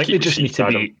 I think they just need to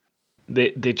be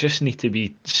they just need to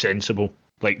be sensible.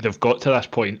 Like, they've got to this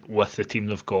point with the team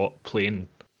they've got playing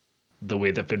the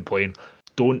way they've been playing.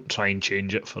 Don't try and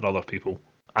change it for other people.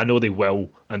 I know they will.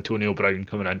 Antonio Brown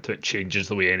coming into it changes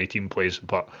the way any team plays,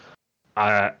 but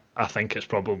I think it's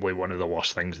probably one of the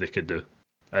worst things they could do,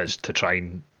 is to try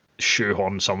and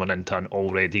shoehorn someone into an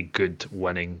already good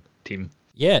winning team.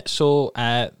 Yeah, so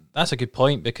that's a good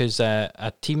point, because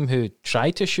a team who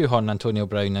tried to shoehorn Antonio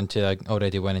Brown into an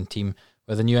already winning team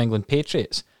were the New England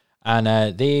Patriots.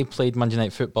 And they played Monday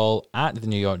Night Football at the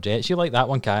New York Jets. You like that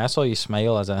one, Kai? I saw you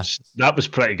smile That was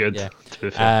pretty good.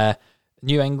 Yeah.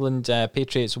 New England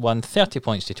Patriots won 30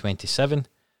 points to 27.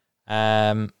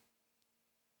 I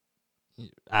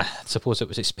suppose it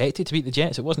was expected to beat the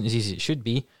Jets. It wasn't as easy as it should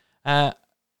be.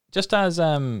 Just as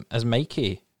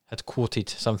Mikey had quoted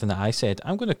something that I said,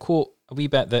 I'm going to quote a wee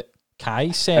bit that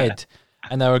Kai said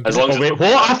in our group. What?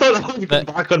 I thought that was going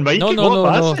back on Mikey.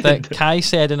 No. That Kai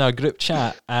said in our group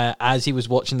chat as he was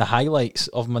watching the highlights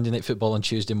of Monday Night Football on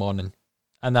Tuesday morning.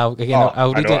 And I'll read it.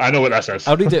 I know what this is.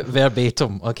 I'll read it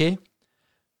verbatim, okay?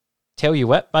 Tell you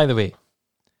what, by the way,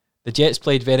 the Jets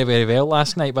played very, very well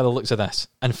last night by the looks of this.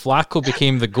 And Flacco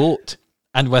became the GOAT.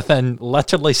 And within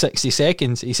literally 60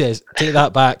 seconds, he says, take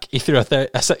that back. He threw a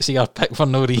 60-yard pick for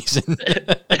no reason.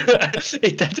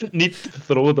 He didn't need to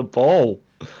throw the ball.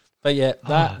 But yeah,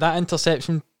 that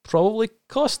interception probably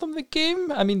cost them the game.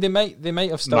 I mean, they might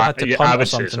have still had to punt or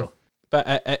something. So.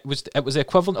 But it was the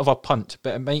equivalent of a punt.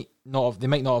 But they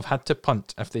might not have had to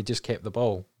punt if they just kept the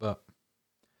ball. But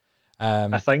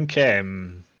I think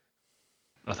the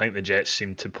Jets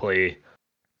seemed to play.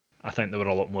 I think they were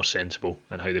a lot more sensible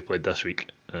in how they played this week.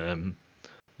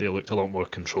 They looked a lot more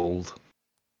controlled.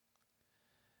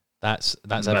 That's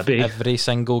every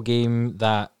single game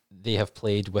that they have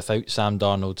played without Sam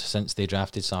Darnold since they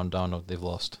drafted Sam Darnold, they've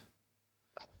lost.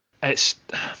 I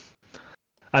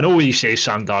know what you say,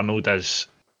 Sam Darnold is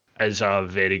a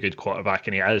very good quarterback,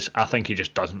 and he is. I think he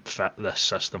just doesn't fit this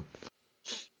system.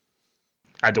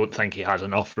 I don't think he has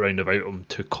enough round about him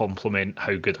to complement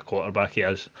how good a quarterback he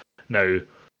is. Now,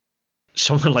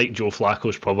 someone like Joe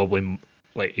Flacco's probably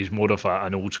he's more of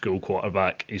an old school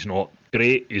quarterback. He's not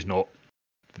great. He's not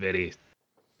very,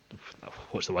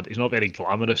 what's the word? He's not very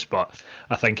glamorous, but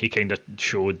I think he kind of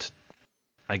showed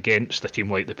against a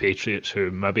team like the Patriots,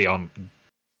 who maybe aren't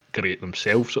great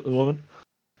themselves at the moment.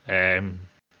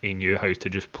 He knew how to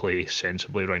just play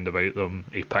sensibly round about them.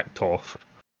 He picked off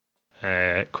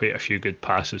quite a few good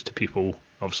passes to people,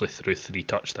 obviously through 3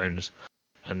 touchdowns,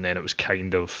 and then it was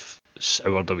kind of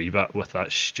soured a wee bit with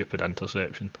that stupid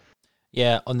interception.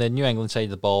 Yeah, on the New England side of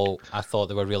the ball, I thought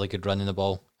they were really good running the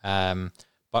ball.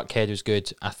 Buckhead was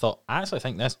good. I actually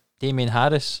think this Damien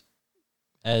Harris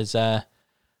is a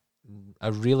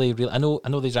really. I know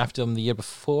they drafted him the year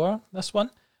before this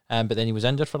one, but then he was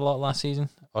injured for a lot last season.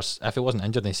 Or if he wasn't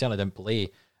injured, then he certainly didn't play.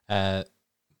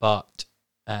 But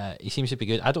he seems to be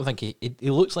good. I don't think he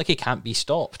looks like he can't be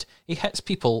stopped. He hits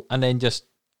people and then just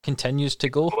continues to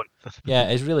go. Yeah,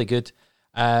 it's really good.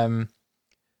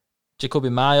 Jacoby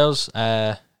Myers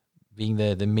being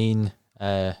the main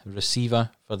receiver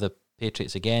for the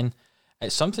Patriots again.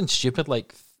 It's something stupid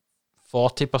like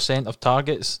 40% of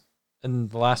targets in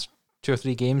the last 2 or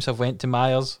 3 games have went to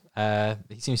Myers.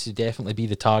 He seems to definitely be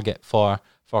the target for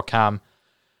Cam.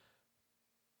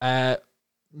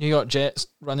 New York Jets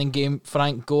running game,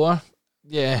 Frank Gore.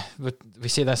 Yeah, we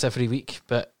say this every week,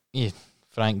 but yeah,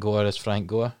 Frank Gore is Frank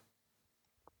Gore.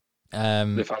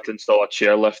 They've had to install a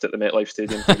chairlift at the MetLife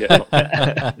Stadium to get up.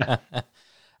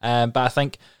 But I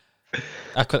think,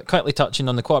 quickly touching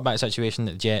on the quarterback situation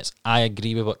at the Jets, I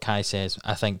agree with what Kai says.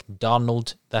 I think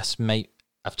Darnold,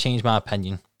 I've changed my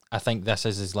opinion. I think this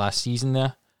is his last season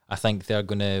there. I think they're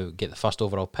going to get the first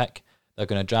overall pick. They're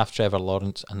going to draft Trevor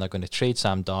Lawrence and they're going to trade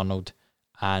Sam Darnold,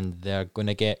 and they're going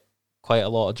to get quite a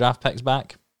lot of draft picks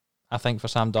back, I think, for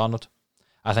Sam Darnold.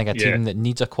 I think a team that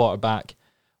needs a quarterback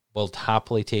will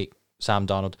happily take Sam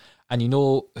Darnold. And you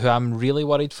know who I'm really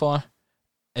worried for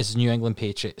is the New England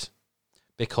Patriots,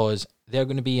 because they're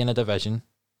going to be in a division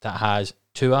that has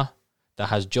Tua, that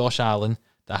has Josh Allen,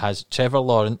 that has Trevor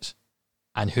Lawrence,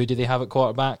 and who do they have at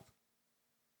quarterback?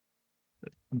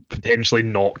 Potentially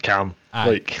not Cam.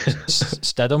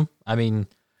 Stidham. I mean,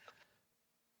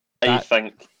 I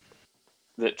think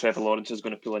that Trevor Lawrence is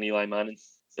going to pull an Eli Manning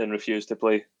and refuse to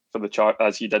play for the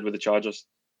as he did with the Chargers.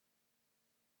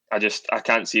 I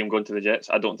can't see him going to the Jets.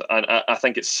 I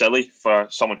think it's silly for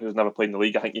someone who's never played in the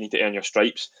league. I think you need to earn your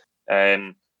stripes,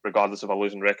 regardless of a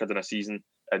losing record in a season,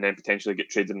 and then potentially get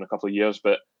traded in a couple of years.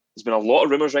 But there's been a lot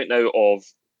of rumours right now of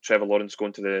Trevor Lawrence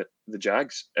going to the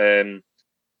Jags, and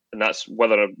that's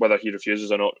whether he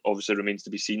refuses or not obviously remains to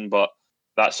be seen. But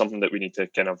that's something that we need to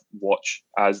kind of watch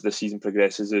as the season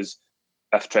progresses, is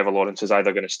if Trevor Lawrence is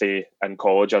either going to stay in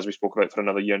college, as we spoke about, for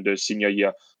another year and do his senior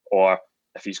year, or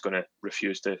if he's going to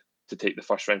refuse to take the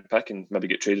first round pick and maybe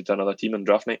get traded to another team in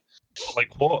draft night. Like,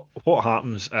 what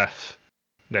happens if...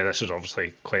 Now, this is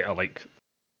obviously quite a,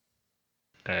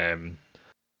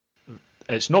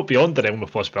 it's not beyond the realm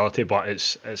of possibility, but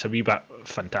it's a wee bit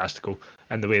fantastical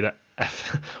in the way that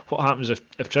what happens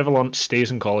if Trevor Lawrence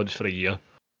stays in college for a year,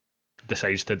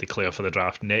 decides to declare for the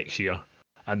draft next year,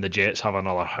 and the Jets have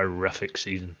another horrific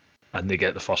season, and they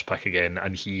get the first pick again,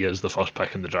 and he is the first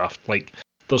pick in the draft. Like,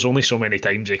 there's only so many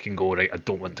times they can go, right, I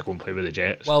don't want to go and play with the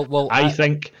Jets. Well, I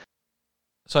think...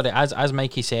 Sorry, as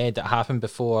Mikey said, it happened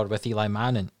before with Eli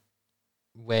Manning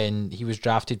when he was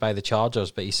drafted by the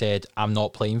Chargers, but he said, I'm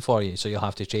not playing for you, so you'll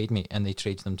have to trade me, and they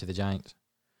traded him to the Giants.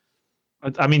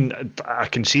 I mean, I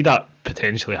can see that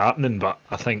potentially happening, but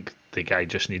I think the guy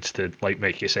just needs to, like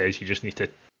Mikey says, you just need to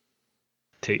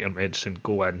take your medicine,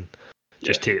 go in,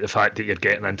 just take the fact that you're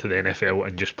getting into the NFL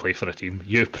and just play for a team.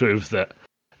 You prove that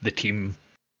the team,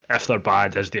 if they're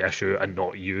bad, is the issue and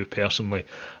not you personally.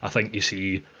 I think you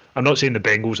see, I'm not saying the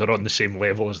Bengals are on the same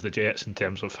level as the Jets in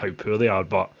terms of how poor they are,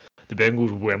 but the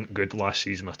Bengals weren't good last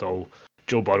season at all.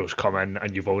 Joe Burrow's come in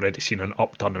and you've already seen an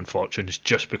upturn in fortunes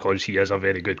just because he is a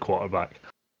very good quarterback.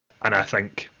 And I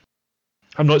think,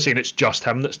 I'm not saying it's just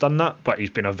him that's done that, but he's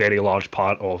been a very large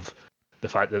part of the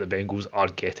fact that the Bengals are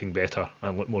getting better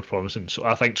and look more promising. So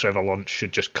I think Trevor Lawrence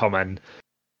should just come in,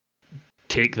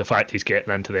 take the fact he's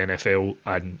getting into the NFL,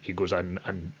 and he goes in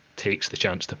and takes the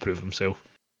chance to prove himself.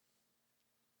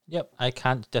 Yep, I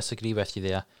can't disagree with you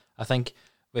there. I think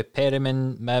with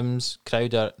Perriman, Mims,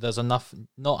 Crowder, there's enough,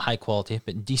 not high quality,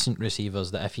 but decent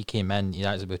receivers that if he came in, he'd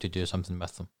actually be able to do something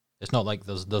with them. It's not like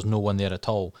there's no one there at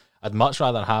all. I'd much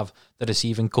rather have the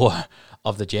receiving core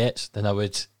of the Jets than I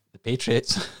would the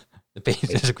Patriots. The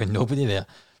Patriots have got nobody there.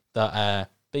 But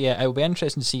yeah, it'll be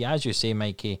interesting to see, as you say,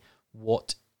 Mikey,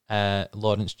 what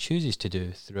Lawrence chooses to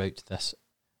do throughout this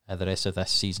the rest of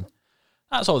this season.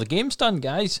 That's all the game's done,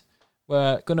 guys.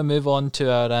 We're going to move on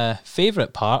to our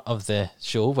favourite part of the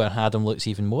show, where Adam looks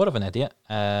even more of an idiot.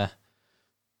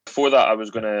 Before that, I was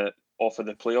going to offer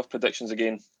the playoff predictions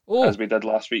again, as we did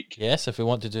last week. Yes, if we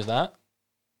want to do that.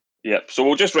 Yep, so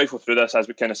we'll just rifle through this as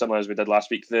we kind of similar as we did last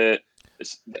week. The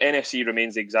NFC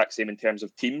remains the exact same in terms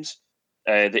of teams.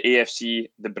 The AFC,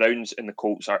 the Browns and the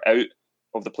Colts are out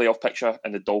of the playoff picture,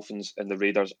 and the Dolphins and the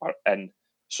Raiders are in.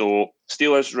 So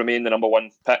Steelers remain the number 1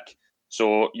 pick.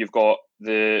 So you've got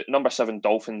the number 7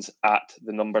 Dolphins at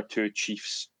the number 2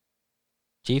 Chiefs.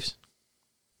 Chiefs?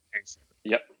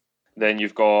 Yep. Then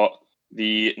you've got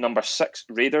the number 6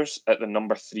 Raiders at the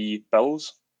number 3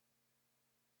 Bills.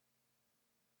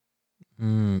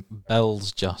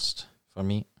 Bills just for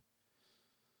me.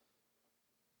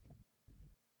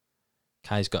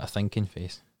 Kai's got a thinking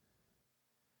face.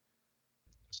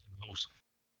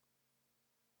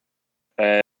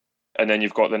 And then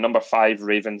you've got the number 5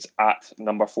 Ravens at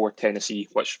number 4 Tennessee,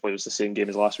 which was the same game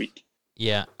as last week.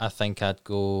 Yeah, I think I'd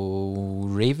go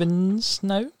Ravens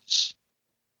now.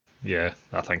 Yeah,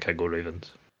 I think I'd go Ravens.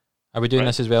 Are we doing Right,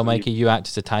 this as well, so Mikey? You act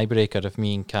as a tiebreaker if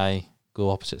me and Kai go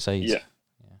opposite sides. Yeah.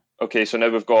 Okay, so now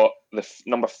we've got the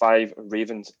number 5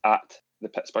 Ravens at the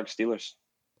Pittsburgh Steelers.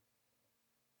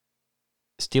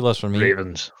 Steelers for me.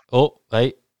 Ravens. Oh,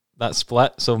 right. That's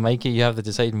split. So, Mikey, you have the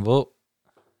deciding vote.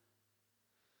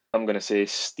 I'm going to say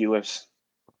Steelers.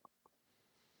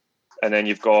 And then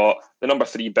you've got the number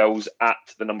 3 Bills at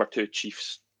the number 2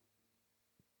 Chiefs.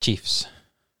 Chiefs.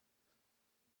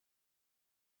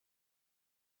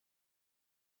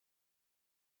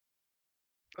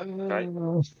 Right.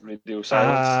 Radio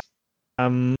silence.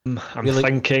 I'm Really?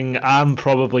 thinking I'm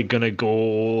probably going to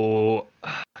go...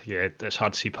 Yeah, it's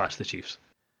hard to see past the Chiefs.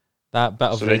 That bit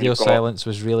of So then radio you've got silence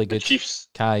was really the good, Chiefs.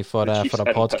 Kai, for the a Chiefs for a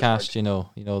and podcast. Pittsburgh.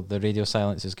 You know, the radio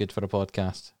silence is good for a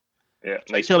podcast. Yeah,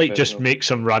 nice. So like just make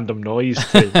some random noise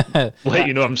to let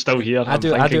you know I'm still here. I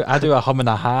do a hum and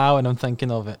a ha when I'm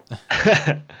thinking of it.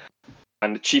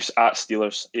 And the Chiefs at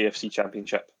Steelers AFC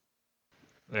Championship.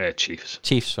 Chiefs.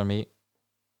 Chiefs for me.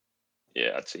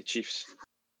 Yeah, I'd say Chiefs.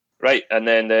 Right, and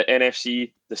then the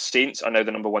NFC, the Saints are now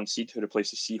the number 1 seed who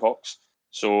replace the Seahawks.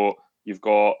 So you've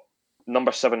got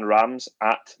number 7 Rams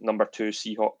at number 2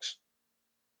 Seahawks.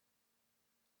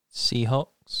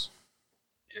 Seahawks.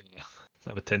 Yeah,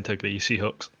 I would tend to agree.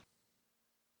 Seahawks.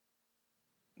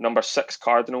 Number 6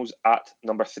 Cardinals at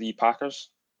number 3 Packers.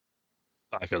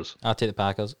 Packers. I'll take the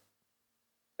Packers.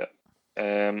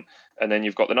 And then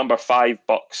you've got the number 5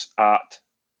 Bucks at,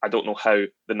 I don't know how,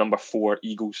 the number 4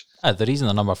 Eagles. The reason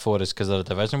they're number 4 is because they're a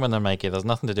division winner, Mikey. There's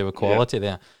nothing to do with quality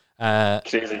there.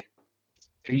 Crazy.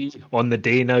 On the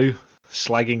day now,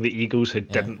 slagging the Eagles who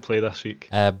didn't play this week.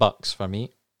 Bucks for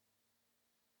me.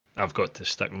 I've got to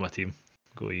stick with my team.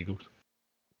 Go Eagles.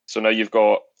 So now you've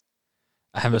got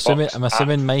I'm The assuming Bucks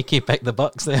Mikey picked the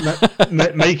Bucks there.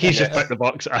 Mikey's just Yeah. picked the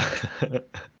Bucks.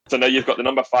 So now you've got the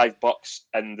number 5 Bucks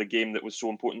in the game that was so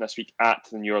important this week at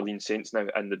the New Orleans Saints now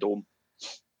in the Dome.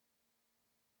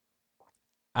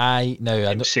 I know.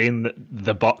 I'm saying that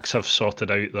the Bucks have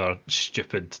sorted out their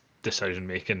stupid decision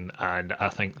making, and I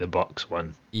think the Bucks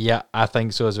won. Yeah, I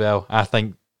think so as well. I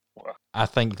think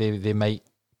they might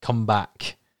come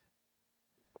back.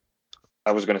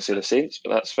 I was going to say the Saints,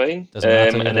 but that's fine. Doesn't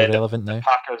matter. and You're then irrelevant now.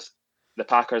 the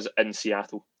Packers in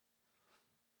Seattle.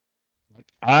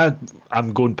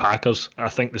 I'm going Packers. I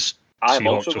think the I'm Seahawks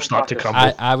also will going start to Packers.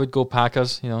 crumble. I would go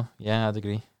Packers. Yeah, I'd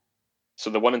agree. So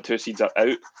the 1 and 2 seeds are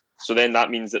out. So then that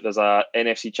means that there's a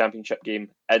NFC Championship game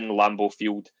in Lambeau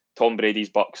Field. Tom Brady's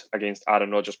Bucks against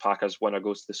Aaron Rodgers' Packers. Winner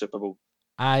goes to the Super Bowl.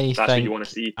 That's what you want to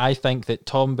see. I think that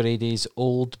Tom Brady's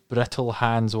old brittle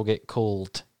hands will get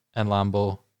cold in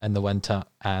Lambeau in the winter,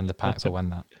 and the Packs will win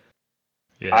that.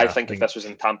 Yeah, I think if this was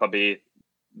in Tampa Bay,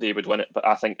 they would win it. But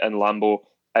I think in Lambeau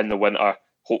in the winter,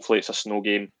 hopefully it's a snow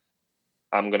game.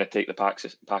 I'm going to take the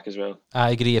Pack as well.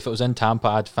 I agree. If it was in Tampa,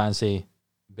 I'd fancy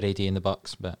Brady and the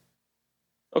Bucks, but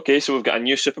Okay, so we've got a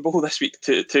new Super Bowl this week.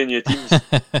 Two new teams.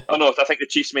 Oh no, I think the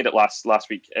Chiefs made it last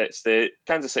week. It's the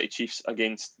Kansas City Chiefs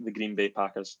against the Green Bay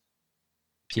Packers.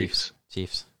 Chiefs.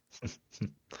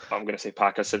 I'm going to say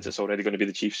Packers since it's already going to be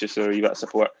the Chiefs, just so you got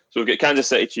support. So we've got Kansas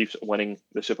City Chiefs winning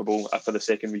the Super Bowl for the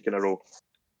second week in a row.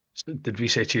 Did we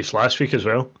say Chiefs last week as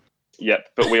well? Yep,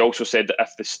 but we also said that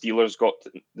if the Steelers got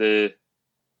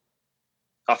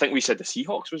I think we said the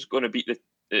Seahawks was going to beat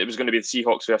it was going to be the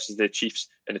Seahawks versus the Chiefs,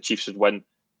 and the Chiefs would win.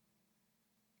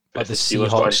 But the if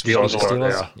Seahawks, Steelers got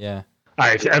Steelers, there. yeah.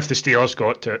 If the Steelers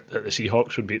got to it, the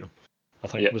Seahawks would beat them. I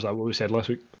think was that what we said last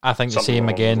week? I think the Something same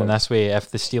along again those in this way.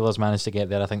 If the Steelers managed to get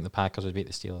there, I think the Packers would beat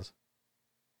the Steelers.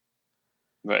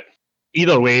 Right.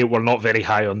 Either way, we're not very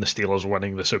high on the Steelers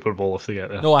winning the Super Bowl if they get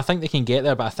there. No, I think they can get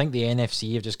there, but I think the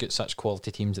NFC have just got such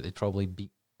quality teams that they'd probably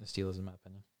beat the Steelers, in my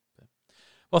opinion.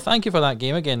 Well, thank you for that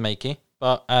game again, Mikey.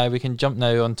 But we can jump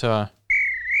now onto our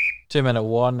 2-minute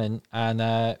warning,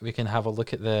 and we can have a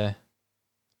look at the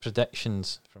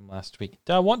predictions from last week.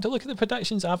 Do I want to look at the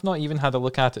predictions? I've not even had a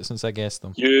look at it since I guessed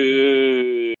them.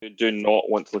 You do not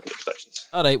want to look at the predictions.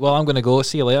 All right, well, I'm going to go.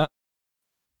 See you later.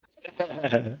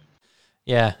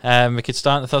 Yeah, we could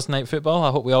start the Thursday Night Football. I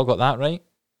hope we all got that right.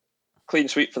 Clean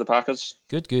sweep for the Packers.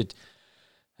 Good.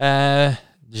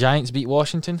 Giants beat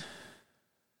Washington.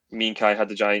 Me and Kai had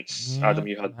the Giants. Yeah, Adam,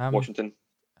 you had Washington.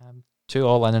 2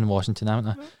 all in Washington,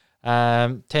 haven't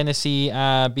I? Tennessee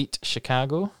beat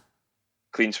Chicago.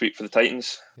 Clean sweep for the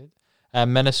Titans.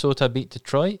 Minnesota beat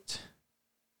Detroit.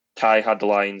 Kai had the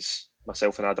Lions.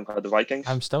 Myself and Adam had the Vikings.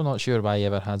 I'm still not sure why he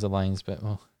ever has the Lions, but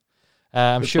well.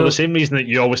 I'm It's sure for the same reason that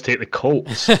you always take the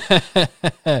Colts.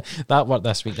 that worked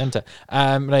this week, didn't it?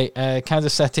 Right,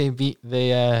 Kansas City beat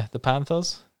the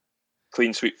Panthers.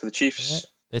 Clean sweep for the Chiefs. Yeah.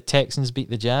 The Texans beat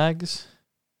the Jags.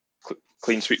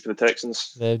 Clean sweep for the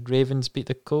Texans. The Ravens beat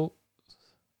the Colts.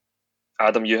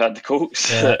 Adam, you had the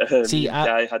Colts. Yeah. See,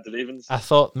 I had the Ravens. I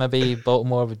thought maybe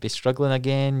Baltimore would be struggling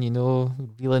again,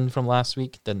 reeling from last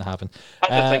week. Didn't happen.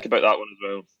 I did think about that one as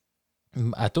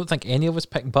well. I don't think any of us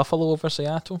picked Buffalo over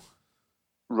Seattle.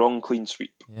 Wrong clean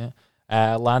sweep. Yeah.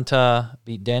 Atlanta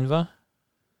beat Denver.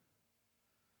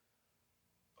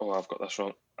 Oh, I've got this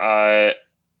wrong.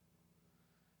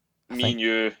 Me and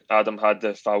you, Adam, had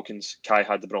the Falcons. Kai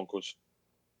had the Broncos.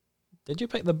 Did you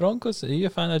pick the Broncos? Are you a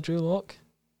fan of Drew Lock?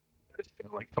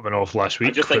 Like coming off last week,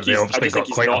 I just think he's not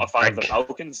a fan of the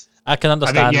Falcons. I can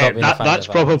understand not being a fan that's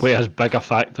of the Falcons. probably as big a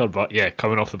factor, but yeah,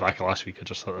 coming off the back of last week, I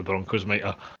just thought the Broncos might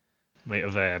have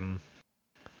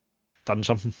done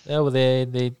something. Yeah, well,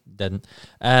 they didn't.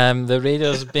 The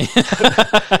Raiders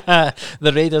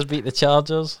beat the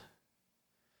Chargers.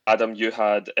 Adam, you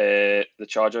had the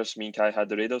Chargers. Me and Kai had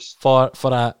the Raiders. For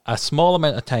a small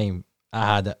amount of time, I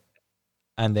had it,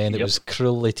 and then it was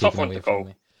cruelly taken away from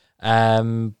me.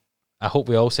 I hope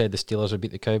we all said the Steelers would beat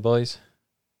the Cowboys.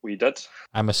 We did.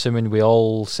 I'm assuming we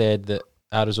all said that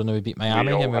Arizona would beat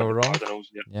Miami, and we were wrong.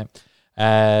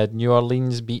 Yeah. New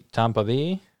Orleans beat Tampa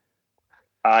Bay.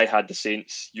 I had the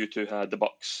Saints. You two had the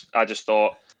Bucks. I just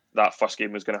thought that first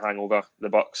game was going to hang over the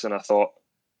Bucks, and I thought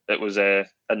it was in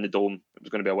the Dome. It was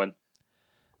going to be a win.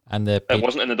 And it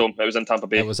wasn't in the Dome. It was in Tampa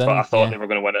Bay. But I thought they were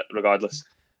going to win it regardless.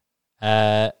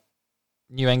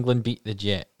 New England beat the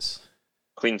Jets.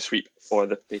 Clean sweep for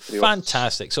the Patriots.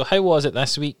 Fantastic. So how was it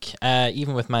this week?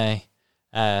 Even with my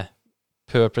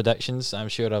poor predictions, I'm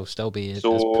sure I'll still be as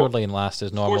poorly in last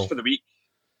as normal. Scores for the week.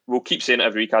 We'll keep saying it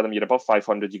every week, Adam. You're above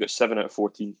 500. You got 7 out of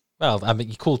 14. Well, I mean,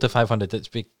 you called to 500. It's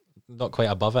not quite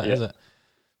above it, is it?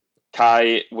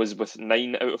 Kai was with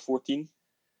 9 out of 14.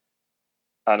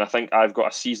 And I think I've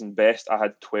got a season best. I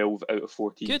had 12 out of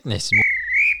 14. Goodness,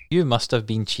 you must have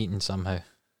been cheating somehow.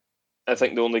 I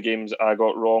think the only games I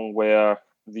got wrong were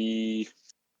the...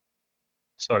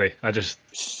 Sorry, I just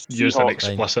used an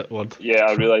explicit word. Yeah,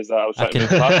 I realised that. I was trying to make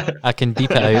that. I can beep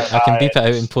it out. I can beep it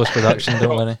out in post-production,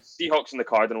 don't worry. Seahawks and the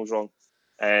Cardinals wrong.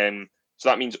 So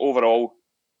that means overall,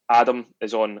 Adam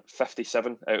is on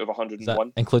 57 out of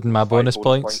 101. Including my bonus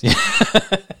points?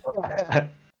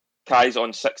 Kai's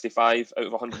on 65 out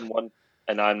of 101.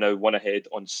 And I'm now one ahead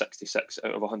on 66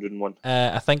 out of 101.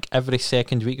 I think every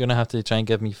second week you're going to have to try and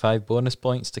give me 5 bonus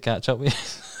points to catch up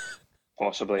with.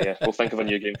 Possibly, yeah. We'll think of a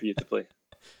new game for you to play.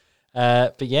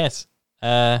 But yes,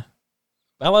 I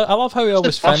love how we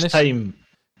always finish.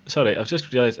 Sorry, I've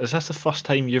just realised, is this the first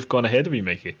time you've gone ahead of me,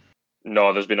 Mikey?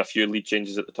 No, there's been a few lead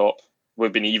changes at the top.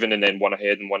 We've been even and then one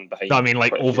ahead and one behind. No, I mean,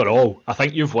 like, overall. I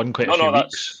think you've won quite a few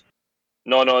weeks.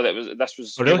 No, this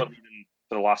was really? Leading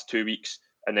for the last 2 weeks,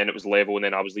 and then it was level, and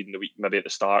then I was leading the week maybe at the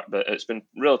start, but it's been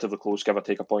relatively close, give or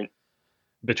take a point.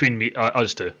 Between me,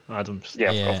 us two, Adams.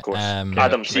 Yeah, of course.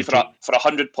 Adam, see, for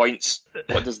 100 points,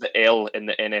 what does the L in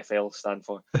the NFL stand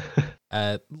for?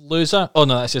 Loser? Oh,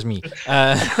 no, that's just me.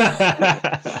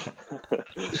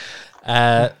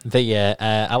 But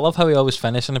yeah, I love how we always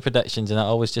finish on the predictions, and it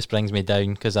always just brings me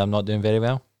down because I'm not doing very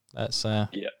well. That's I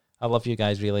love you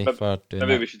guys really for doing that.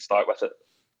 Maybe we should start with it.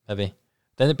 Maybe.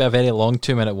 Then it'd be a very long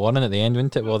 2-minute warning at the end,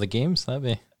 wouldn't it, with all the games? That'd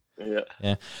be...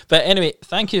 Yeah. But anyway,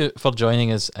 thank you for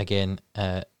joining us again,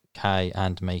 Kai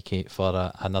and Mikey,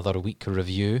 for another week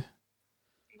review.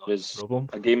 There's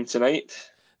a game tonight.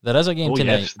 There is a game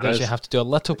tonight. Yes, we actually have to do a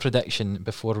little prediction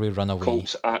before we run away.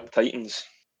 Colts at Titans.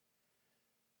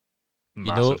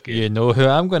 You know who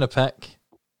I'm going to pick.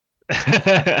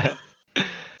 Do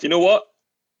you know what?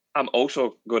 I'm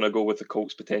also going to go with the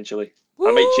Colts potentially. Woo!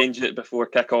 I might change it before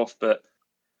kickoff, but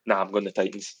I'm going to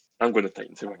Titans. I'm going to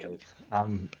Titans.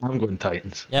 I'm going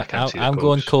Titans. Yeah, I'm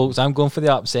going Colts. I'm going for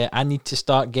the upset. I need to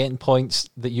start getting points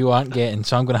that you aren't getting,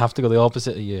 so I'm going to have to go the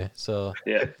opposite of you. So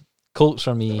yeah, Colts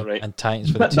for me and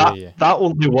Titans for the two of you. That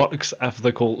only works if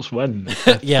the Colts win.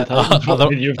 Yeah,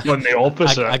 you've done the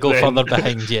opposite. I go further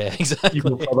behind. Yeah, exactly. You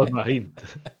go further behind.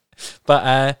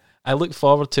 But I look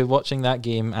forward to watching that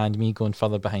game and me going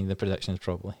further behind the predictions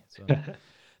probably. So.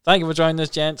 Thank you for joining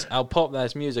us, gents. I'll pop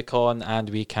this music on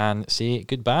and we can say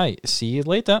goodbye. See you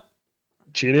later.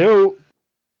 Cheerio.